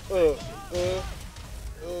man.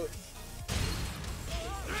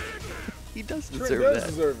 He does Trent deserve does that.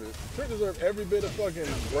 deserve it. Trent deserves every bit of fucking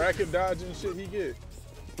bracket dodging shit he get.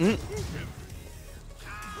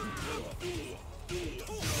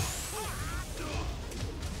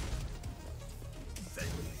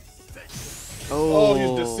 Oh,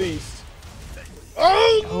 he's deceased.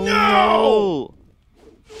 Oh, Oh, no! no.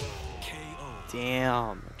 KO.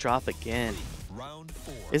 Damn. Drop again. Round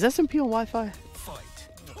 4. Is SMP on Wi-Fi? Fight.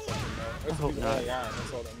 That's hope he's not. online.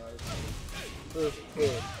 That's all that matters.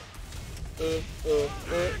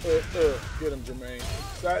 Get him, Jermaine.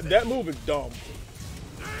 That move is dumb.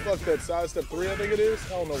 Fuck that sidestep 3, I think it is. I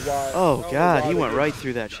don't know why. I Oh, don't know God. why He they went give- right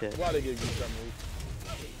through that shit. Why they give you that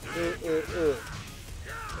move?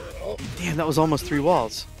 Damn, that was almost 3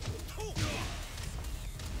 walls.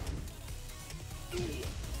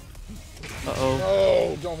 Uh-oh.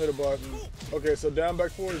 Oh, don't hit a button. Okay, so down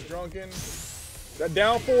back 4 is drunken. That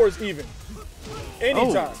down 4 is even.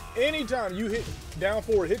 Anytime you hit down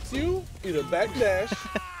 4 hits you, either back dash,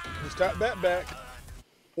 just tap back,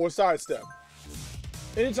 or sidestep.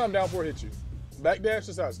 Anytime down 4 hits you, back dash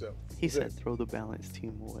or sidestep. He That's said it. throw the balance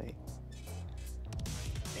team away.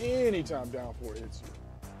 Anytime down 4 hits you.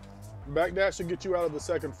 Back dash should get you out of the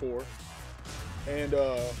second 4. And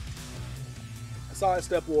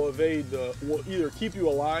sidestep will will either keep you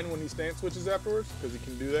aligned when he stance switches afterwards, because he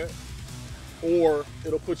can do that, or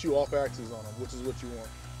it'll put you off axis on him, which is what you want.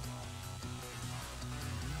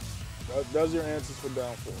 Those are your answers for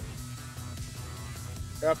down 4.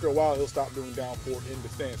 After a while, he'll stop doing down 4 into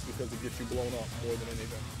stance because it gets you blown up more than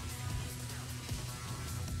anything.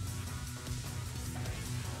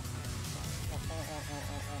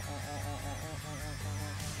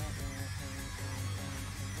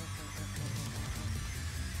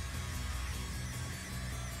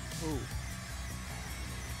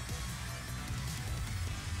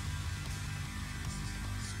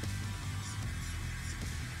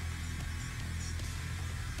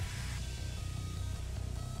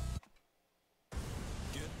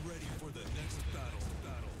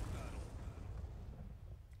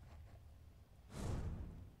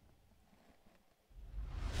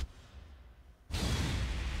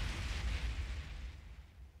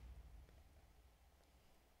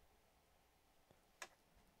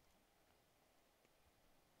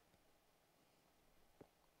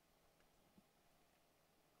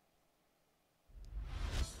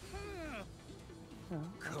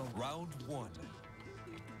 Round one.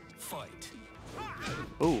 Fight.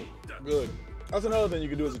 Oh, Good. That's another thing you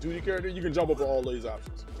can do as a 2D character. You can jump up all these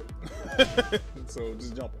options. So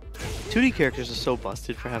just jump. 2D characters are so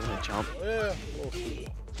busted for having a jump. Yeah, a little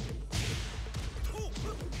stupid.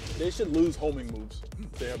 They should lose homing moves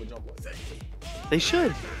if they have a jump like that. They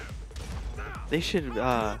should. They should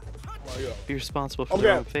Like, be responsible for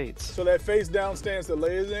their own fates. So that face down stance that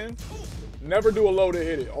Lei is in, never do a low to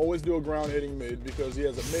hit it. Always do a ground hitting mid because he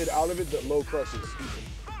has a mid out of it that low crushes.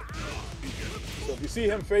 So if you see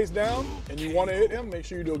him face down and you want to hit him, make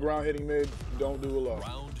sure you do a ground hitting mid. Don't do a low.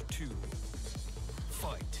 Round two.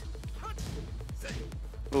 Fight.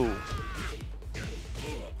 Ooh.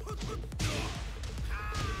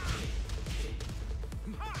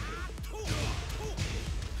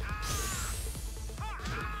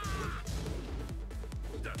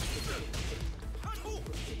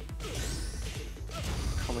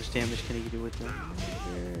 How much damage can he do with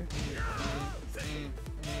them?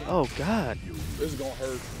 Oh God. This is gonna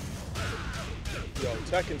hurt. Yo,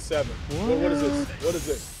 Tekken 7. What? What is this? What is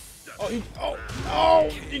this? Oh,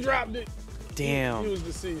 he dropped it. Damn. He was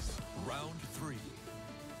deceased. Round three.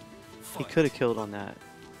 He could have killed on that.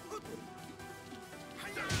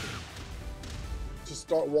 Just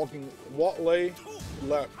start walking. Walk Lei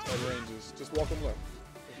left at ranges. Just walk him left.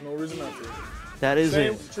 There's no reason not to. That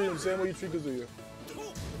Same, isn't. treat him same way you treat Kazuya.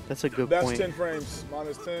 That's a good That's point. 10 frames.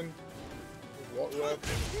 Minus 10. Just walk left.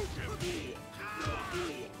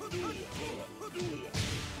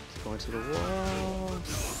 Going to the wall.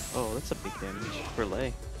 Oh, that's a big damage for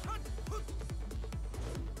Lei.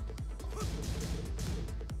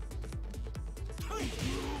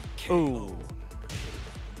 Oh.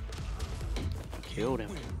 Killed him.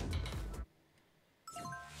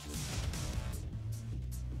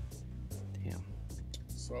 Damn.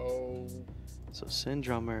 So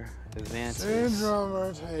Syndromer advances.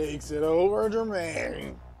 Syndromer takes it over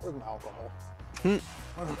Jermaine. Where's my alcohol? And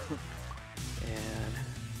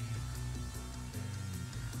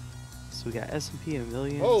so we got S&P and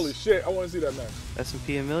Millions. Holy shit, I want to see that match.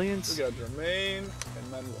 S&P and Millions. We got Jermaine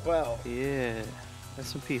and Manuel. Yeah.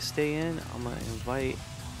 S&P, stay in. I'm gonna invite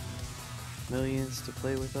Millions to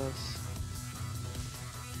play with us.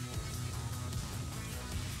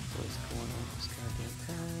 What's going on with this goddamn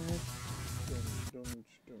pad?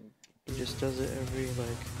 He just does it every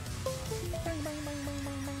like.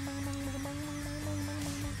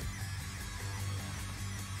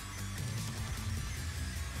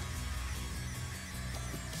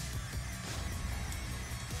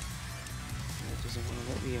 It doesn't want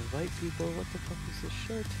to let me invite people. What the fuck is this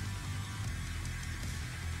shit?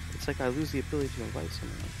 It's like I lose the ability to invite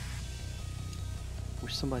someone.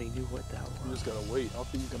 Wish somebody knew what that You was. just gotta wait. I don't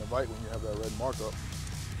think you can invite when you have that red mark up.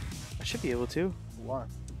 I should be able to, Why?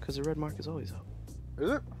 because the red mark is always up. Is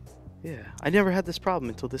it? Yeah, I never had this problem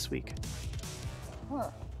until this week. Huh.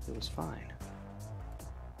 It was fine.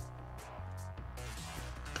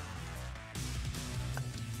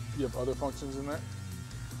 You have other functions in that?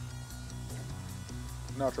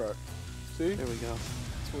 Now try it. See? There we go.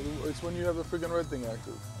 It's when you have the freaking red thing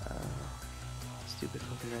active. Stupid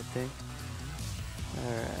fucking red thing.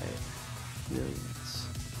 Alright. Millions.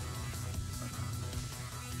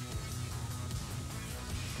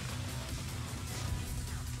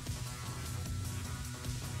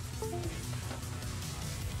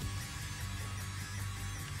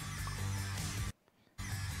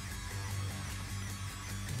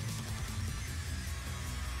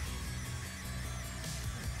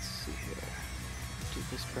 Let's see here. Do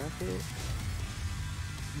this bracket.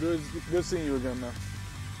 Good seeing you again, man.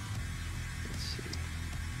 Let's see.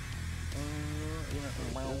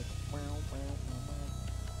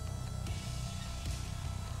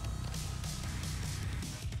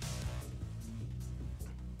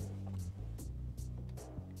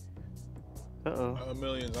 Uh-oh.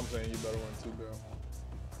 Millions, I'm saying you better win too, Bill.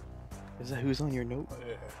 Is that who's on your note?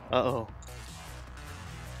 Yeah. Uh-oh.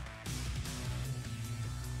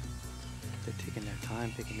 They're taking their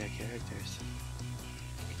time picking their characters.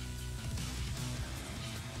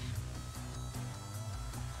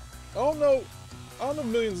 I don't know if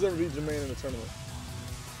Millions ever beat Jermaine in a tournament.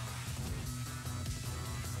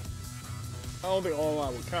 I don't think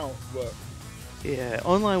online would count, but Yeah,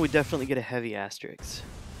 online would definitely get a heavy asterisk.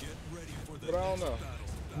 Get ready for But I don't know.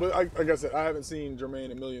 But like I said, I haven't seen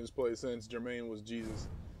Jermaine and Millions play since Jermaine was Jesus.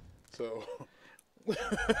 So.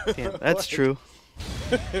 Damn, that's true.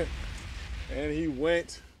 And he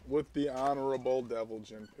went with the honorable Devil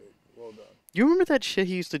Jin pick. Well done. You remember that shit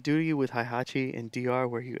he used to do to you with Heihachi and DR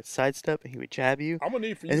where he would sidestep and he would jab you? I'm gonna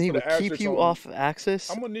need for you and to he put would an keep asterisk you on, off axis?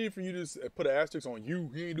 I'm gonna need for you to put an asterisk on you.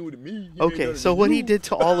 He ain't do it to me. He ain't done Okay, it so to what you. he did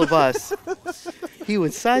to all of us, he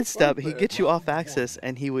would sidestep, he'd get you off axis,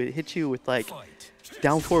 and he would hit you with like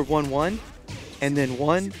down forward 1-1, and then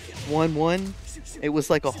 1-1-1. It was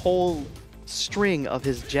like a whole string of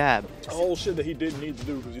his jab. A whole shit that he didn't need to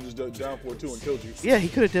do because he just did down 4-2 and killed you. Yeah, he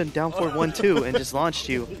could have done down forward 1-2 and just launched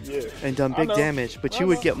you Yeah. and done big know. damage, but you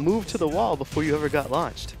would get moved to the wall before you ever got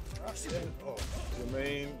launched. Oh,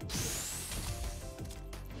 Jermaine.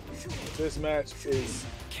 This match is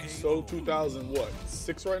so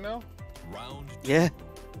 2006 right now? Round Yeah.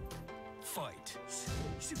 fight.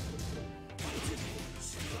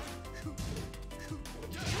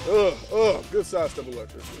 Good sidestep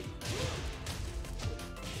electric.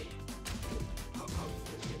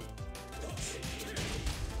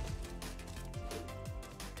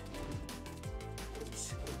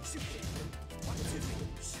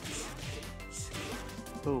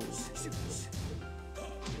 Oh.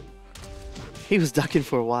 He was ducking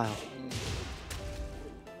for a while.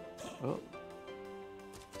 Oh.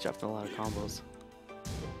 Dropping a lot of combos.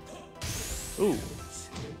 Ooh.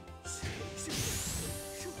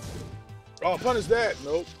 Oh, punish that.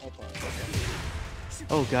 Nope.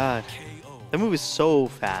 Oh god. That move is so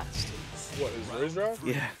fast. What, is Raise Drive?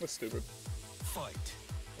 Yeah. That's stupid. Fight.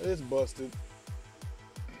 It's busted.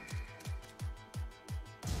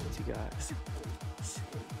 What's he got?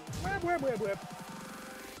 Whap, whap, whap, whap.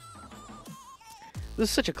 This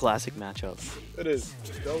is such a classic matchup. It is.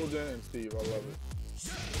 Double Jen and Steve. I love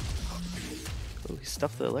it. Oh, he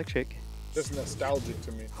stuffed the electric. It's nostalgic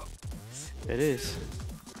to me. It is.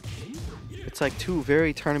 It's like two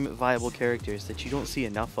very tournament viable characters that you don't see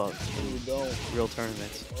enough of You don't. in real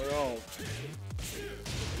tournaments. I don't.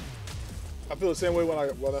 I feel the same way when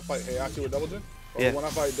I fight Heihachi with Double Jen. Or Yeah. when I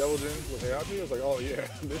fight Double Jen with Heihachi, it's like, oh yeah,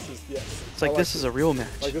 this is, yes. It's like this is a real match.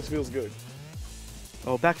 Like, this feels good.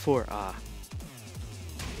 Oh, back four. Ah,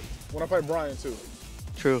 When I fight Brian, too.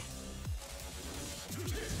 true.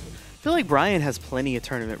 I feel like Brian has plenty of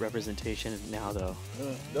tournament representation now, though.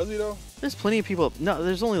 Does he, though? There's plenty of people. No,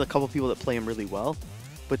 there's only a couple people that play him really well,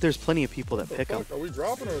 but there's plenty of people that pick him. Are we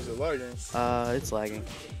dropping or is it lagging? It's lagging.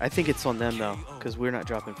 I think it's on them though, because we're not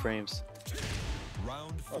dropping frames.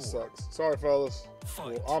 Round four. That sucks. Sorry, fellas.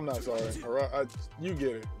 Well, I'm not sorry. All right, you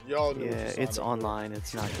get it. Y'all knew what you Yeah, signed it's up online.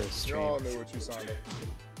 It's not the for. stream. Y'all knew what you signed up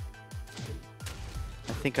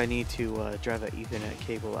I think I need to drive an Ethernet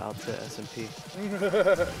cable out to SMP.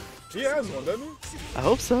 for. He has one, doesn't he? I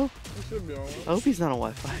hope so. He should be on one. I hope he's not on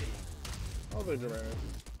Wi-Fi. I don't think Jermaine is.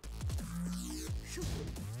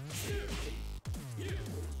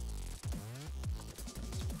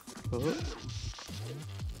 Oh.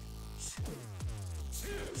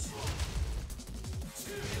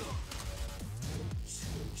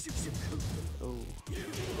 Oh,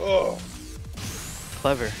 Oh,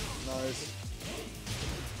 clever. nice.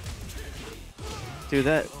 Dude,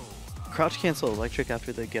 that crouch cancel electric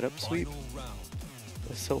after the get up sweep Final round.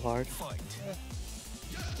 was so hard. Fight.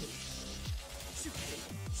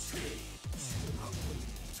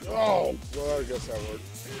 Oh, well, I guess that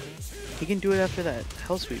worked. He can do it after that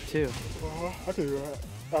hell sweep too. I could do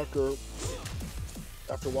that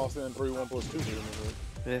after while standing 3-1 plus 2 here.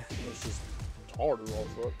 Yeah. It's just harder all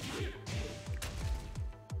fuck.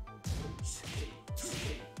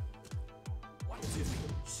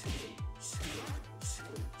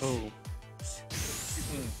 Oh.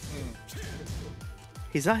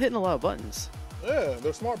 He's not hitting a lot of buttons. Yeah,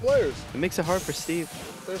 they're smart players. It makes it hard for Steve.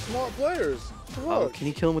 They're smart players. Oh, Look. can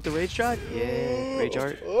he kill him with the rage drive? Yeah, rage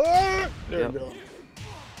art. There Yep. you go.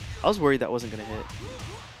 I was worried that wasn't gonna hit.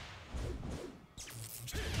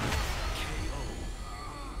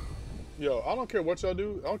 Yo, I don't care what y'all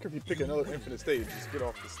do. I don't care if you pick another infinite stage. Just get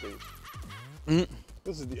off the stage. Mm.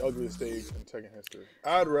 This is the ugliest stage in Tekken history.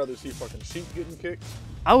 I'd rather see fucking sheep getting kicked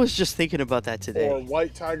I was just thinking about that or today.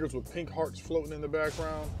 white tigers with pink hearts floating in the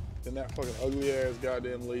background than that fucking ugly ass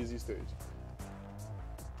goddamn lazy stage.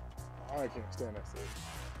 I can't stand that stage.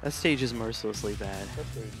 That stage is mercilessly bad. That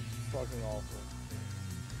stage is fucking awful.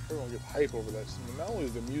 Everyone gets hype over that. Not only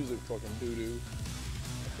is the music fucking doo-doo,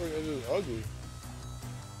 it's just ugly.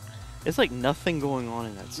 It's like nothing going on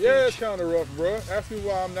in that stage. Yeah, it's kind of rough, bro. Ask me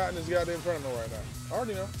why I'm not in this goddamn tournament right now. I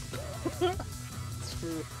already know. It's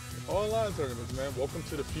for online tournaments, man. Welcome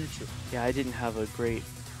to the future. Yeah, I didn't have a great.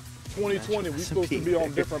 2020, we supposed to be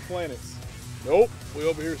on different planets. Nope. We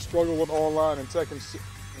over here struggling with online and Tekken.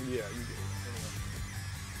 Yeah, you get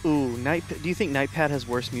it. Ooh, do you think Nightpad has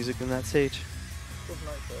worse music than that stage? What's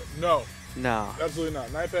Nightpad? No, No. absolutely not.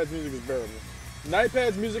 Nightpad's music is bearable.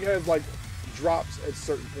 Nightpad's music has like drops at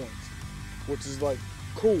certain points, which is like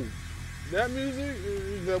cool. That music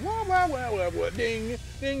is the wah wah wah wah wah ding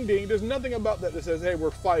ding ding. There's nothing about that says, "Hey,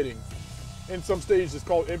 we're fighting." In some stage, it's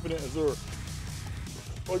called Infinite Azure.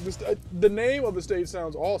 Like the name of the stage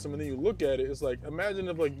sounds awesome, and then you look at it, it's like imagine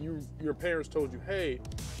if like your parents told you, "Hey,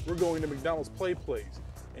 we're going to McDonald's Play Place,"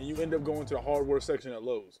 and you end up going to the hardware section at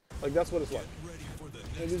Lowe's. Like that's what it's like.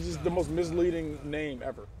 And it's just the most misleading name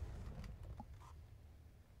ever.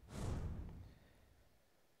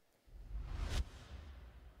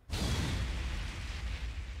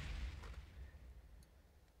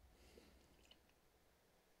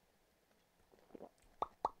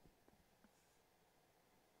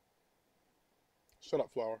 Shut up,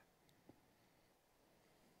 Flower.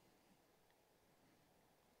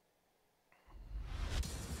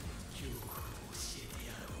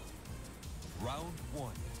 Round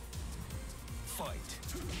 1. Fight.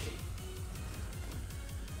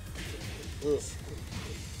 Ugh.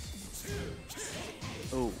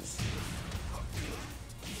 Oh.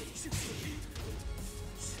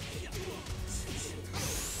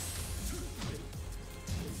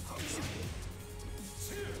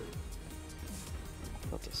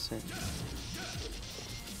 About to send.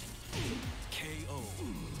 KO.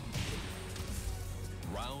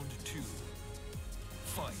 Round 2.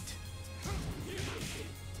 Fight.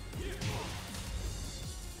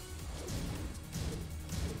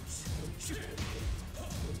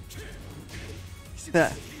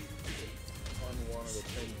 That. Unwanted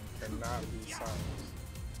opinion cannot be silenced.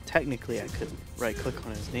 Technically, I could right-click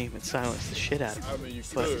on his name and silence the shit out of I him. mean, you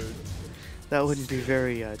But could. that wouldn't be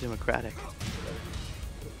very democratic.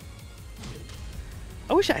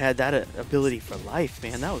 I wish I had that ability for life,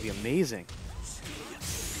 man. That would be amazing.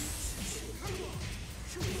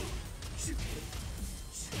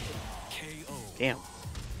 KO. Damn.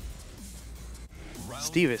 Round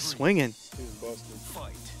Steve is 3. swinging. Steve's busted.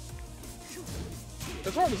 Fight.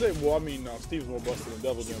 It's hard to say. Well, I mean, no, Steve's more busted than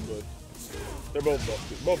Devil Jim, but they're both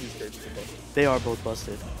busted. Both these characters are busted. They are both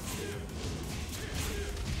busted.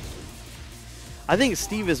 I think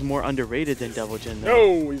Steve is more underrated than Devil Jin,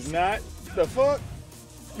 though. No, he's not. The fuck?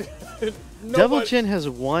 Devil Jin has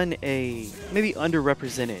won a maybe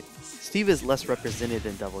underrepresented. Steve is less represented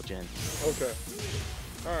than Devil Jin. Okay.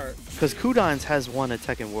 All right. Because Kudans has won a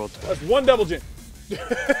Tekken World Tour. That's one Devil Jin.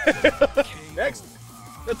 Next.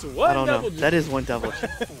 That's one I don't know. Devil Jin. That is one Devil Jin.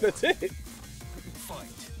 That's it. Fight.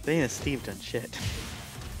 They and Steve done shit.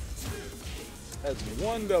 That's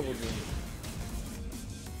one Devil Jin.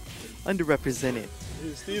 Underrepresented.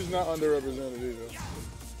 Steve's not underrepresented either.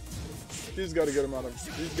 He's got a good amount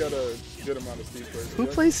of. He's got a good amount of Steve players. Who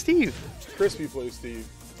plays Steve? Crispy plays Steve.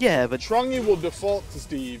 Yeah, but Trungy will default to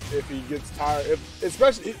Steve if he gets tired.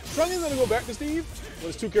 Especially Trungy's gonna go back to Steve when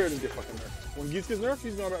his two characters get fucking nerfed. When Geese gets nerfed,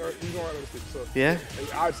 he's going right back to Steve. So yeah.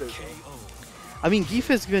 I'd say so. I mean, Geef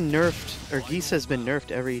has been nerfed, or Geese has been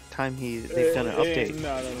nerfed every time they've done an update.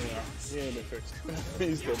 No. He ain't been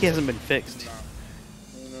fixed. He hasn't been fixed. No.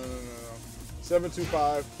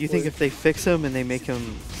 725. You think if they fix him and they make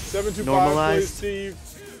him 725 normalized? plays Steve.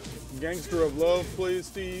 Gangster of Love plays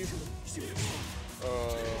Steve.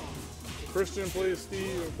 Christian plays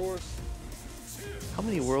Steve, of course. How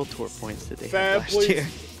many World Tour points did they have Fab last year?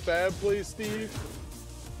 plays Steve.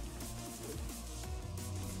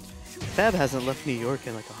 Fab hasn't left New York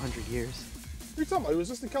in like 100 years. What are you talking about? He was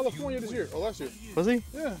just in California this year. Oh, last year. Was he?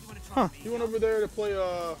 Yeah. Huh. He went over there to play, who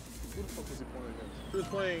the fuck was he playing against? He was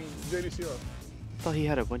playing JDCR. I thought he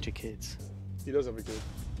had a bunch of kids. He does have a kid.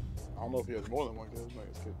 I don't know if he has more than one kid. He might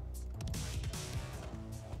have a kid.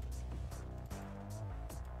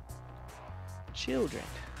 Children.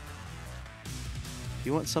 If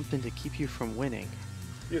you want something to keep you from winning,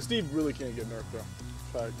 Yeah, Steve really can't get nerfed though. In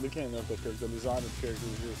fact, they can't nerf that character. The design of the character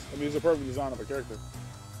is just, I mean, it's a perfect design of a character.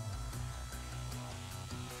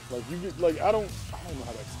 Like you get, like I don't know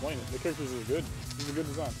how to explain it. The characters are good. It's a good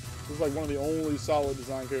design. This is like one of the only solid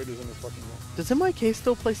design characters in this fucking game. does MIK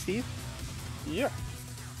still play Steve? Yeah.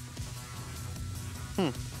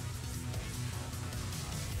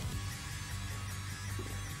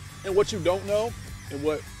 And what you don't know, and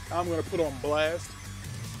what I'm gonna put on blast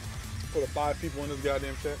for the 5 people in this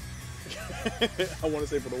goddamn chat. I want to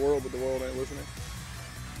say for the world, but the world ain't listening.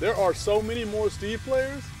 There are so many more Steve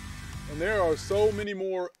players, and there are so many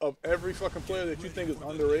more of every fucking player that you think is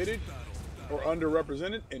underrated or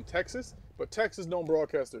underrepresented in Texas, but Texas don't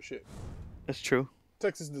broadcast their shit. That's true.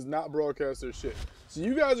 Texas does not broadcast their shit. So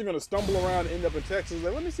you guys are gonna stumble around and end up in Texas.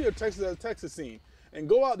 Like, let me see if Texas has a Texas scene. And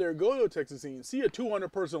go out there, go to a Texas scene, see a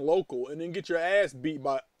 200-person local, and then get your ass beat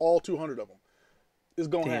by all 200 of them. It's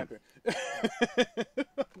gonna happen.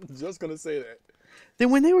 Just gonna say that. Then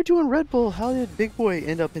when they were doing Red Bull, how did Big Boy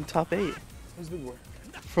end up in top 8? Who's Big Boy?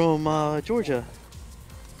 From Georgia.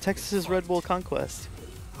 Texas's Red Bull Conquest.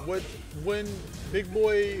 When Big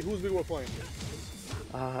Boy, who's Big Boy playing?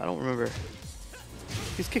 I don't remember.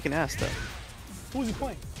 He's kicking ass though. Who's he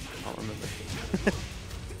playing? I don't remember.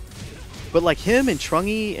 But like him and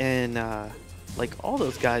Trungy and like all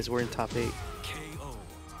those guys were in top 8. KO.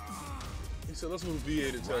 He said, let's move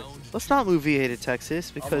VA to Texas. Let's not move VA to Texas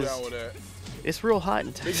I'm because down with that. it's real hot in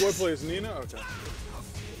Big Texas. Boy plays Nina? Okay.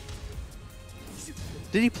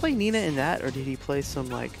 Did he play Nina in that, or did he play some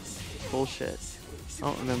like bullshit? I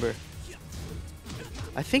don't remember.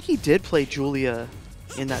 I think he did play Julia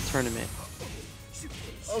in that tournament.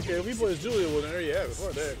 Okay, if he plays Julia, well, then there you have it.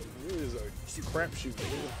 Fuck that. Julia's a crapshoot.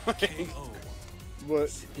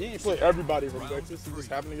 But he ain't play everybody from Texas. He just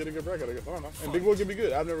happened to get a good record. I guess. I don't know. And Big Boy can be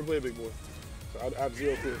good. I've never played Big Boy. So I have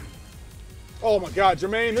zero clue. Oh my God,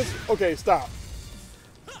 Jermaine, this. Okay, stop.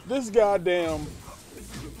 This goddamn.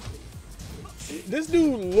 This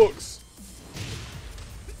dude looks.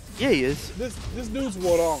 Yeah, he is. This dude's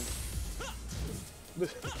Wodong.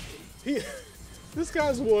 This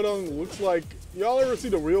guy's Wodong looks like. Y'all ever see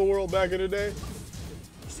The Real World back in the day?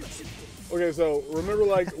 Okay, so remember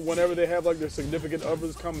like whenever they have like their significant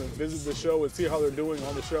others come and visit the show and see how they're doing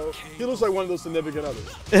on the show? He looks like one of those significant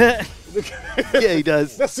others. Yeah, he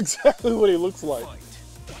does. That's exactly what he looks like.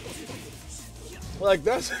 Like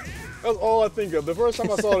that's all I think of. The first time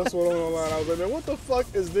I saw this one online, I was like, man, what the fuck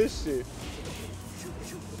is this shit?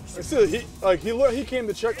 And still, he came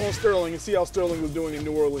to check on Sterling and see how Sterling was doing in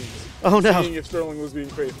New Orleans. Oh no. Seeing if Sterling was being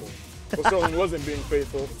faithful. But Sterling wasn't being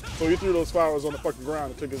faithful, so he threw those flowers on the fucking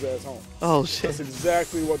ground and took his ass home. Oh shit. That's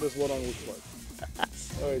exactly what this Wodong looks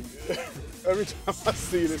like. Every time I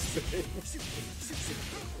see this thing.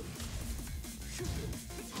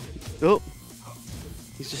 Oh.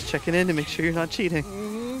 He's just checking in to make sure you're not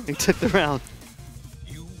cheating. He took the round.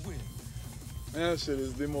 You win. Man, that shit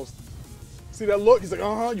is the most. See that look? He's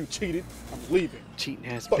like, you cheated. I'm leaving. Cheating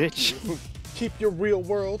ass Fuck bitch. you. Keep your real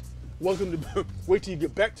world. Welcome to. Wait till you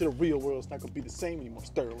get back to the real world. It's not gonna be the same anymore,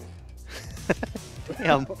 Sterling.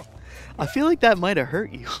 Damn. I feel like that might have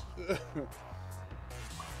hurt you.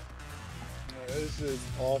 This shit is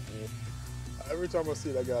awful. Every time I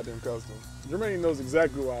see that goddamn costume, Jermaine knows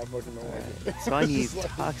exactly why I fucking don't like it. So I need It's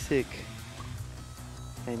like- Toxic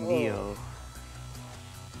and Neo.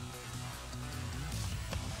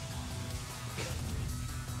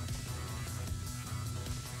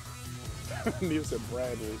 Neo said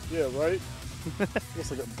Bradley. Yeah, right? Looks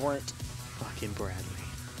like a Brent. Fucking Bradley.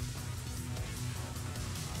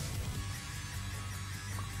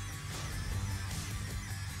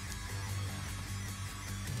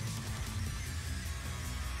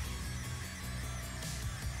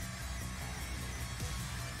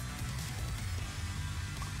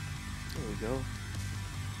 There we go.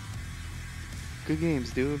 Good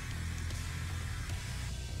games, dude.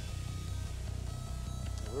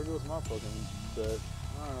 Where goes my fucking bet?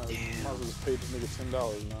 Damn. Might as well just pay this nigga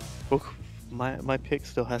 $10 now. Oh, my pick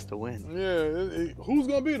still has to win. Yeah, who's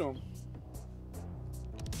gonna beat him?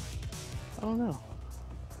 I don't know.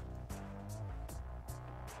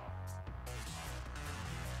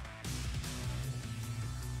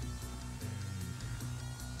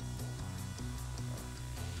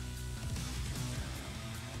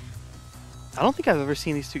 I don't think I've ever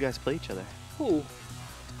seen these two guys play each other. Who?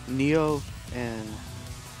 Neo and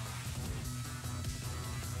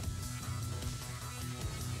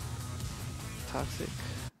Toxic.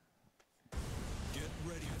 Get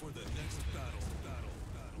ready for the next battle.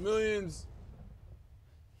 Millions.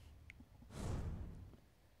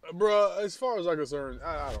 Bruh, as far as I'm concerned,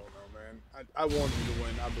 I don't know, man. I wanted you to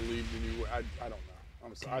win. I believed in you. I don't know.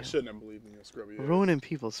 I'm sorry. I shouldn't have believed in your scrubby ass. Ruining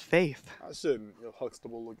people's faith. I shouldn't, you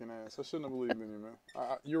Huxtable looking ass. I shouldn't have believed in you, man.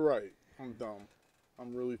 You're right. I'm dumb.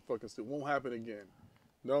 I'm really fucking stupid. Won't happen again.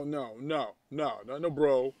 No,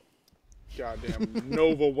 bro. Goddamn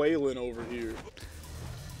Nova Whalen over here.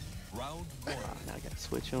 Round one. Now I gotta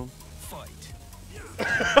switch them. Fight.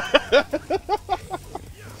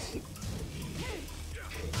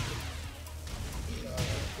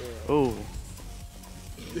 Oh,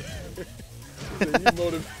 You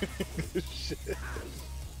motivating this shit.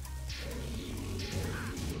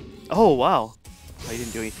 oh wow! I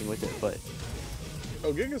didn't do anything with it, but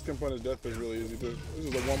Oh, Gigas can punish Deathfish really easy too. This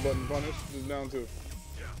is a one button punish. Just down two.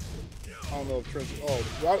 I don't know if Trent. Oh,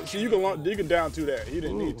 well, so you can down to that. He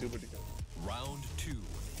didn't need to, but you can. Round 2.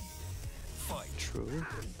 Fight. True.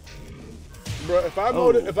 Bro, if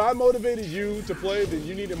I motivated you to play, then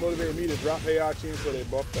you need to motivate me to drop Heihachi until they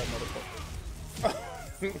buff that motherfucker.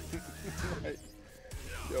 Like,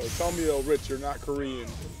 yo, tell me, Rich, you're not Korean.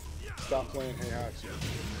 Stop playing Heihachi.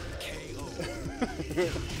 KO.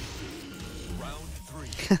 Round 3.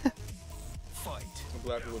 Fight.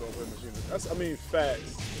 Black people don't play machine. I mean,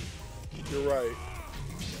 facts. You're right.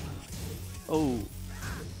 Oh.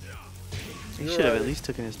 He You're should have right. at least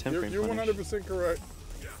taken his 10 frame You're punish. 100% correct.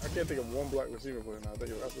 I can't think of one black receiver player now.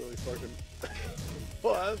 That's really fucking.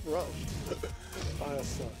 Oh, that's rough. Oh, that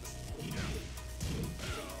sucks.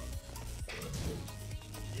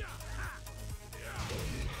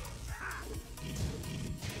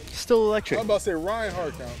 Still electric. I'm about to say Ryan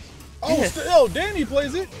Hart counts. Oh, Yeah. Danny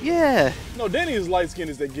plays it. Yeah. No, Danny is light skinned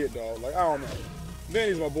as they get, dog. Like, I don't know.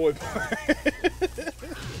 Danny's my boy.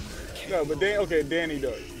 No, but Danny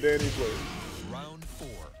does. Danny plays. Round 4.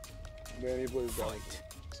 Danny plays dog. Fight.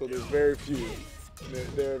 So there's very few.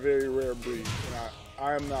 They're a very rare breed. And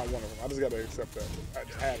I am not one of them. I just got to accept that. I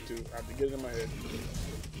just have to. I have to get it in my head.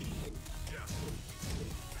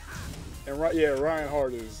 And Ryan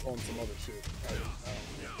Hart is on some other shit.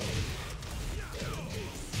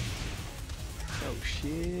 Oh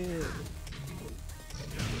shit.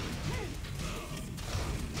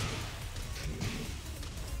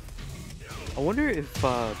 I wonder if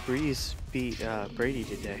Breeze beat Brady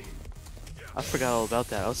today. I forgot all about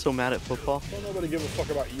that. I was so mad at football. Don't nobody give a fuck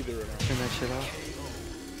about either of them. Turn that shit off.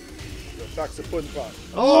 The toxic pudding pot.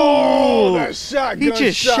 Oh, that shotgun he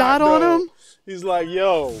just shot, shot on though. him? He's like,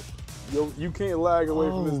 yo, you can't lag away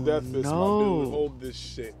from this Oh, death fist, my no. dude. Hold this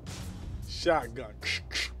shit. Shotgun.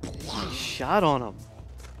 He shot on him.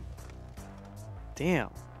 Damn.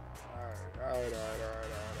 All right.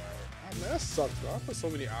 I mean, that sucks, though. I put so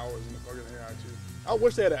many hours in the fucking Heihachi. I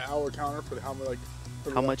wish they had an hour counter for how much, like.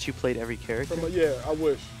 For How much you played every character? Yeah, I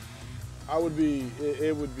wish. It would be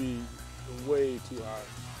way too high.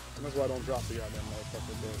 And that's why I don't drop the goddamn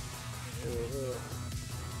motherfucker, but.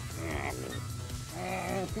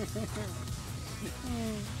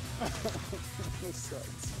 It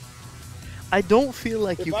sucks. I don't feel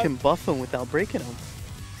like If you I- can buff him without breaking him.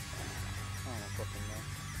 I don't fucking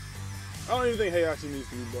know. I don't even think Heihachi needs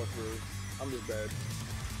to be buffed, really. I'm just bad.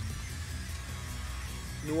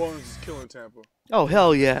 New Orleans is killing Tampa. Oh,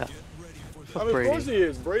 hell yeah. Fuck I mean, of course Brady. he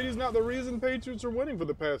is. Brady's not the reason Patriots are winning for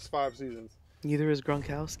the past 5 seasons. Neither is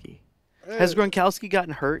Gronkowski. Hey, Has Gronkowski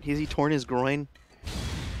gotten hurt? Has he torn his groin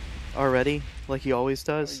already, like he always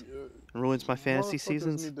does? Ruins my fantasy motherfuckers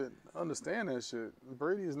seasons. need to understand that shit.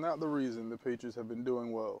 Brady is not the reason the Patriots have been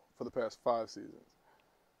doing well for the past 5 seasons.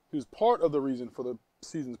 He was part of the reason for the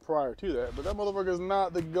seasons prior to that, but that motherfucker is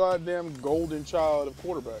not the goddamn golden child of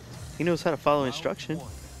quarterbacks. He knows how to follow instruction.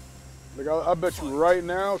 Like, I bet you right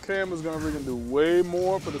now, Cam is going to freaking do way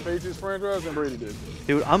more for the Patriots franchise than Brady did.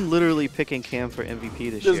 Dude, I'm literally picking Cam for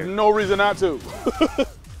MVP this There's year. no reason not to.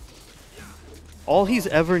 All he's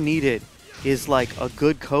ever needed is like a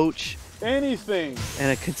good coach Anything.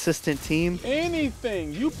 and a consistent team.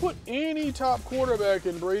 Anything. You put any top quarterback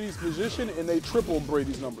in Brady's position and they triple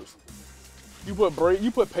Brady's numbers. You put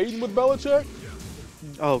Peyton with Belichick,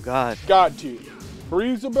 Oh, God. God tier.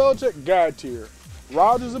 Breeze with Belichick, God tier.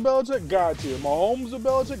 Rodgers with Belichick, God tier. Mahomes with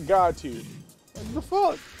Belichick, God tier. Like, the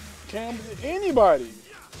fuck? Cam, anybody.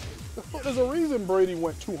 The fuck? There's a reason Brady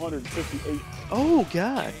went 258. Oh,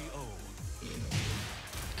 God.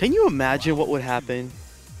 Can you imagine what would happen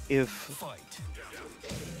if Fight.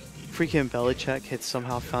 freaking Belichick had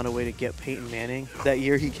somehow found a way to get Peyton Manning that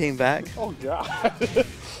year he came back? Oh, God. That'd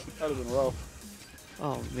have been rough.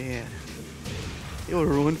 Oh, man. It would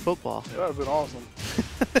ruin football. That'd have been awesome.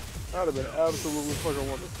 That'd have been absolutely fucking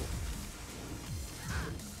wonderful.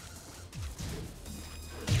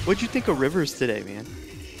 What'd you think of Rivers today, man?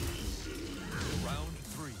 Round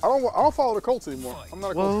 3. I don't follow the Colts anymore. I'm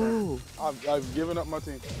not a Colts Whoa. fan. I've given up my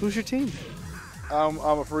team. Who's your team? I'm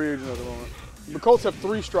a free agent at the moment. The Colts have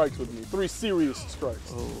 3 strikes with me, 3 serious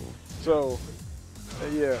strikes. Oh. So,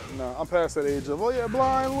 yeah, no, I'm past that age of, oh yeah,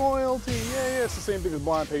 blind loyalty. Yeah, it's the same thing as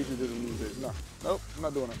blind patriotism these days. No, nope, I'm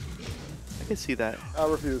not doing it. I can see that. I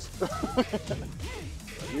refuse.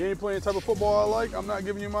 You ain't playing the type of football I like, I'm not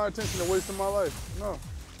giving you my attention and wasting my life. No.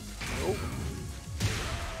 Nope.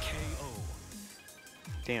 KO.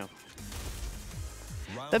 Damn.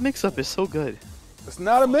 Round That mix-up is so good. It's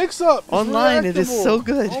not a mix-up. It's Online, it is reactable. so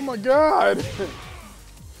good. Oh my God.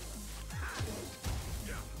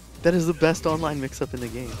 That is the best online mix-up in the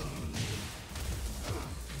game. Oh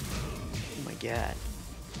my God.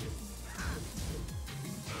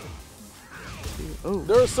 Oh.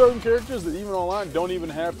 There are certain characters that even online don't even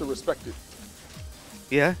have to respect it.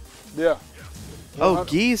 Yeah. Yeah. Oh,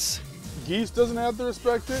 Geese. Geese doesn't have to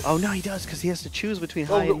respect it. Oh no, he does because he has to choose between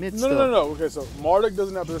high and mid. No. Okay, so Marduk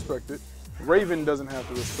doesn't have to respect it. Raven doesn't have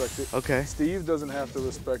to respect it. Okay. Steve doesn't have to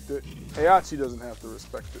respect it. Heihachi doesn't have to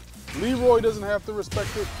respect it. Leroy doesn't have to respect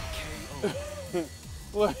it.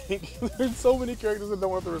 Like, there's so many characters that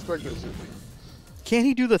don't have to respect that shit. Can't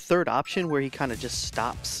he do the third option where he kind of just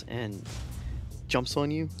stops and jumps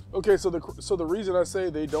on you? Okay, so the reason I say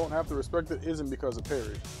they don't have to respect it isn't because of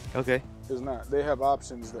parry. Okay. It's not. They have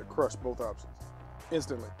options that crush both options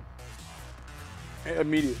instantly,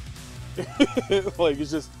 immediate. Like,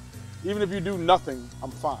 it's just, even if you do nothing,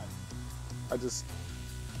 I'm fine.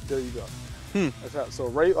 There you go. That's how. So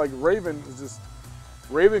Raven is just,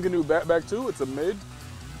 Raven can do back two. It's a mid,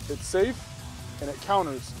 it's safe, and it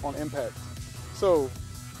counters on impact. So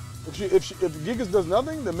if Gigas does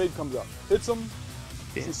nothing, the mid comes up, hits him,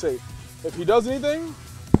 he's safe. If he does anything,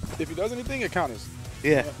 it counters.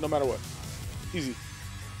 Yeah. No matter what. Easy.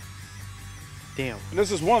 Damn. And this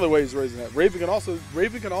is one of the ways raising that. Raven can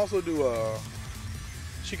also do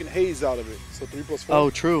she can haze out of it. So 3+4. Oh,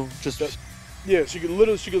 true. Just yeah, she can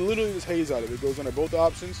literally just haze out of it. It goes under both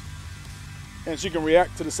options, and she can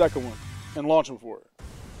react to the second one and launch him for it.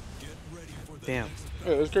 damn.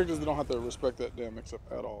 Yeah, there's characters that don't have to respect that damn mix-up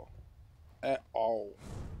at all. At all.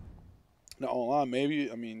 Now online,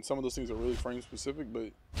 maybe. I mean, some of those things are really frame specific, but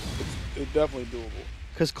it's definitely doable.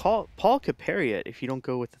 Because Paul could parry it if you don't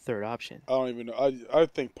go with the third option. I don't even know. I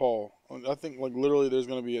think Paul. I think like literally, there's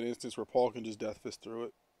gonna be an instance where Paul can just death fist through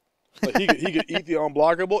it. Like he could eat the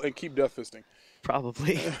unblockable and keep death fisting.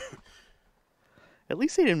 Probably. At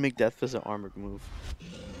least they didn't make Death Fist an armored move.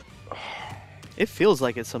 It feels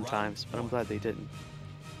like it sometimes, but I'm glad they didn't.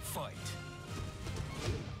 Fight.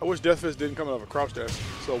 I wish Death Fist didn't come out of a crouch dash,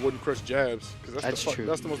 so it wouldn't crush jabs. Because That's true.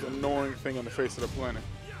 That's the most annoying thing on the face of the planet.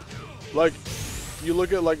 Like, you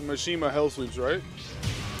look at like Mishima Hell Sweeps, right?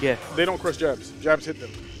 Yeah. They don't crush jabs. Jabs hit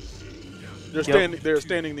them. They're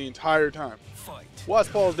standing the entire time. Fight. Why is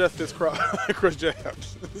Paul's Death Fist crush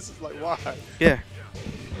jabs? This is like, why? Yeah.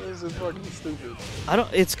 This is fucking stupid.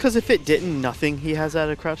 It's because if it didn't, nothing he has out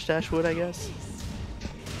of crouch dash would, I guess.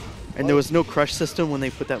 And there was no crush system when they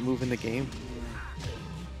put that move in the game.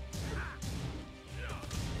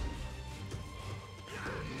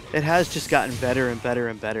 It has just gotten better and better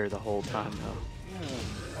and better the whole time, though.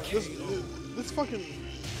 Yeah. This fucking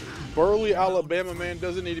burly Alabama man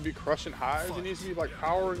doesn't need to be crushing highs. He needs to be like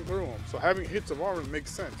powering through them. So having hits of armor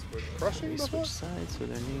makes sense, but crushing They the switched fuck? sides, so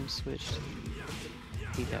their name switched.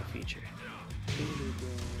 Hate that feature.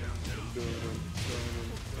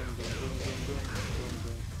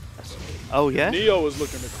 Oh yeah? Neo is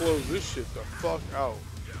looking to close this shit the fuck out.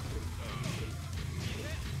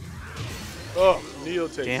 Ugh, Neo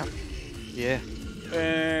takes Damn. it. Yeah.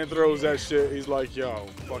 And throws that shit. He's like, yo,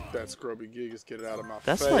 fuck that scrubby Gigas, get it out of my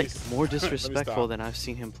That's face. like more Let me disrespectful stop. than I've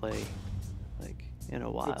seen him play, like, in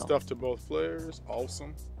a while. Good stuff to both players.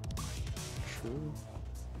 Awesome. True.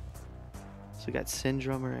 So we got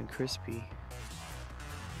Syndromer and Crispy.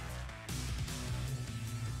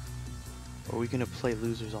 Or are we gonna play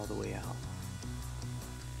losers all the way out?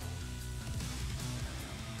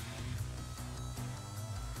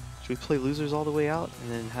 Should we play losers all the way out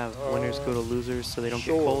and then have winners go to losers so they don't get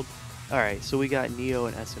sure. cold? Alright, so we got Neo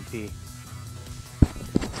and SMP.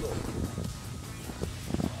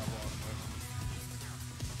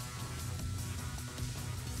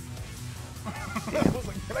 I was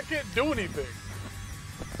like, man, I can't do anything.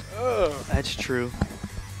 Ugh. That's true.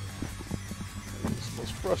 It's the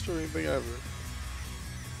most frustrating thing ever.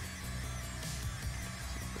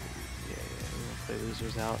 Yeah, we're gonna play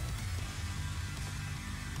losers out.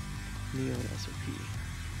 Neo and SMP.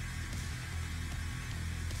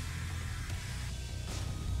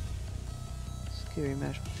 Scary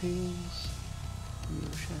mashed potatoes.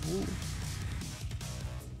 Neo Shan.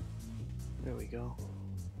 There we go.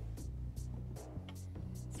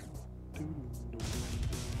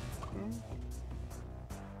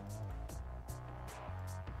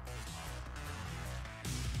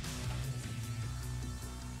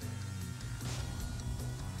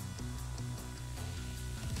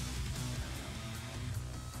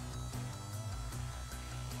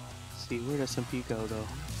 See, where'd SMP go though?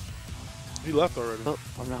 He left already. Oh,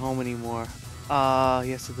 I'm not home anymore.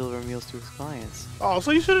 He has to deliver meals to his clients. Oh,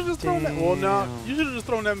 so you should have just thrown that. Well, no, Damn. you should have just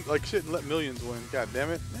thrown them like shit and let millions win. God damn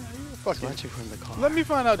it. Yeah, you're fucking. Watching from the car. Let me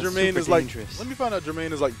find out That's Jermaine super is like. dangerous. Let me find out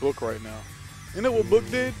Jermaine is like Book right now. You know what Book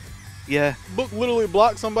did? Yeah, Book literally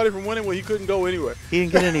blocked somebody from winning when he couldn't go anyway. he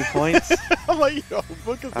didn't get any points. I'm like, yo,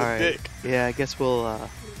 Book is All a right. dick. Yeah, I guess we'll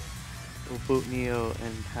We'll boot Neo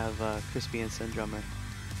and have Crispy and Syndrummer.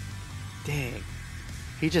 Dang.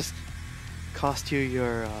 He just cost you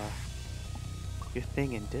your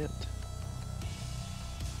thing and dipped.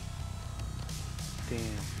 Damn.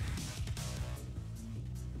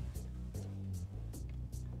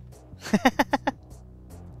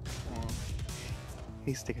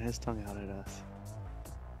 He's sticking his tongue out at us.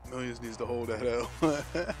 Millions needs to hold that L.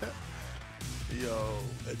 Yo,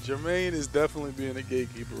 Jermaine is definitely being a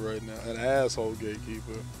gatekeeper right now. An asshole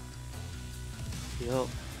gatekeeper. Yup.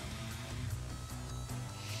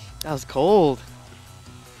 That was cold.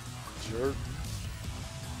 Jerk.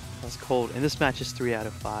 That was cold. And this match is 3 out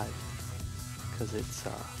of 5. Because it's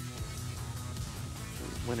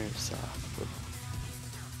winners.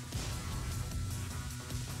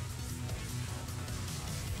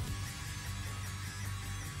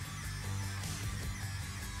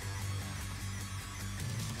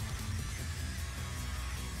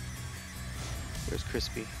 There's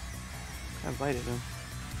Crispy. I invited him.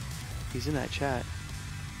 He's in that chat.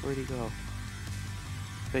 Where'd he go?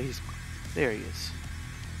 But he's... There he is.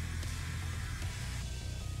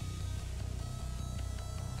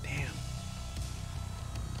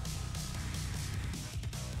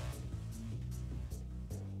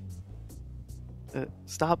 Damn.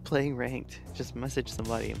 Stop playing ranked. Just message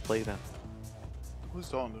somebody and play them. Who's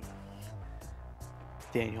talking to?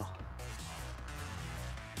 Daniel.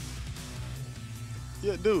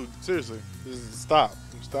 Yeah, dude, seriously. Just stop.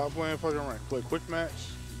 Stop playing fucking rank. Play quick match.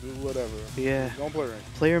 Do whatever. Yeah. Don't play rank.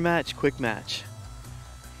 Player match, quick match.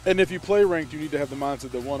 And if you play ranked, you need to have the mindset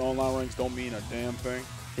that one, online ranks don't mean a damn thing.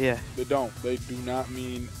 Yeah. They don't. They do not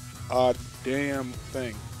mean a damn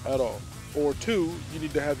thing at all. Or two, you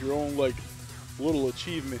need to have your own like little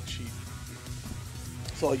achievement sheet.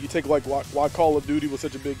 So like you take like why Call of Duty was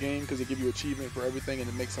such a big game because they give you achievement for everything and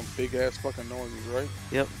it makes some big ass fucking noises, right?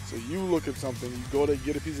 Yep. So you look at something, you go to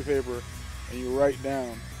get a piece of paper and you write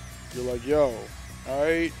down. You're like, yo, all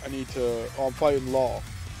right, I'm fighting Law.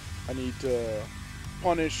 I need to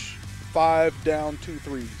punish 5 down 2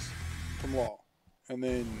 threes from Law, and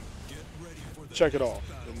then check it off,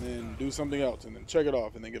 and then do something else, and then check it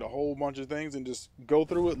off, and then get a whole bunch of things, and just go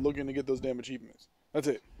through it looking to get those damn achievements. That's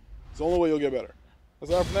it. It's the only way you'll get better.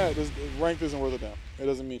 Aside from that, this ranked isn't worth a damn. It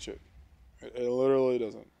doesn't mean shit. It literally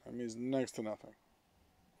doesn't. It means next to nothing.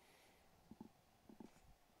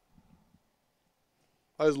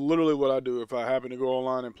 That's literally what I do if I happen to go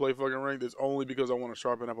online and play fucking ranked. It's only because I want to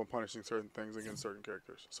sharpen up on punishing certain things against certain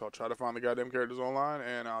characters. So I'll try to find the goddamn characters online,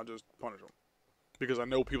 and I'll just punish them. Because I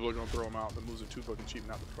know people are going to throw them out. The moves are too fucking cheap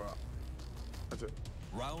not to throw out. That's it.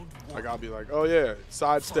 Round one. Like, I'll be like, oh yeah,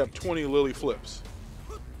 sidestep 20 lily flips.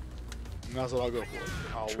 And that's what I'll go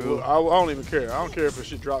for. True. I don't even care. I don't care if the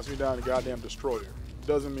shit drops me down to goddamn destroyer.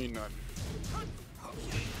 Doesn't mean nothing.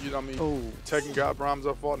 You know what I mean? Oh. Tekken got Brahms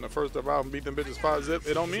up fought in the first ever out and beat them bitches 5-zip.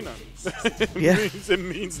 It don't mean nothing. Yeah. It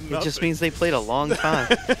means nothing. It just means they played a long time.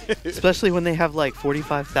 Especially when they have like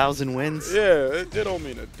 45,000 wins. Yeah, it don't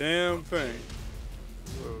mean a damn thing.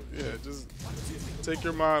 So, yeah, just take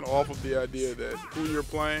your mind off of the idea that who you're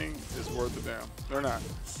playing is worth a damn. They're not.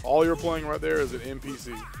 All you're playing right there is an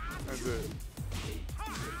NPC. That's it.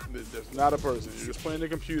 That's not a person. You're just playing the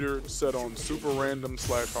computer set on super random /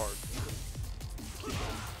 hard.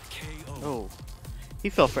 KO. Oh. He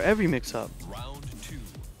fell for every mix-up. Round 2.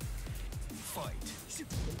 Fight.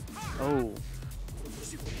 Oh.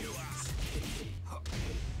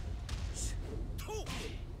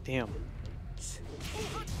 Damn.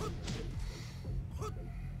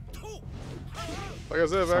 Like I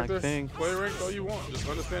said, Sonic Vector, thing. play ranked all you want. Just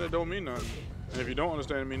understand it don't mean nothing. And if you don't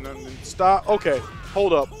understand it mean nothing, then stop. Okay,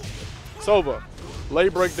 hold up. Sova, lay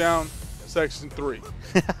breakdown, section 3.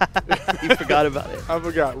 You forgot about it. I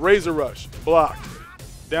forgot. Razor rush, block.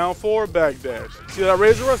 Down 4, back dash. See that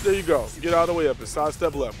razor rush? There you go. Get out of the way up and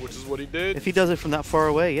sidestep left, which is what he did. If he does it from that far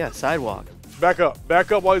away, yeah, sidewalk. Back up.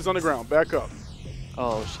 Back up while he's on the ground. Back up.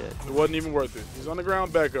 Oh, shit. It wasn't even worth it. He's on the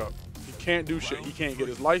ground, back up. He can't do shit. He can't get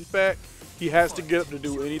his life back. He has to get up to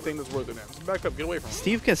do anything that's worth it now. So back up, get away from him.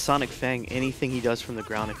 Steve can Sonic Fang anything he does from the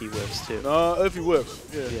ground if he whiffs, too. If he whiffs,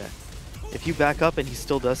 yeah. Yeah. If you back up and he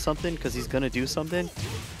still does something, because he's going to do something,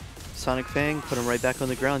 Sonic Fang, put him right back on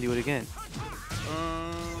the ground, do it again.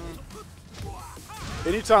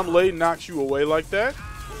 Anytime Lay knocks you away like that,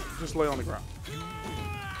 just lay on the ground.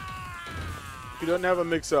 He doesn't have a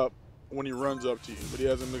mix-up when he runs up to you, but he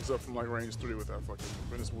has a mix-up from like range 3 with that fucking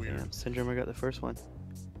move, and it's weird. Damn, Syndrome got the first one.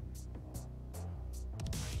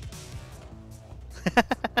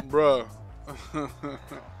 Bruh.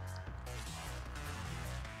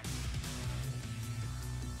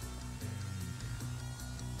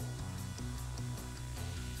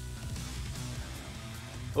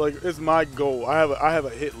 Like, it's my goal. I have a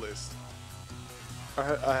hit list. I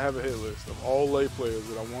have a hit list of all lay players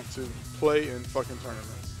that I want to play in fucking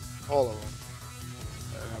tournaments. All of them.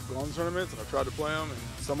 And I've gone to tournaments and I've tried to play them, and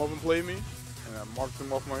some of them play me, and I've marked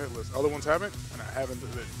them off my hit list. Other ones haven't, and I haven't.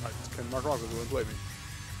 I can mark off because they wouldn't play me.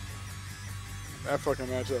 That fucking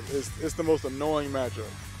matchup it's the most annoying matchup.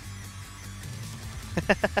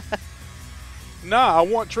 Nah, I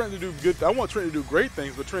want Trent to do good. I want Trent to do great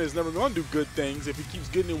things, but Trent is never going to do good things if he keeps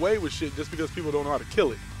getting away with shit just because people don't know how to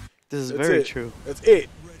kill it. This is That's very it. true. That's it.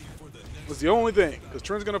 That's the only thing. Because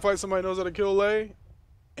Trent's going to fight somebody who knows how to kill Lay,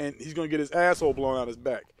 and he's going to get his asshole blown out his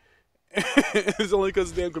back. It's only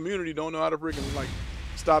because the damn community don't know how to freaking, like,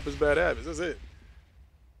 stop his bad habits. That's it.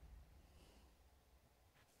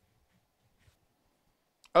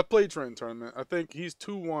 I played Trent in tournament. I think he's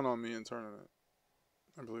 2-1 on me in tournament.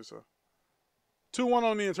 I believe so. 2-1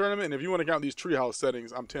 on me in tournament, and if you want to count these treehouse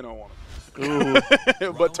settings, I'm 10-0 on him.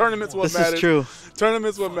 Ooh. But tournament's what This matters. is true.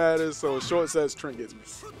 Tournament's what matters, so short sets, Trent gets me.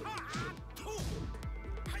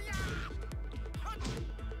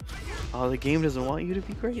 Oh, the game doesn't want you to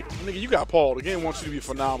be great. Nigga, you got Paul. The game wants you to be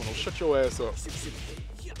phenomenal. Shut your ass up.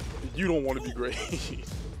 You don't want to be great.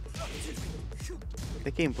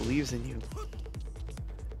 The game believes in you.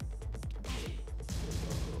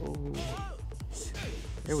 Oh.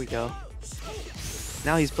 There we go.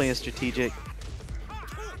 Now he's playing strategic.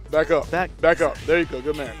 Back up. Back up. There you go.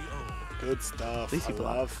 Good man. Good stuff. At least he I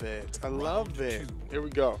blocked. love it. I love it. Here we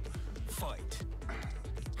go.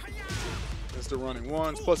 That's the running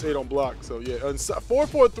ones. Plus 8 on block. So, yeah.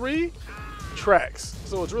 4-4-3 tracks.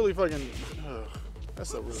 So, it's really fucking...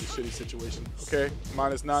 that's a really shitty situation. Okay?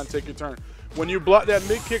 -9. Take your turn. When you block that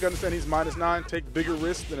mid kick, understand he's -9. Take bigger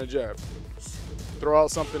risk than a jab. Throw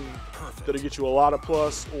out something that'll get you a lot of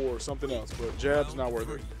plus or something else. But jab's not worth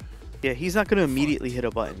it. Yeah, he's not going to immediately hit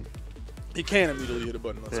a button. He can immediately hit a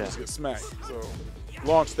button unless he just gets smacked. So,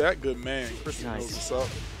 launch that. Good man. Christian knows what's up.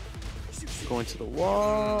 Going to the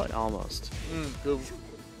wall. Almost. Good.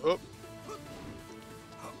 Oh.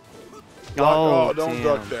 Oh, don't damn.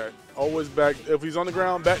 duck that. Always back. If he's on the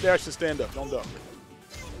ground, back dash and stand up. Don't duck.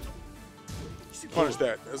 Punish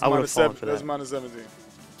that. That's I would've fallen for That's that. -17.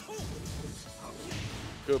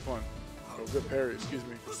 Good pun. Oh, good parry. Excuse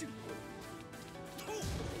me.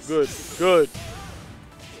 Good. Good.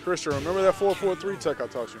 Christian, remember that 4-4-3 tech I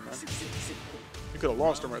taught you, man. You could have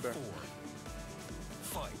launched him right there.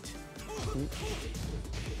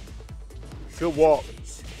 Good walk.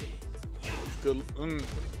 Good.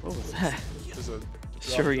 What was that? There's a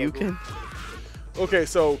Sure you can. Okay,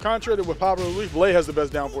 so contrary to with popular belief, Lay has the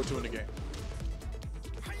best down 4-2 in the game.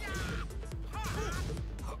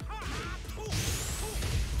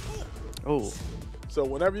 Oh. So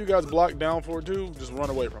whenever you guys block down 4-2, just run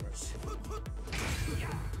away from it.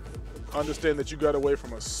 Understand that you got away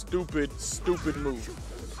from a stupid, stupid move.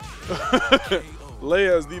 Lay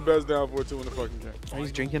has the best down 4-2 in the fucking game. Are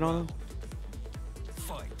you drinking on him?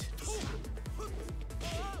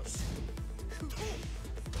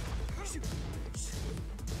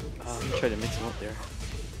 I'm gonna try to mix him up there.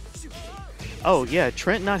 Oh yeah,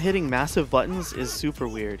 Trent not hitting massive buttons is super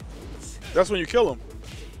weird. That's when you kill him.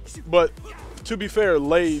 But to be fair,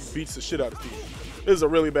 Lay beats the shit out of Steve. This is a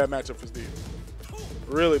really bad matchup for Steve.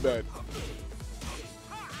 Really bad.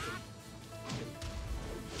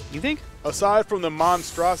 You think? Aside from the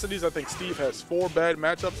monstrosities, I think Steve has 4 bad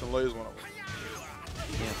matchups and Lay is one of them.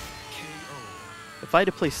 Yeah. If I had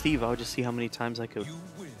to play Steve, I would just see how many times I could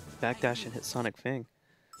backdash and hit Sonic Fang.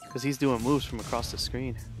 Because he's doing moves from across the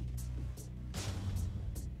screen.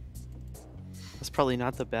 That's probably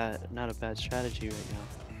not a bad strategy right now.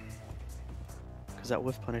 Because that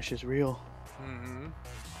whiff punish is real. Mm-hmm.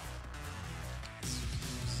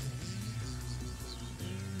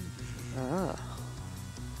 Ah.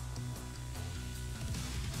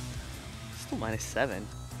 Still -7.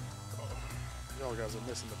 Y'all guys are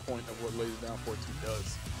missing the point of what Lays Down 4-2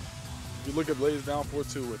 does. If you look at Lays Down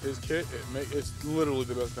 4-2 with his kit, it's literally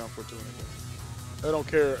the best down 4-2 in the game. I don't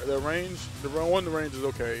care. The range, the range is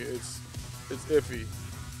okay. It's iffy.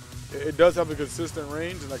 It does have a consistent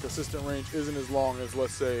range, and that consistent range isn't as long as,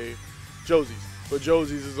 let's say, Josie's. But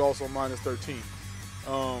Josie's is also -13.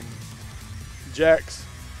 Jax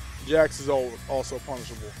is also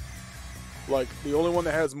punishable. Like, the only one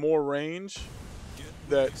that has more range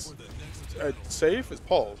that's safe is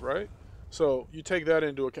Paul's, right? So you take that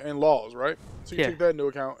into account, and Laws, right? So you take that into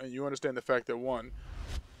account, and you understand the fact that, one,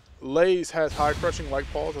 Lay's has high crushing like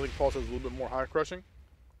Paul's. I think Paul's has a little bit more high crushing.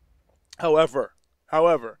 However,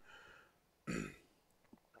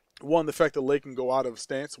 one, the fact that Lay can go out of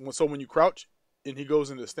stance. So when you crouch and he goes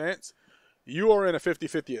into stance, you are in a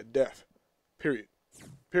 50-50 at death, period.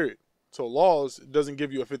 Period. So laws doesn't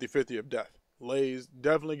give you a 50-50 of death. Lays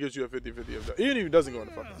definitely gives you a 50-50 of death. Even if it doesn't go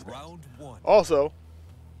into fucking stance. Round one. Also,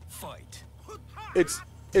 Fight. it's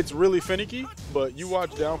really finicky, but you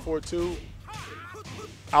watch down forward 2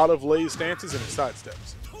 out of Lay's stances and it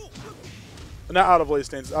sidesteps. Not out of Lay's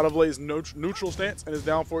stances, out of Lay's neutral stance and his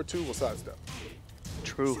down forward 2 will sidestep.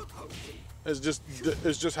 True. It's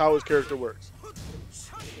just how his character works.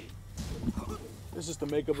 It's just the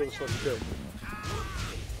makeup of his fucking character.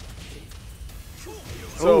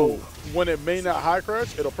 So when it may not high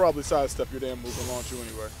crash, it'll probably sidestep your damn move and launch you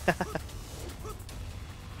anyway.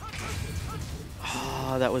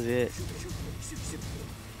 Ah, that was it.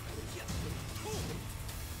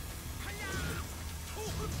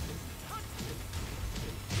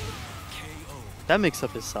 That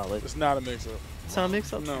mix-up is solid. It's not a mix-up. It's not a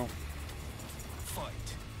mix-up? No. Fight.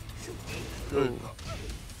 Good. Oh.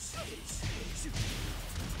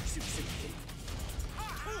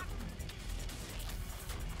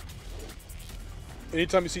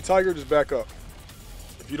 Anytime you see Tiger, just back up.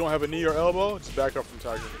 If you don't have a knee or elbow, just back up from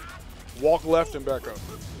Tiger. Walk left and back up.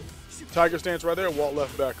 Tiger stance right there, walk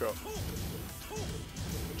left, back up.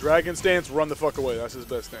 Dragon stance, run the fuck away. That's his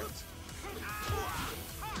best stance.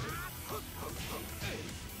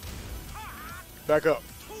 Back up.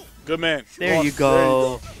 Good man. There you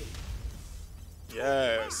go.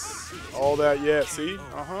 Yes. All that, yeah. See?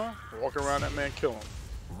 Walk around that man, kill him.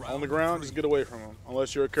 On the ground, just get away from him.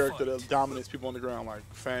 Unless you're a character that dominates people on the ground, like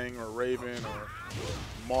Fang or Raven or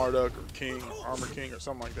Marduk or King or Armor King or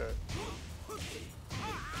something like that.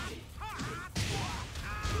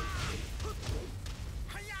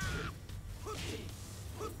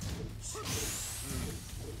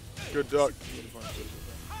 Good duck.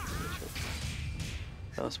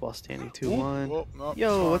 That was while standing 2-1. Well, no,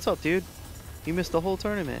 Yo, fine. what's up, dude? You missed the whole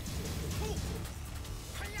tournament.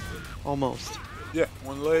 Almost. Yeah,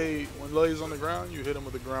 when Lay's on the ground, you hit him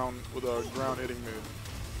with a ground hitting mid.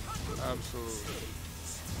 Absolutely.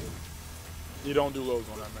 You don't do lows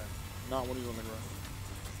on that man. Not when he's on the ground.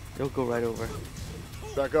 He'll go right over.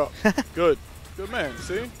 Back up. Good. Good man.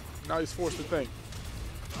 See? Now he's forced to think.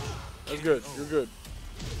 That's good. You're good.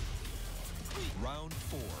 Round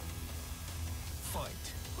 4.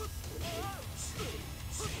 Fight.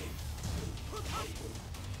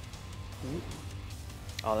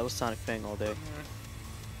 Oh, that was Sonic Fang all day.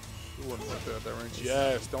 It wouldn't work that at that range.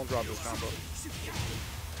 Yes, don't drop this combo.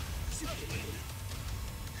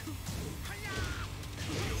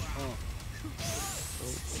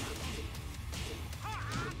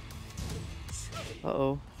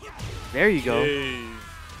 Uh-oh. There you go. Hey.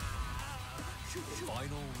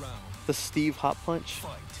 Final round. The Steve Hot Punch.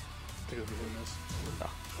 Fight. I think I'll be hitting this.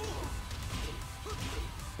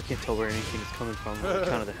 I can't tell where anything's coming from on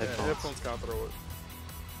account of the Yeah, headphones. headphones can't throw it.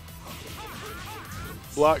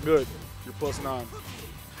 Block good. You're +9.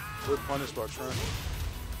 Good punish by Trent.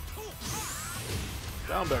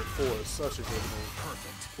 Down back 4 is such a good move.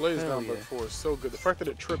 Perfect. Blaze Hell down yeah. back 4 is so good. The fact that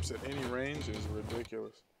it trips at any range is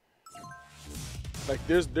ridiculous. Like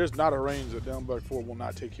there's not a range that down back 4 will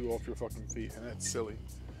not take you off your fucking feet, and that's silly.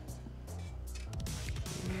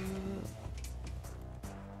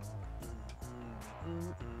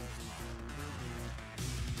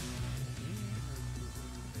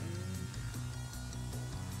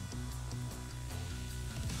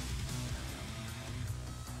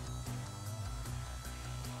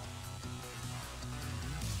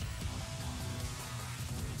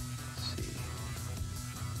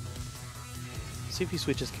 See if he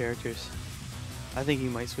switches characters. I think he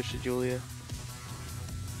might switch to Julia.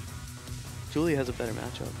 Julia has a better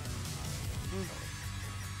matchup.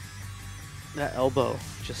 That elbow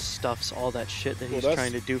just stuffs all that shit that he's that's-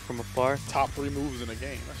 trying to do from afar. Top 3 moves in a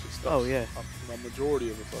game. That's just stuff. Oh, yeah. A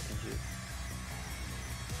majority of the fucking shit.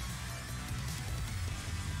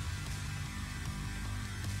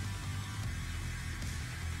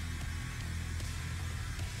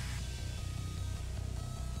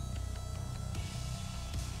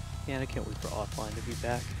 Man, I can't wait for offline to be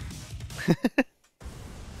back.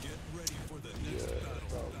 Get ready for the next battle.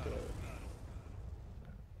 About that.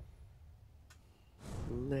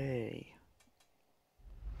 Lay.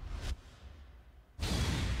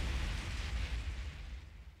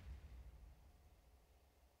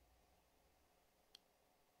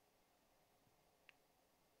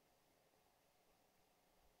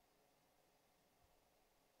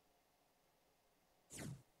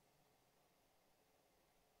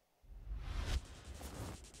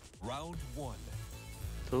 Round 1.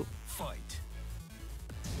 Oh, Fight.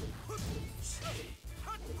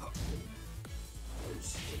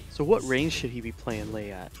 So what range should he be playing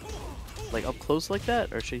Lei at? Like up close like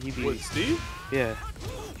that, or should he be? With Steve? Yeah.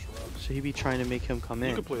 Should he be trying to make him come You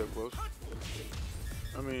in? can play up close.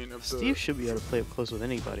 I mean, if Steve should be able to play up close with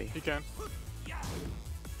anybody. he can.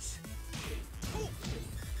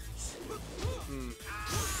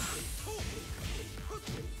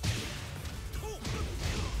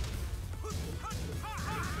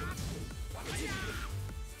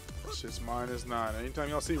 Shit's -9. Anytime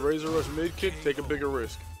y'all see Razor Rush mid kick, take a bigger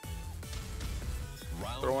risk.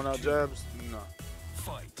 Round Throwing out 2. jabs, no.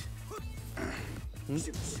 Fight.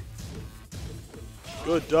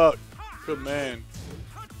 Good duck. Good man.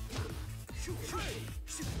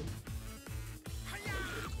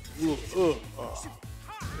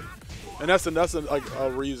 And that's like a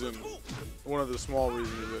reason, one of the small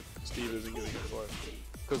reasons that Steve isn't getting a play.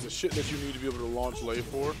 Because the shit that you need to be able to launch Lei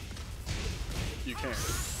for, you can't.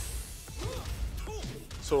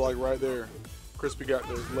 So like right there, Crispy got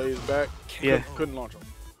the Lei's back. Yeah. Couldn't launch him.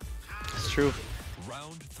 It's true.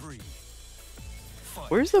 Round 3. Fight.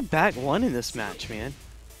 Where's the back one in this match, man?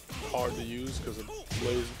 Hard to use because of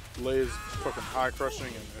Lei's fucking high crushing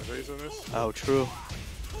and evasiveness. Oh, true.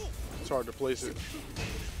 It's hard to place it.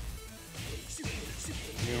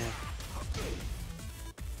 Yeah.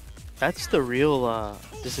 That's the real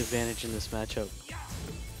disadvantage in this matchup.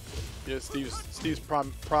 Yeah, Steve's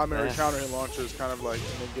primary Yeah. counter hit launcher is kind of like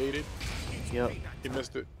negated. Yep. He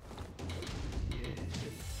missed it.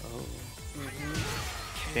 Oh.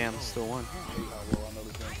 Damn, still won. Well, I know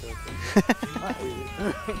this damn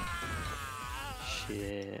character.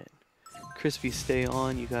 Shit. Crispy, stay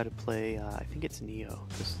on. You gotta play, I think it's Neo,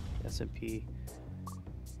 because SMP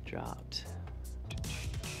dropped.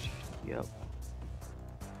 Yep.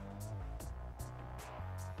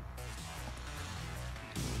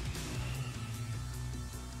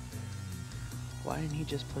 Why didn't he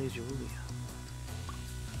just play Julia?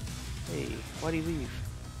 Hey, why'd he leave?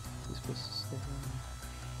 He's supposed to stay on.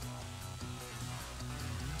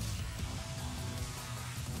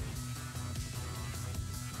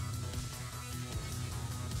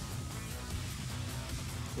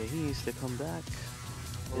 Yeah, he needs to come back.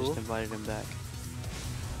 I just Who? invited him back.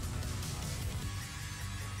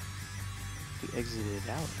 He exited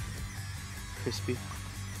out. Crispy.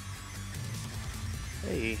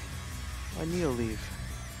 Hey, why'd Neo leave?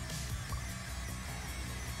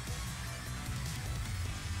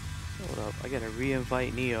 Hold up, I gotta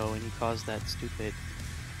re-invite Neo and he caused that stupid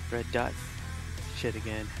red dot shit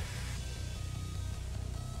again.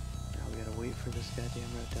 Now we gotta wait for this goddamn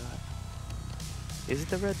red dot. Is it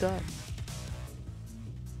the red dot?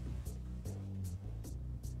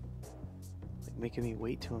 Like making me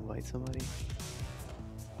wait to invite somebody?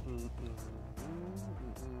 It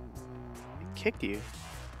kicked you.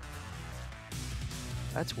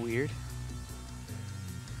 That's weird.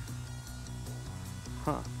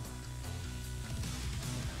 Huh.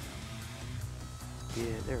 Yeah,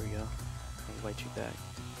 there we go. I'll invite you back.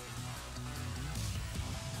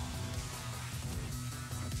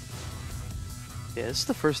 Yeah, this is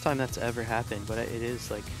the first time that's ever happened, but it is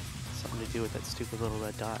like something to do with that stupid little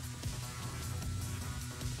red dot.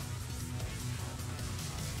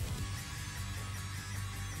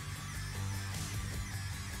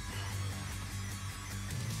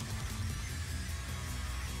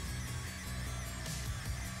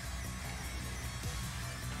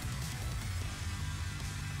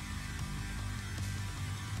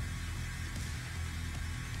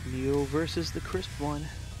 Neo versus the crisp one.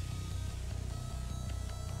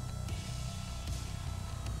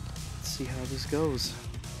 Let's see how this goes.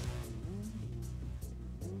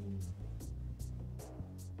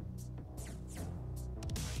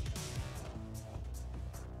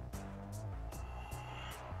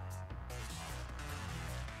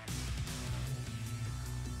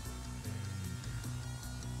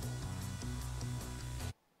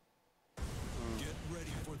 Get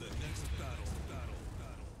ready for the next battle.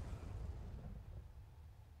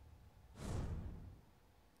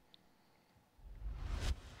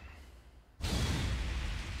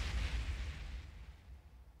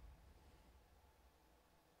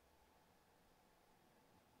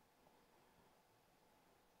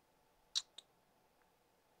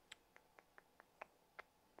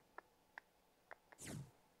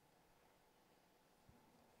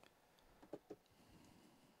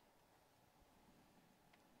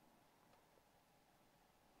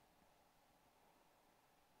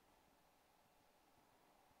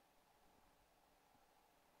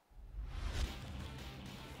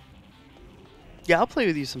 Yeah, I'll play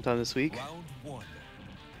with you sometime this week. Round 1.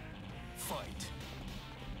 Fight.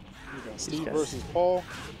 We got Steve guys. versus Paul.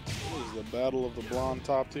 This is the battle of the blonde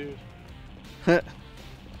top tiers.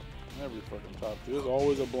 Every fucking top tier. There's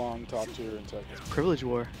always a blonde top tier in Tekken. Privilege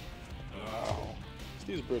war. Wow.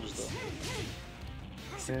 Steve's British though.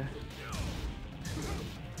 Yeah.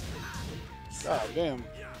 God damn.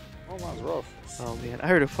 Online's rough. Oh man, I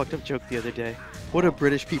heard a fucked up joke the other day. What do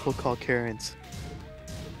British people call Karens?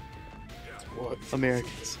 What?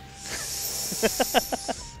 Americans.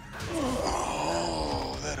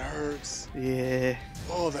 Oh, that hurts. Yeah,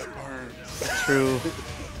 Oh, that burns. true.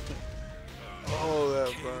 Oh,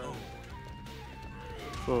 that burns.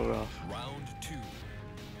 A little rough. Round 2.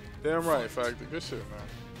 Damn right, Factor. Good shit, man.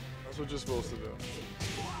 That's what you're supposed to do.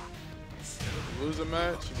 You lose a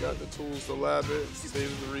match, you got the tools to lab it, save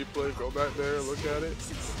the replay, go back there, look at it,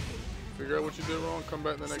 figure out what you did wrong, come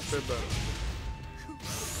back the next day better.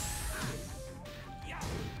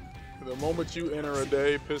 The moment you enter a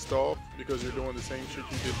day pissed off because you're doing the same shit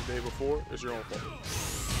you did the day before, it's your own fault.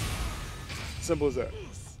 Simple as that.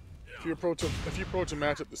 If you approach a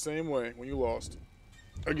matchup the same way when you lost,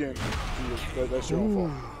 again, that's your own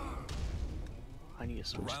fault. I need to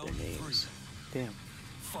switch Round their names. 3. Damn.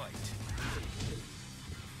 Fight.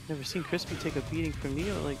 Never seen Crispy take a beating from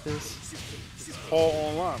Neo like this. Paul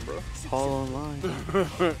online, bro. Paul online.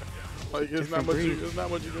 Like it's not much. It's not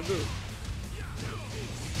much you can do.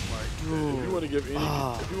 Like if you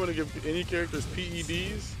want to give any characters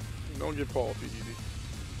PEDs, don't give Paul PED.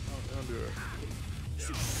 Don't do that.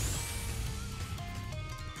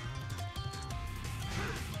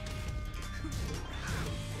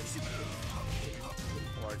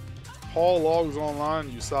 Like Paul logs online,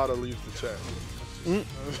 USADA leaves the chat.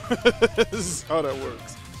 This is how that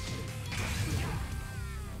works.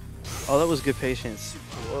 Oh, that was good patience.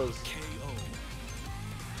 It was. KO.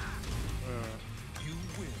 You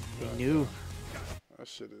win. He knew. That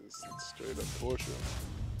shit is straight up torture.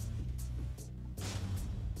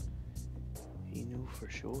 He knew for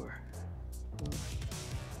sure.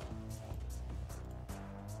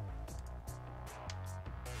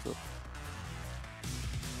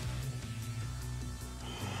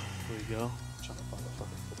 There you go. I'm trying to find a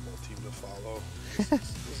fucking football team to follow.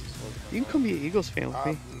 You can come be an Eagles fan with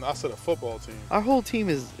me. I said a football team. Our whole team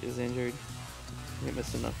is injured. We ain't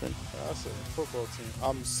missing nothing. I said a football team.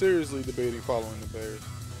 I'm seriously debating following the Bears.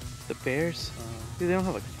 The Bears? Dude, they don't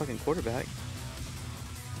have a fucking quarterback.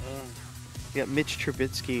 You got Mitch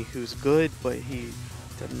Trubisky, who's good, but he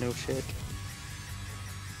doesn't know shit.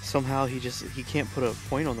 Somehow he can't put a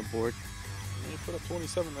point on the board. He put up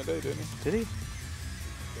 27 that day, didn't he? Did he?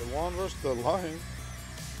 They won versus the Lions.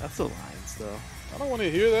 That's the Lions, though. I don't want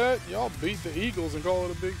to hear that. Y'all beat the Eagles and call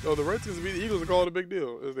it a big. Oh, the Redskins beat the Eagles and call it a big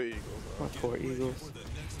deal. It's the Eagles. My poor Eagles.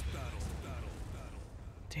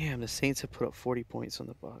 Damn, the Saints have put up 40 points on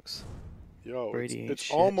the Bucks. Yo, Brady ain't it's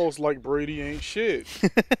shit. almost like Brady ain't shit.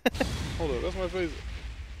 Hold up, that's my face.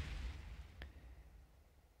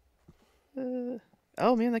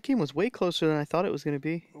 Oh man, that game was way closer than I thought it was gonna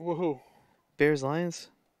be. Woohoo! Bears Lions.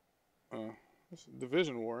 It's a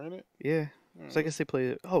division war, ain't it? Yeah. So I guess they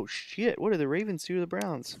play. Oh shit! What did the Ravens do to the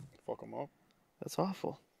Browns? Fuck them up. That's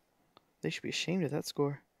awful. They should be ashamed of that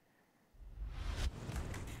score.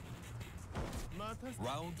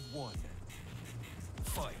 Round 1.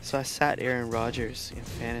 Fight. So I sat Aaron Rodgers in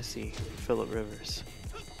fantasy, Phillip Rivers.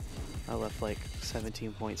 I left like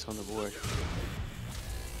 17 points on the board.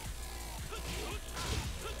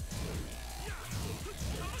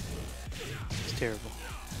 It's terrible.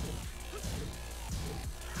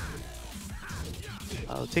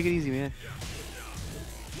 Oh, take it easy, man.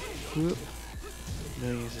 Whoop.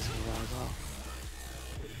 Millions is gonna log off.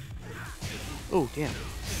 Oh, damn.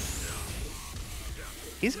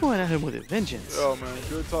 He's going at him with a vengeance. Oh man,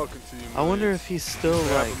 good talking to you. Man. I wonder if he's still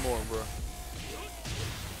like more, bro.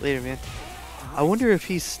 later, man. I wonder if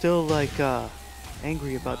he's still like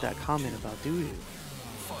angry about that comment about doo-doo.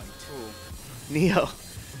 Neo,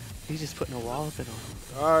 he's just putting a wallop in him.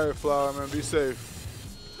 All right, Flower man, be safe.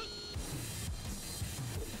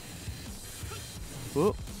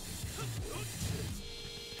 Whoop.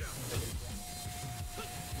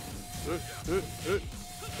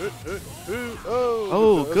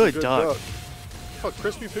 Oh, good duck. Fuck,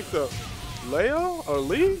 Crispy picked up Leo or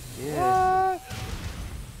Lee? Yeah. What?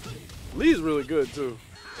 Lee's really good too.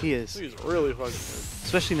 He is. Lee's really fucking good.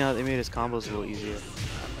 Especially now that they made his combos a little easier.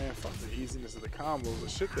 Man, fuck the easiness of the combos. The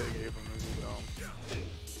shit they gave him is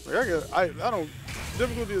dumb. Like I don't.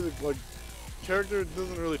 Difficulty of the like character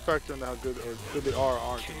doesn't really factor into how good or good they are or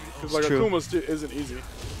aren't. Because like True. Akuma isn't easy.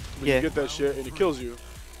 But Yeah. you get that shit and he kills you.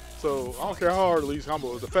 So I don't care how hard Lee's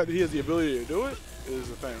combo is. The fact that he has the ability to do it is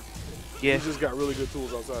a thing. Yeah, He's just got really good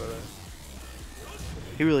tools outside of that.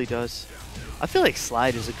 he really does. I feel like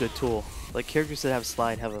Slide is a good tool. Like characters that have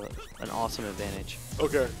slide have an awesome advantage.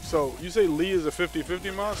 Okay, so you say Lee is a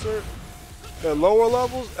 50-50 monster? At lower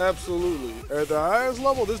levels, absolutely. At the highest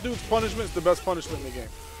level, this dude's punishment is the best punishment in the game.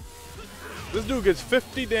 This dude gets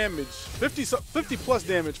 50 damage, 50 plus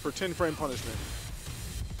damage for 10 frame punishment.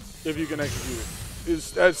 If you can execute it.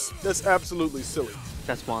 That's absolutely silly.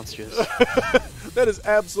 That's monstrous. That is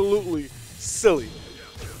absolutely silly.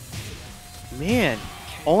 Man,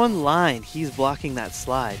 online he's blocking that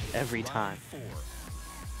slide every time.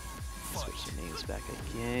 Switch the names back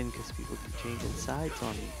again because people keep changing sides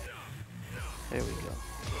on me. There we go.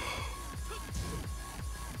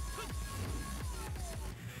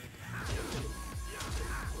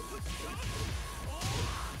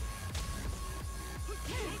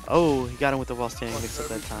 Oh, he got him with the wall standing mix up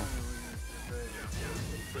that time.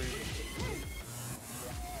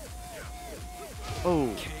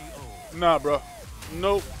 Oh. Nah, bro.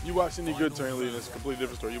 Nope. You watch any good Turn Lead, it's a completely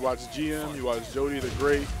different story. You watch GM, you watch Jody the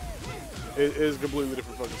Great. It is a completely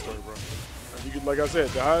different fucking story, bro. And you could, like I said,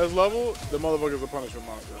 the highest level, the motherfucker's a punishment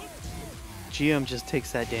monster. GM just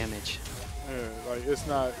takes that damage. Yeah, like it's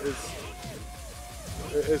not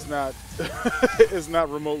it's not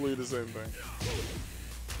remotely the same thing.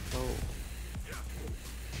 Oh.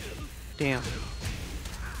 Damn.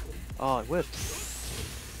 Oh, it whipped.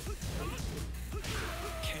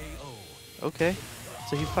 Okay.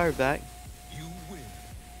 So he fired back.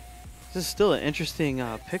 This is still an interesting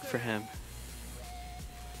pick for him.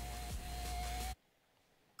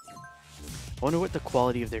 I wonder what the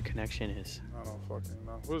quality of their connection is. I don't fucking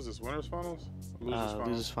know. What is this, winners finals? Losers finals?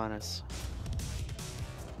 Losers finals.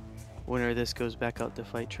 Winner of this goes back out to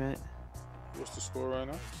fight Trent. What's the score right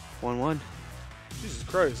now? 1-1. Jesus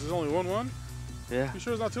Christ, it's only 1-1? Yeah. You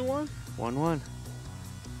sure it's not 2-1? 1-1.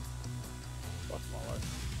 Fuck my life.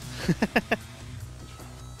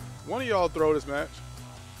 One of y'all throw this match.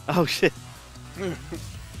 Oh shit. I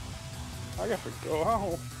gotta go. I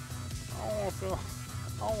don't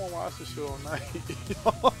want to watch this show all night.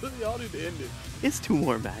 Y'all need to end it. It's 2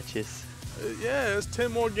 more matches. Yeah, it's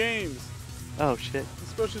 10 more games. Oh shit.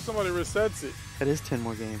 Especially if somebody resets it. That is 10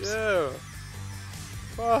 more games. Yeah.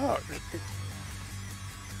 Fuck.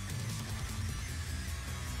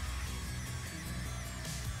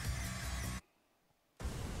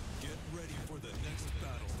 Get ready for the next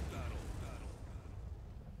battle.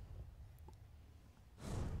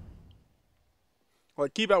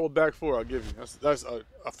 Like, keep out with back four, I'll give you. That's a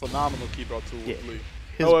phenomenal keep out tool with Lee.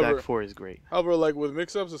 His However, back four is great. However, like with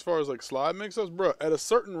mix-ups, as far as like slide mix-ups, bro, at a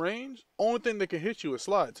certain range, only thing that can hit you is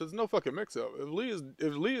slide. So there's no fucking mix-up. If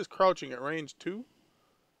Lee is crouching at range 2,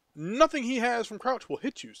 nothing he has from crouch will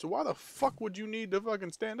hit you. So why the fuck would you need to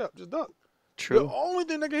fucking stand up? Just duck. True. The only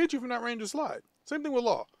thing that can hit you from that range is slide. Same thing with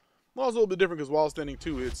Law. Law's a little bit different because while standing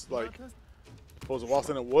 2, it's like, suppose while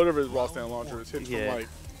standing, whatever his while standing launcher is, hits from like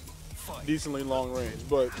decently long range.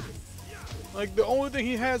 But like the only thing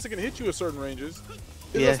he has that can hit you at certain ranges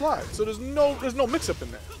is a slide. So there's no mix-up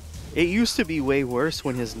in that. It used to be way worse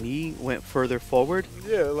when his knee went further forward.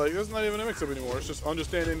 Yeah, like that's not even a mix-up anymore. It's just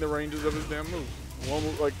understanding the ranges of his damn moves. One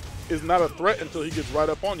move, like, is not a threat until he gets right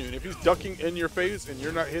up on you. And if he's ducking in your face and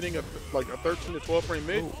you're not hitting a 13 to 12 frame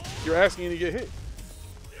mid, you're asking him to get hit.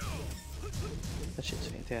 That shit's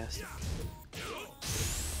fantastic.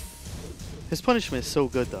 His punishment is so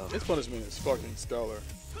good though. His punishment is fucking stellar.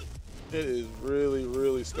 It is really,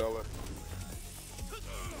 really stellar.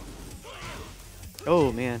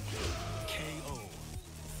 Oh man.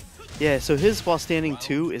 Yeah, so his while standing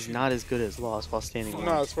 2 is not as good as Law's while standing 1.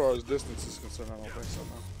 Not as far as distance is concerned, I don't think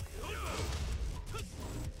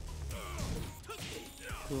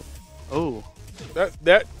so, no. Oh.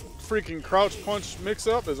 That freaking crouch punch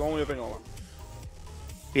mix-up is only a thing online.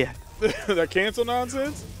 Yeah. That cancel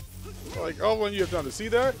nonsense? Like, all when you have time to see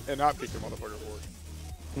that and not pick the motherfucker for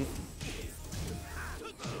it.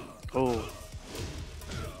 Oh.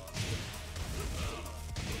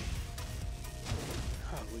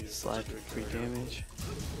 Slide for free damage.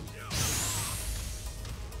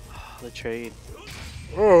 The trade.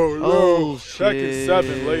 Oh, no. Oh, Tekken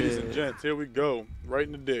 7, shit. ladies and gents. Here we go. Right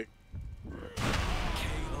in the dick.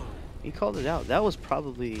 He called it out. That was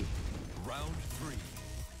probably... Round 3.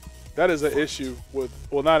 That is an issue with,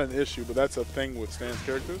 well, not an issue, but that's a thing with stance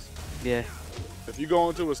characters. Yeah. If you go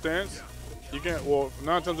into a stance, you can't, well,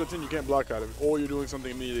 9 times out of 10, you can't block out of it, or you're doing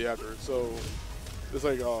something immediately after it. So it's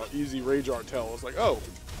like easy rage art tell. It's like, oh,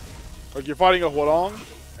 like you're fighting a Huarong,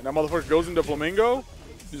 and that motherfucker goes into Flamingo,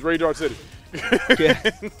 he's rage art city.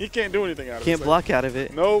 Yeah. He can't do anything out of it. Can't block out of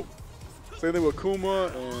it. Nope. Same thing with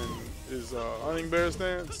Kuma and his hunting bear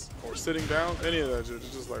stance, or sitting down, any of that shit.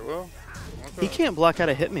 It's just like, well, okay. He can't block out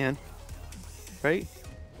a Hitman. Right?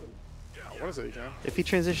 want to say you can. If he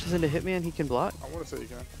transitions into Hitman, he can block. I want to say you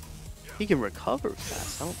can. He can recover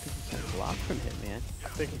fast. I don't think he can block from Hitman. I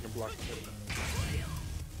think you can block the Hitman.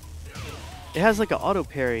 It has like an auto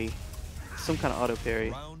parry, some kind of auto parry.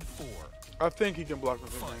 Round 4. I think he can block the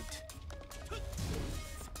Hitman. Fight.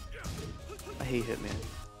 I hate Hitman.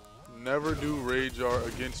 Never do rage art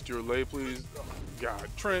against your lay, please. Oh, God,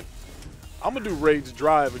 Trent. I'm gonna do rage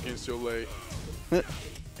drive against your lay and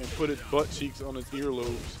put its butt cheeks on its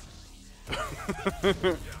earlobes.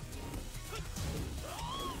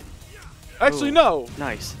 Actually, Ooh. no.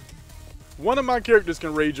 Nice. One of my characters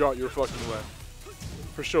can rage art your fucking lay,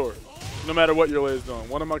 for sure. No matter what your lay is doing,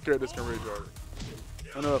 one of my characters can rage art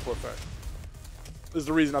it. I know that for a fact. This is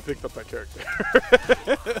the reason I picked up that character.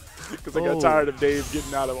 Because I got tired of Dave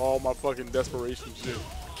getting out of all my fucking desperation shit.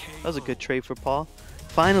 That was a good trade for Paul.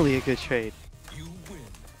 Finally a good trade. You win.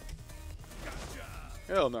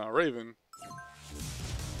 Hell no, Raven.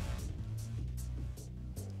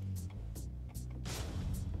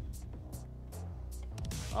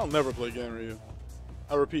 I'll never play Ganryu.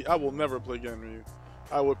 I repeat, I will never play Ganryu.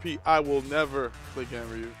 I repeat, I will never play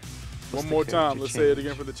Ganryu. One more time, let's say it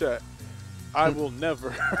again for the chat. I will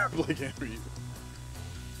never play Ganryu.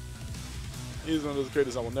 He's one of those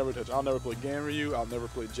characters I will never touch. I'll never play Ganryu. I'll never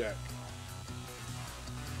play Jack.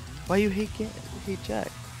 Why you hate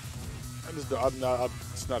Jack? I'm just not a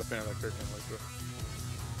fan of that character like that.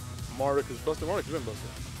 Marduk is busted. Marduk's been busted.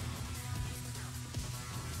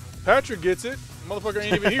 Patrick gets it. Motherfucker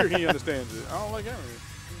ain't even here. He understands it. I don't like Ganryu.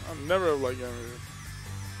 I've never liked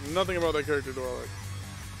Ganryu. Nothing about that character do I like.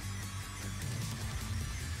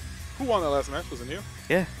 Who won that last match? Was it Neil?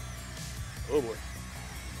 Yeah. Oh boy.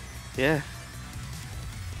 Yeah.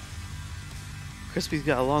 Crispy's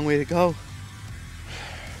got a long way to go.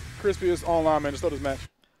 Crispy is online, man. Just start this match.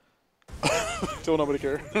 Don't nobody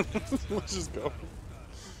care. Let's just go.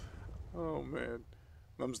 Oh man.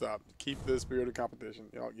 Let me stop. Keep the spirit of competition.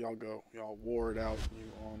 Y'all go. Y'all war it out,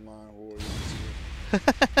 you online warriors.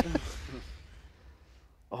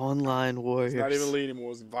 Online warriors. It's not even Lee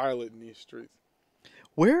anymore. It's Violet in these streets.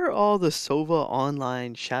 Where are all the Sova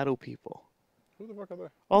online shadow people? Who the fuck are they?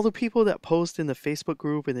 All the people that post in the Facebook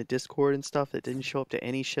group and the Discord and stuff that didn't show up to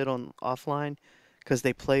any shit on offline because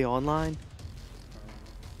they play online.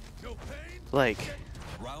 Like,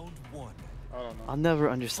 Round 1. I don't know. I'll never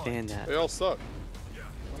understand They that. all suck.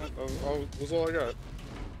 That's all I got.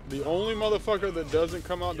 The only motherfucker that doesn't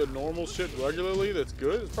come out to normal shit regularly that's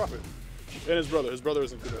good is Prophet. And his brother. His brother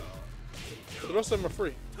isn't good. The rest of them are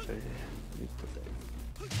free.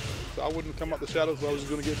 So I wouldn't come out the shadows, but I was just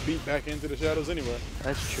going to get beat back into the shadows anyway.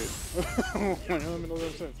 That's true. Let me know what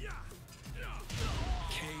I'm saying.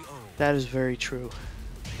 KO. That is very true.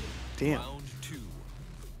 Damn. Round 2.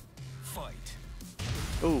 Fight.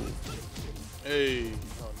 Oh. Hey.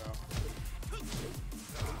 Oh no.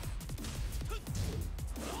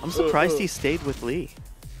 I'm surprised he stayed with Lee.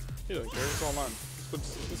 He doesn't care. It's online.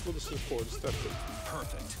 This is what this is for. Just step it.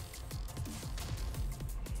 Perfect.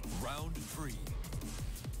 Round 3.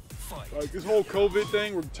 Fight. Like this whole COVID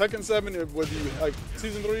thing, with Tekken 7, whether you like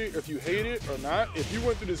season 3, if you hate it or not, if you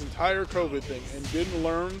went through this entire COVID thing and didn't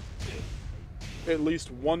learn at least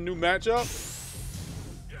one new matchup,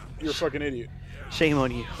 you're a fucking idiot. Shame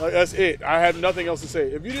on you. Like that's it. I have nothing else to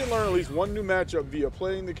say. If you didn't learn at least one new matchup via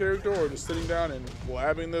playing the character or just sitting down and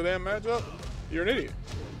blabbing the damn matchup, you're an idiot.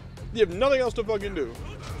 You have nothing else to fucking do.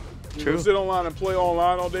 You True. can sit online and play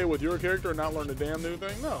online all day with your character and not learn a damn new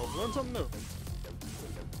thing. No, learn something new.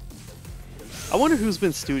 I wonder who's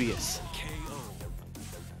been studious. KO.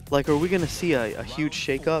 Like, are we gonna see a huge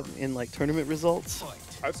shakeup in like tournament results Fight.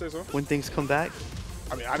 I'd say so. when things come back?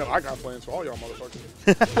 I mean, I know I got plans for all y'all motherfuckers.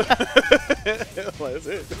 Like, that's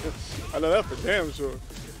it. I know that for damn sure.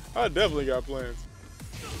 I definitely got plans.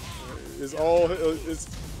 It's all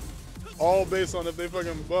based on if they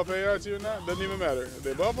fucking buff AIT or not. Doesn't even matter. If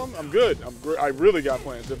they buff them, I'm good. I really got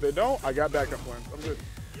plans. If they don't, I got backup plans. I'm good.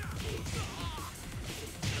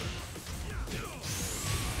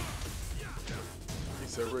 He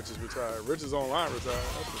said Rich is retired. Rich is online retired.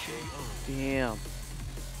 That's for sure. Damn.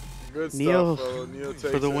 Good Neo stuff, bro. Neo takes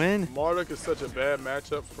for the it. win. Marduk is such a bad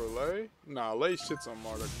matchup for Lei. Nah, Lei shits on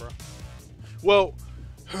Marduk, bro. Well,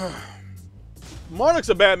 Marduk's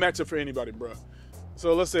a bad matchup for anybody, bro.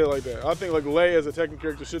 So let's say it like that. I think like Lei as a Tekken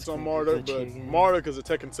character shits on Marduk, but Marduk as a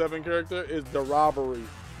Tekken 7 character is the robbery.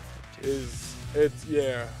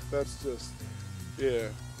 Yeah, that's just, yeah,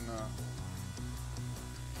 nah.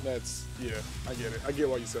 That's, yeah, I get it. I get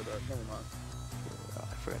why you said that. Never mind. Oh,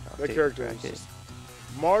 I forgot to That update character the is bracket. just,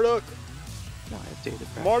 Marduk, No, I updated the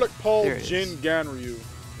bracket. Marduk, Paul, There it Jin, is. Ganryu.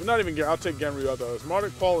 Well, not even I'll take Ganryu out though. It's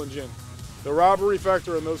Marduk, Paul, and Jin. The robbery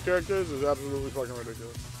factor in those characters is absolutely fucking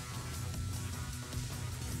ridiculous.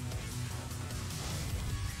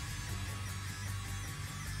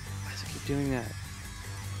 Why does it keep doing that?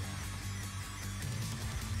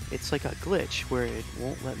 It's like a glitch where it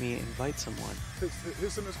won't let me invite someone.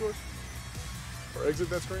 Hit some scores? Or exit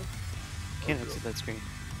that screen? Can't exit that screen.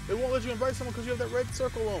 It won't let you invite someone because you have that red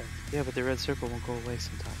circle on. Yeah, but the red circle won't go away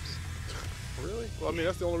sometimes. Really? Well, I mean,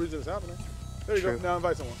 that's the only reason it's happening. There you True. go. Now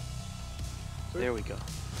invite someone. See? There we go.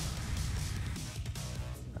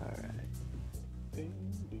 Alright. Ding,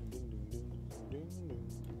 ding, ding, ding, ding, ding, ding.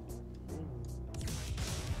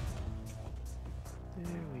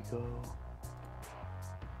 There we go.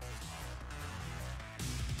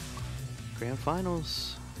 Grand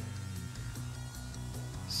Finals.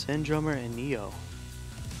 Drummer and Neo.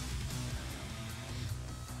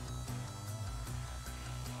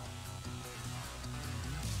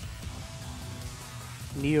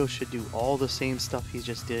 Neo should do all the same stuff he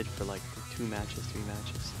just did for like 2 matches, 3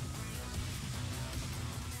 matches.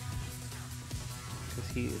 Because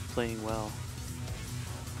he is playing well.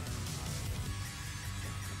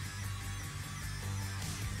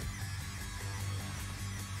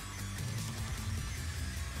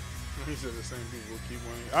 He said the same people keep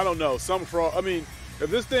winning. I don't know. Some fraud. I mean, if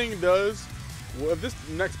this thing does, well, if this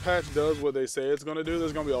next patch does what they say it's gonna do,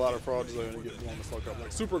 there's gonna be a lot of frauds that are gonna get blown the fuck up.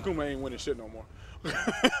 Like Super Kuma ain't winning shit no more.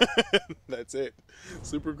 That's it.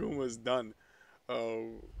 Super Kuma is done.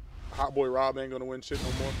 Hot Boy Rob ain't gonna win shit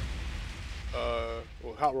no more.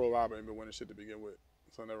 Well, Hot Roll Rob ain't been winning shit to begin with,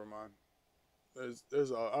 so never mind.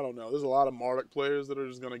 There's I don't know. There's a lot of Marduk players that are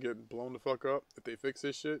just gonna get blown the fuck up if they fix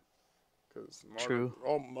this shit. Because True.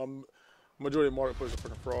 Majority of Marduk players are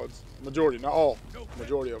fucking frauds. Majority, not all.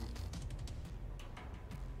 Majority of them.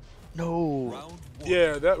 No.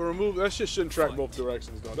 Yeah, that shit shouldn't track both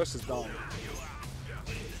directions though. That's just dumb.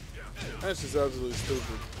 That's just absolutely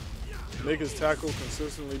stupid. Make his tackle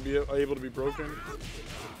consistently be able to be broken.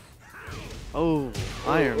 Oh,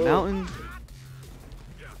 Iron Mountain.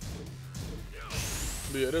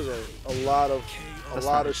 But yeah, there's a lot of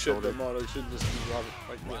shit that Marduk should just be dropping.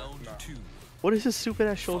 Like, nah. What is his stupid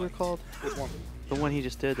ass shoulder called? Which one? The one he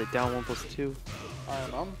just did, the down 1+2.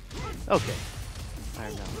 Iron Mountain? Okay.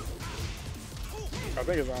 Iron Mountain. I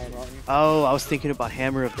think it's Iron Mountain. Oh, I was thinking about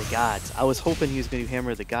Hammer of the Gods. I was hoping he was going to do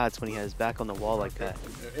Hammer of the Gods when he had his back on the wall like that.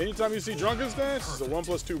 Yeah, anytime you see Drunken Stance, it's a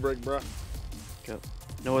 1+2 break, bruh. Go.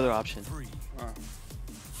 No other option.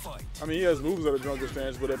 I mean, he has moves that are Drunken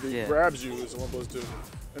Stance, but if he grabs you, it's a 1+2.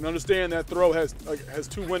 And understand that throw has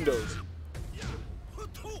 2 windows.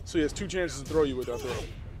 So he has 2 chances to throw you with that throw.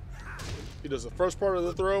 He does the first part of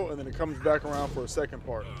the throw, and then it comes back around for a second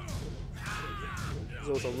part.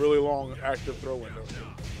 So it's a really long active throw window.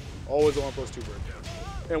 Always a 1+2 break.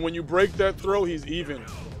 And when you break that throw, he's even.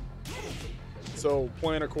 So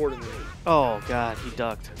plan accordingly. Oh god, he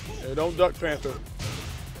ducked. Yeah, don't duck, Panther.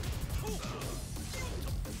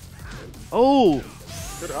 Oh!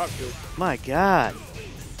 Good hop kick. My god.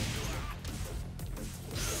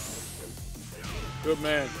 Good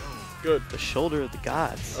man. Good. The shoulder of the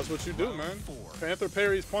gods. That's what you do, man. Panther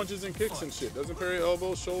parries punches and kicks and shit. Doesn't parry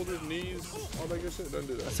elbows, shoulders, knees, all that good shit. Doesn't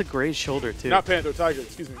do that. That's a great shoulder too. Not Panther, Tiger.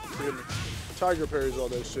 Excuse me. Forgive me. Tiger parries all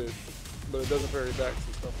that shit, but it doesn't parry backs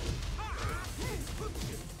and stuff.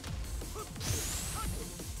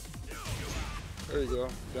 There you go.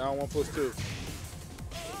 Down 1+2.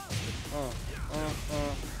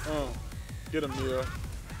 Get him, Neo.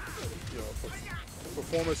 Yo,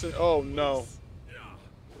 performance. Oh no.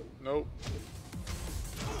 Nope.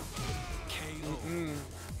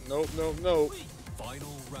 Nope, nope, nope.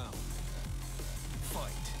 Final round.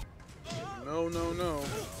 Fight. No.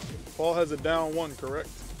 Paul has a down 1, correct?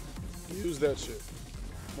 Use that shit.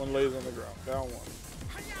 One lays on the ground. Down 1.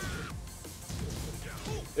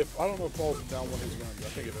 If I don't know if Paul's down 1 his round, I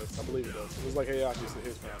think it does. I believe it does. It was like Heihachi's to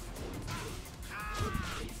his round.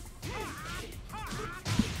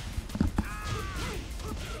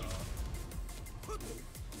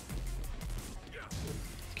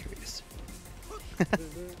 Curious.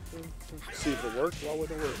 See if it works. Why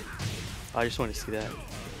wouldn't it work? I just want to see that.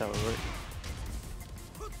 That would work.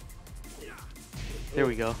 There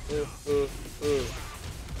we go.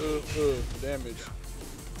 Damage.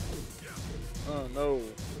 Oh no.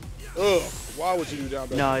 Why would you do down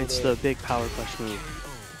back? No, it's the big power crush move.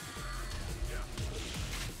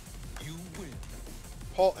 You win.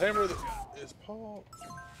 Paul Hammer. Is Paul?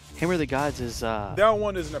 Hammer of the Gods is Down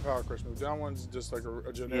 1 isn't a power crush move. Down 1's just like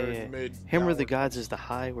a generic mid. Hammer of the downward. Gods is the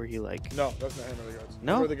high where he like. No, that's not Hammer of the Gods.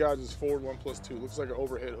 No? Hammer of the Gods is forward 1+2. Looks like an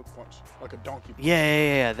overhead hook punch, like a donkey. Punch.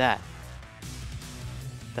 Yeah, that.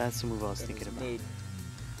 That's the move I was And thinking it's about. mid.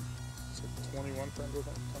 So 21 frames, 21,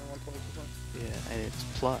 22 frames. Yeah, and it's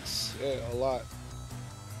plus. Yeah, a lot.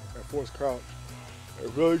 And force crouch. A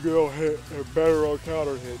really good on hit and better on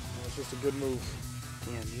counter hit. It's just a good move.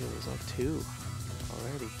 Damn, Neo was up 2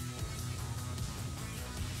 already.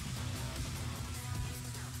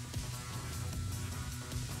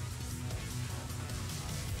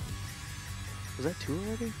 Was that 2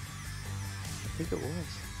 already? I think it was.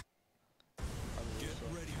 Get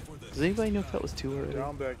ready for the Does anybody know if that was 2 already?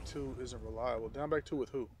 Down back 2 isn't reliable. Down back 2 with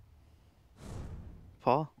who?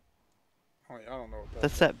 Paul? I don't know what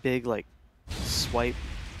That's that big, like, swipe.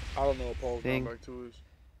 I don't know what Paul's thing. down back 2 is.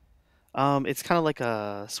 It's kind of like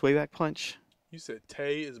a sway back punch. You said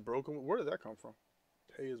Tay is broken. Where did that come from?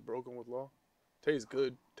 Tay is broken with law. Tay is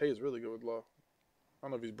good. Tay is really good with law. I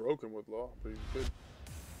don't know if he's broken with law, but he's good.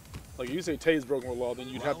 Like, if you say Tay is broken with law, then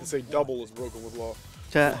you'd have to say Double is broken with law.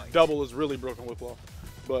 Double is really broken with law.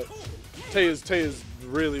 But Tay is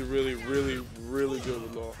really, really, really, really good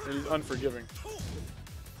with law. And he's unforgiving.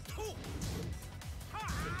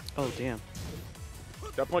 Oh, damn.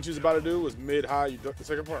 That punch he's about to do was mid-high. You ducked the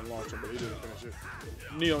second part and launched him, but he didn't finish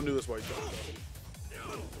it. Neo knew this why he ducked.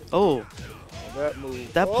 Oh, That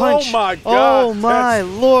move. that punch. Oh my god. Oh my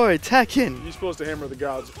lord, Tekken. You're supposed to hammer the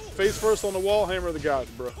gods. Face first on the wall, hammer the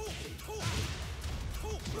gods, bro.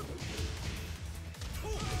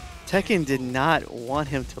 Tekken did not want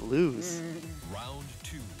him to lose. round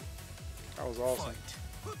 2. That was awesome.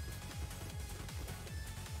 Fight.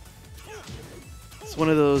 It's one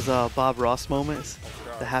of those Bob Ross moments.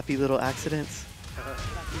 God. The happy little accidents.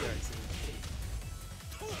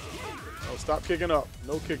 Oh, stop kicking up.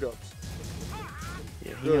 No kick-ups.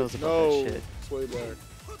 Yeah, he knows about that shit. Sway back.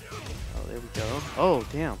 Oh, there we go. Oh,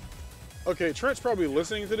 damn. Okay, Trent's probably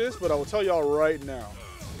listening to this, but I will tell y'all right now.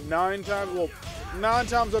 9 times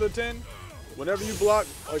out of 10, whenever you block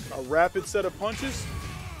like a rapid set of punches,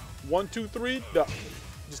 1, 2, 3, duck.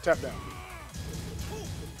 Just tap down.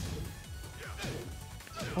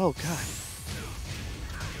 Oh, God.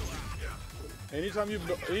 Anytime you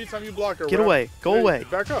block a Get away. Go away.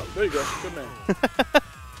 Back up. There you go. Good man.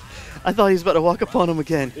 I thought he was about to walk up on him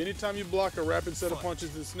again. Anytime you block a rapid set of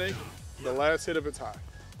punches to Snake, the last hit of it's high.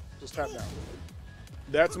 Just tap down.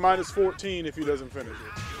 That's minus 14 if he doesn't finish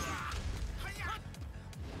it.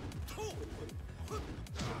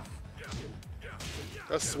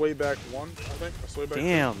 That's sway back 1, I think. Or sway back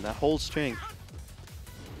Damn, that whole string.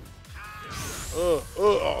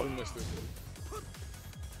 oh, he missed it.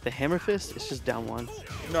 The hammer fist, it's just down 1.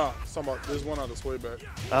 Nah, there's one on the sway back.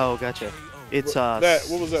 Oh, gotcha. It's what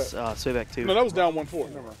was that? Sway back 2. No, that was down 1-4.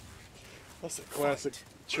 Never mind. That's a classic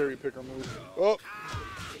cherry picker move. Oh.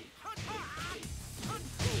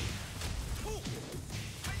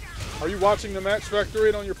 Are you watching the match Factor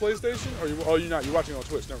 8 on your PlayStation? Or you're not. You're watching on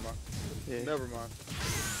Twitch. Never mind. Yeah. Never mind.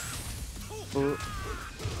 Oh,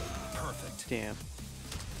 Perfect. damn.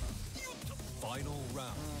 Final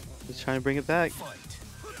round. He's trying to bring it back. Fight.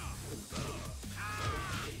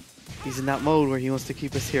 He's in that mode where he wants to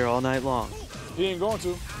keep us here all night long. He ain't going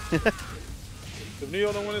to. If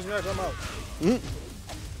Neo don't win this match, I'm out.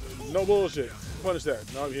 No bullshit. Punish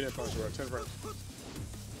that. No, he didn't punish it right. 10 frames.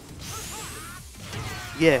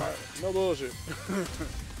 Yeah. Right. No bullshit.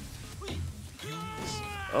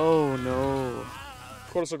 Oh, no.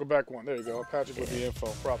 Quarter circle back 1. There you go. Patrick with the info.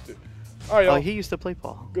 Propped it. All right, Oh, y'all. he used to play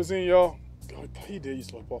Paul. Good seeing y'all. God, he did used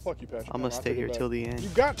to play ball. Fuck you, Patrick. I'm going to stay here till the end. You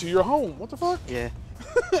got to. You're home. What the fuck? Yeah.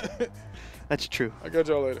 That's true. I got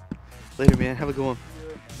y'all later. Later, man. Have a good one.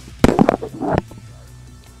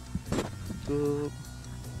 Boop.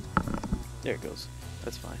 There it goes.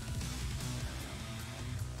 That's fine.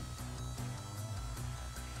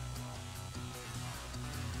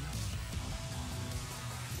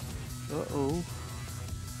 Uh-oh.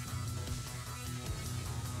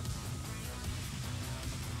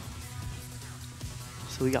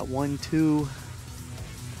 So we got 1-2.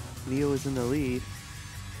 Neo is in the lead.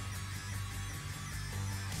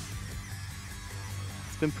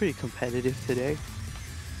 It's been pretty competitive today.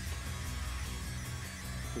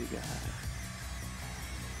 We got,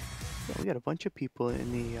 yeah, we got a bunch of people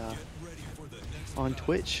in the Get ready for the next on round.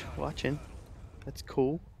 Twitch watching. That's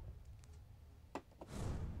cool.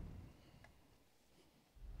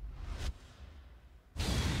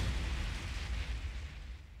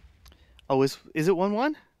 Oh, is it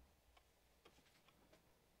 1-1?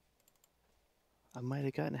 I might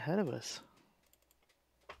have gotten ahead of us.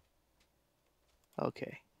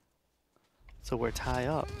 Okay. So we're tie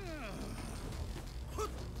up.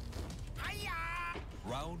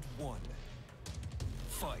 Round 1.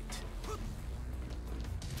 Fight.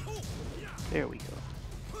 There we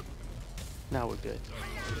go. Now we're good.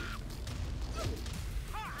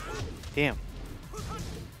 Damn.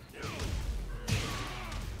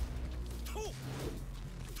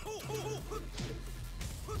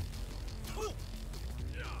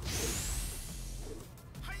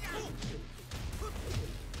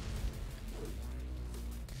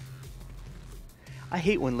 I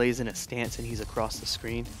hate when Lay's in a stance and he's across the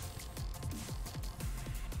screen.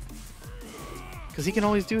 Cause he can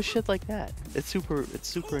always do shit like that. It's super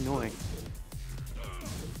annoying.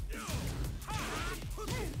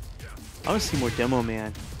 I want to see more Demo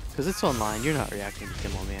Man. Cause it's online, you're not reacting to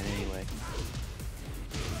Demo Man anyway.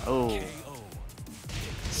 Oh. KO.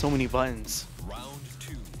 So many buttons. Round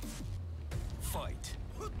 2. Fight.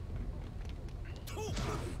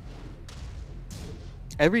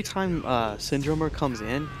 Every time Syndromer comes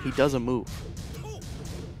in, he does a move.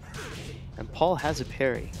 And Paul has a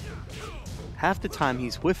parry. Half the time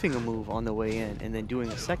he's whiffing a move on the way in and then doing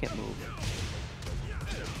a second move.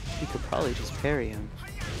 He could probably just parry him.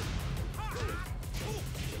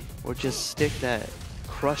 Or just stick that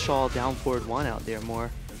crush all down forward one out there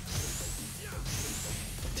more.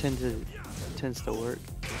 Tends to work.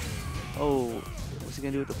 Oh, what's he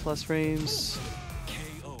gonna do with the plus frames?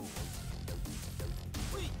 KO.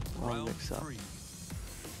 Wrong Round mix up. 3.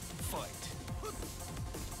 Fight.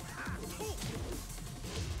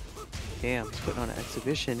 Damn, he's putting on an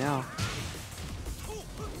exhibition now.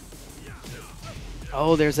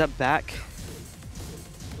 Oh, there's that back.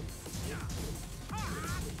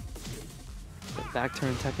 That back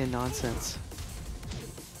turn Tekken nonsense.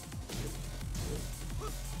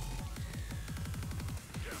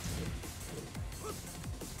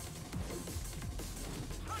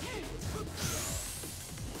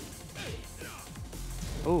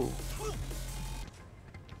 Oh.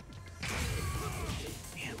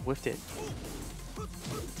 Man, whiffed it.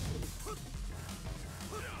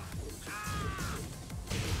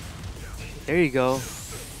 There you go.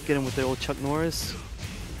 Get him with the old Chuck Norris.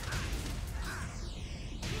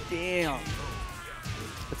 Damn.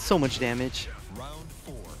 That's so much damage. Round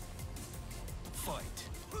 4. Fight.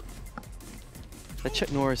 That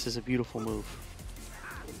Chuck Norris is a beautiful move.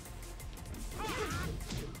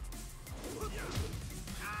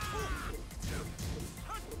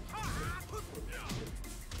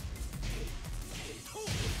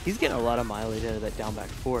 He's getting a lot of mileage out of that down back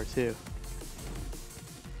 4 too.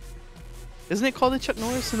 Isn't it called the Chuck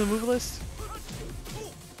Norris in the move list?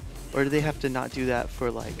 Or do they have to not do that for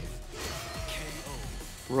like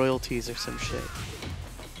royalties or some shit?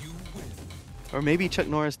 You win. Or maybe Chuck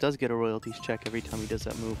Norris does get a royalties check every time he does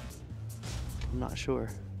that move. I'm not sure.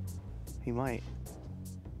 He might.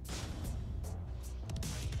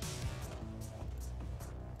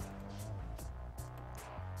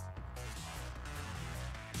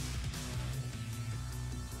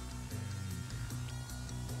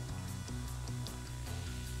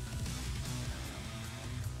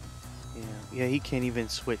 Yeah, he can't even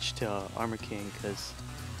switch to Armor King because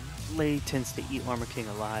Lei tends to eat Armor King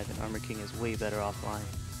alive, and Armor King is way better offline.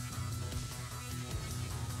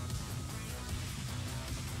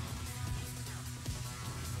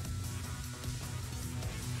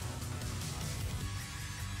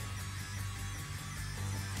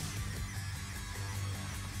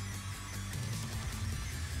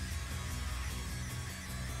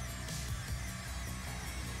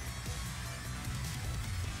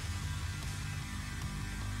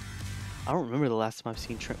 I don't remember the last time I've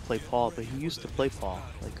seen Trent play Paul, but he used to play Paul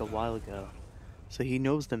like a while ago. So he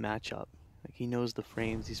knows the matchup. Like he knows the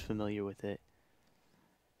frames, he's familiar with it.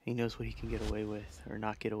 He knows what he can get away with or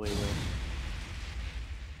not get away with.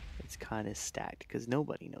 It's kind of stacked because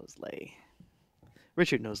nobody knows Lei.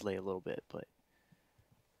 Richard knows Lei a little bit, but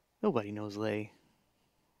nobody knows Lei.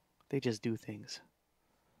 They just do things.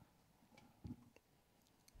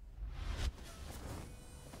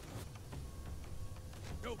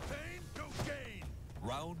 No pain, no gain.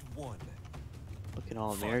 Round 1. Looking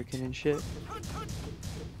all American and shit.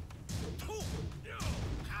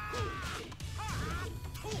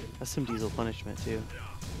 That's some Diesel punishment too.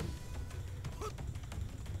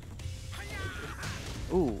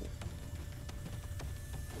 Ooh.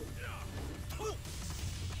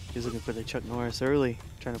 He's looking for the Chuck Norris early,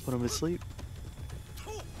 trying to put him to sleep.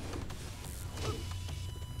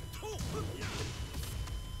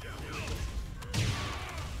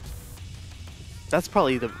 That's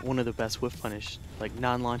probably one of the best whiff punish, like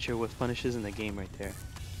non-launcher whiff punishes in the game right there.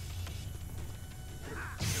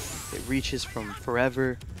 It reaches from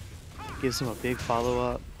forever, gives him a big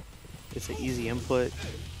follow-up. It's an easy input.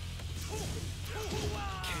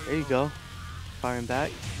 There you go. Firing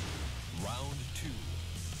back. Round 2.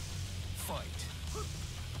 Fight.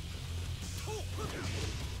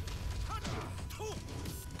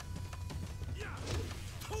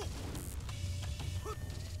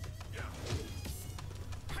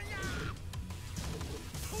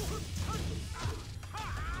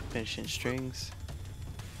 Finishing strings.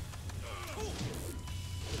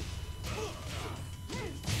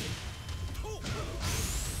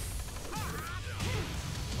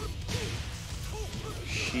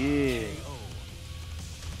 Shit.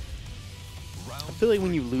 I feel like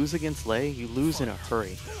when you lose against Lei, you lose in a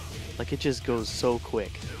hurry. Like it just goes so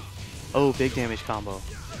quick. Oh, big damage combo.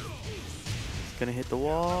 It's gonna hit the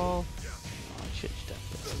wall. Oh shit, death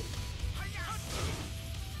fist.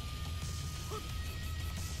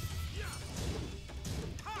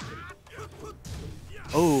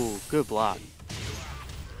 Oh, good block.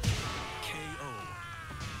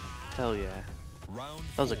 Hell yeah.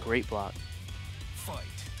 That was a great block. Fight.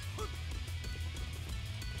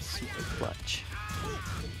 Super clutch.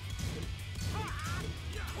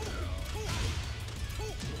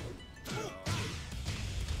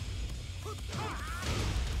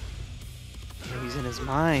 Yeah, he's in his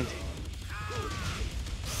mind.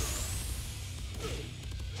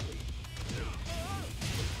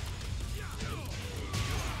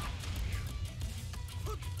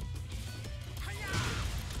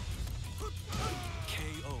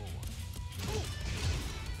 KO.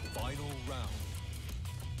 Final round.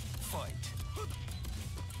 Fight.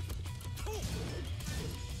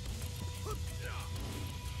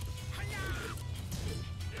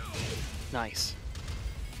 Nice.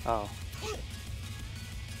 Oh.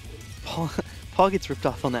 Paul gets ripped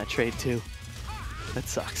off on that trade too. That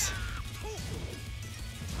sucks.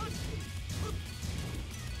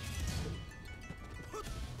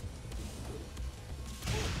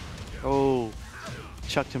 Oh,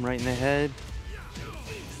 chucked him right in the head.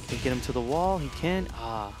 Can he get him to the wall? He can.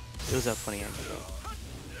 Ah, it was a funny angle though.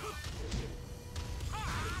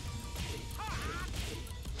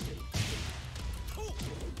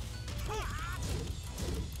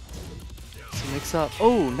 Mix up.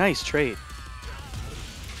 Oh, nice trade.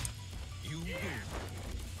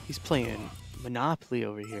 He's playing Monopoly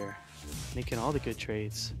over here, making all the good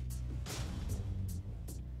trades.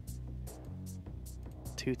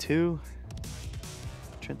 2-2.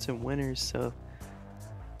 Trenton winners, so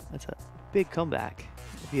that's a big comeback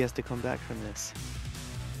if he has to come back from this.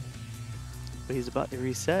 But he's about to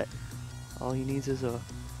reset. All he needs is a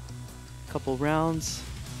couple rounds,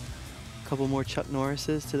 a couple more Chuck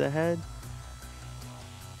Norrises to the head.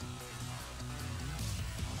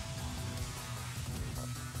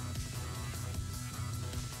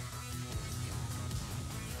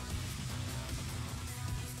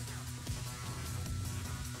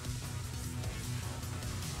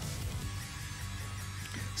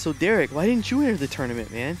 So Derek, why didn't you enter the tournament,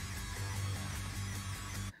 man?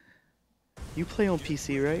 You play on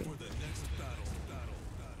PC, right?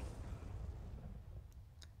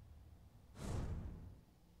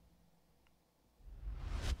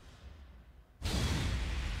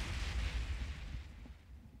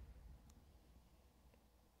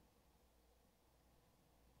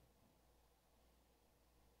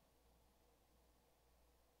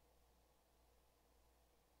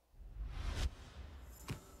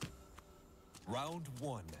 Round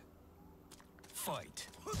one. Fight.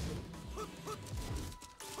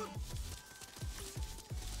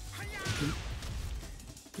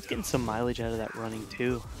 He's getting some mileage out of that running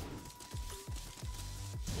too.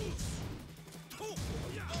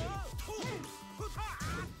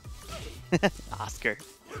 Oscar.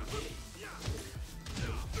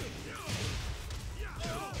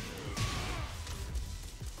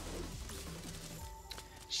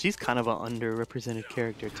 She's kind of an underrepresented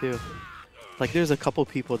character too. Like there's a couple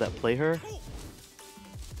people that play her,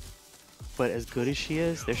 but as good as she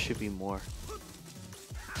is, there should be more.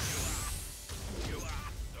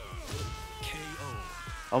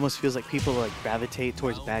 Almost feels like people like gravitate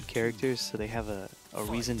towards bad characters so they have a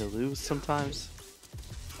reason to lose sometimes.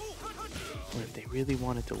 But if they really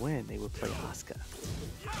wanted to win, they would play Asuka.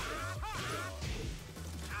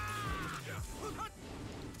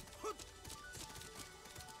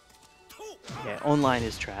 Yeah, online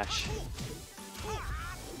is trash.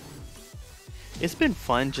 It's been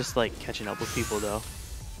fun just like catching up with people though.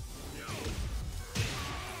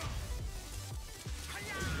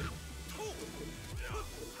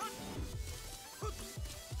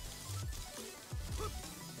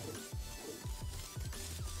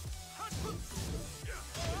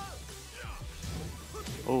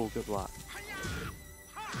 Oh, good block.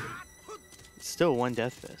 Still one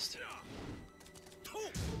Death Fist.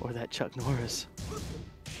 Or that Chuck Norris.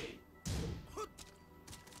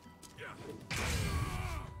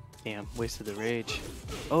 Damn, wasted the rage.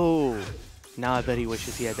 Oh, now I bet he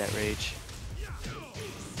wishes he had that rage.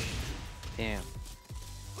 Damn.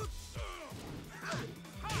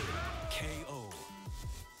 KO.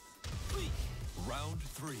 Round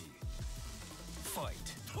three.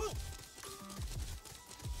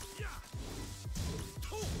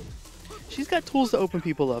 She's got tools to open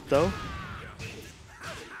people up, though.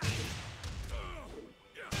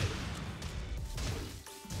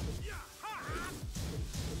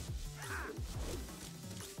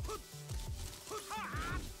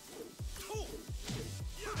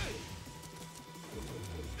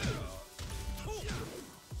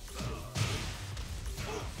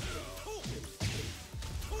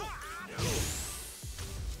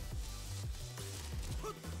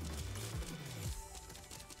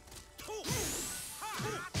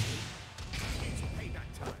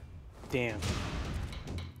 Damn.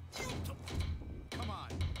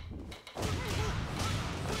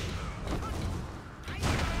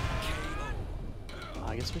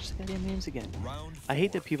 I can switch the goddamn names again. I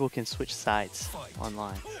hate that people can switch sides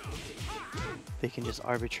online. They can just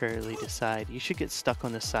arbitrarily decide. You should get stuck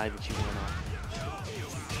on the side that you want on.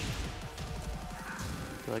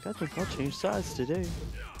 You're like, I think I'll change sides today.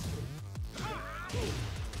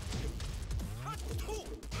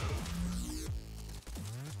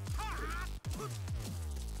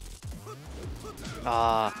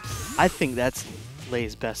 I think that's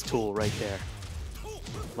Lei's best tool right there.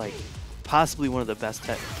 Like, possibly one of the best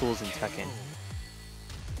tools in Tekken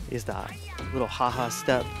is that little haha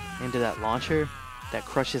step into that launcher that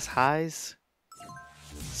crushes highs.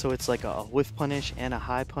 So it's like a whiff punish and a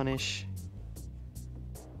high punish.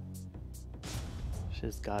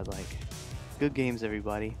 Just godlike. Good games,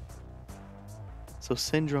 everybody. So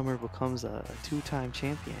Syndromer becomes a 2-time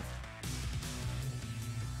champion.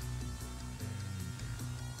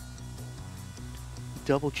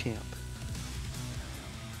 Double champ.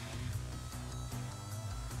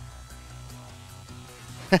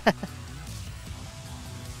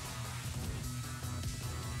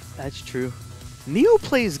 That's true. Neo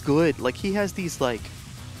plays good. Like, he has these like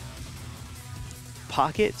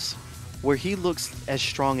pockets where he looks as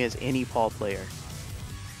strong as any Paul player.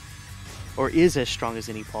 Or is as strong as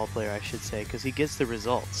any Paul player, I should say, because he gets the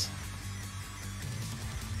results.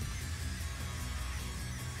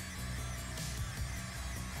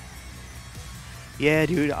 Yeah,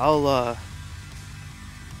 dude, I'll,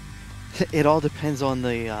 it all depends on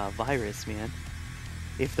the virus, man.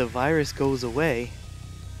 If the virus goes away,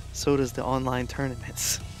 so does the online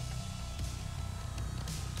tournaments.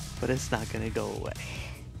 But it's not gonna go away,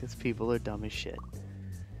 because people are dumb as shit.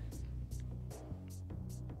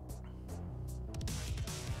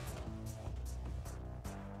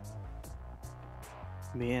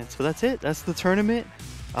 Man, so that's it. That's the tournament.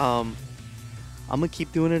 I'm gonna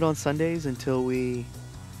keep doing it on Sundays until we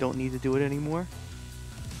don't need to do it anymore.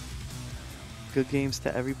 Good games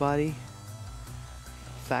to everybody.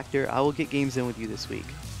 Factor, I will get games in with you this week.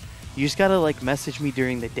 You just gotta like message me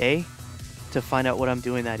during the day to find out what I'm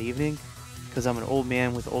doing that evening, because I'm an old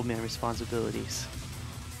man with old man responsibilities.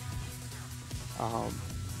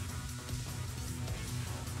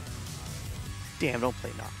 Damn, don't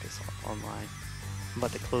play Noctis online. I'm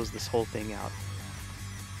about to close this whole thing out.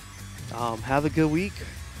 Have a good week.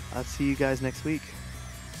 I'll see you guys next week.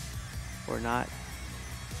 Or not.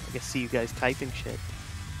 I guess see you guys typing shit.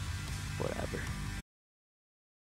 Whatever.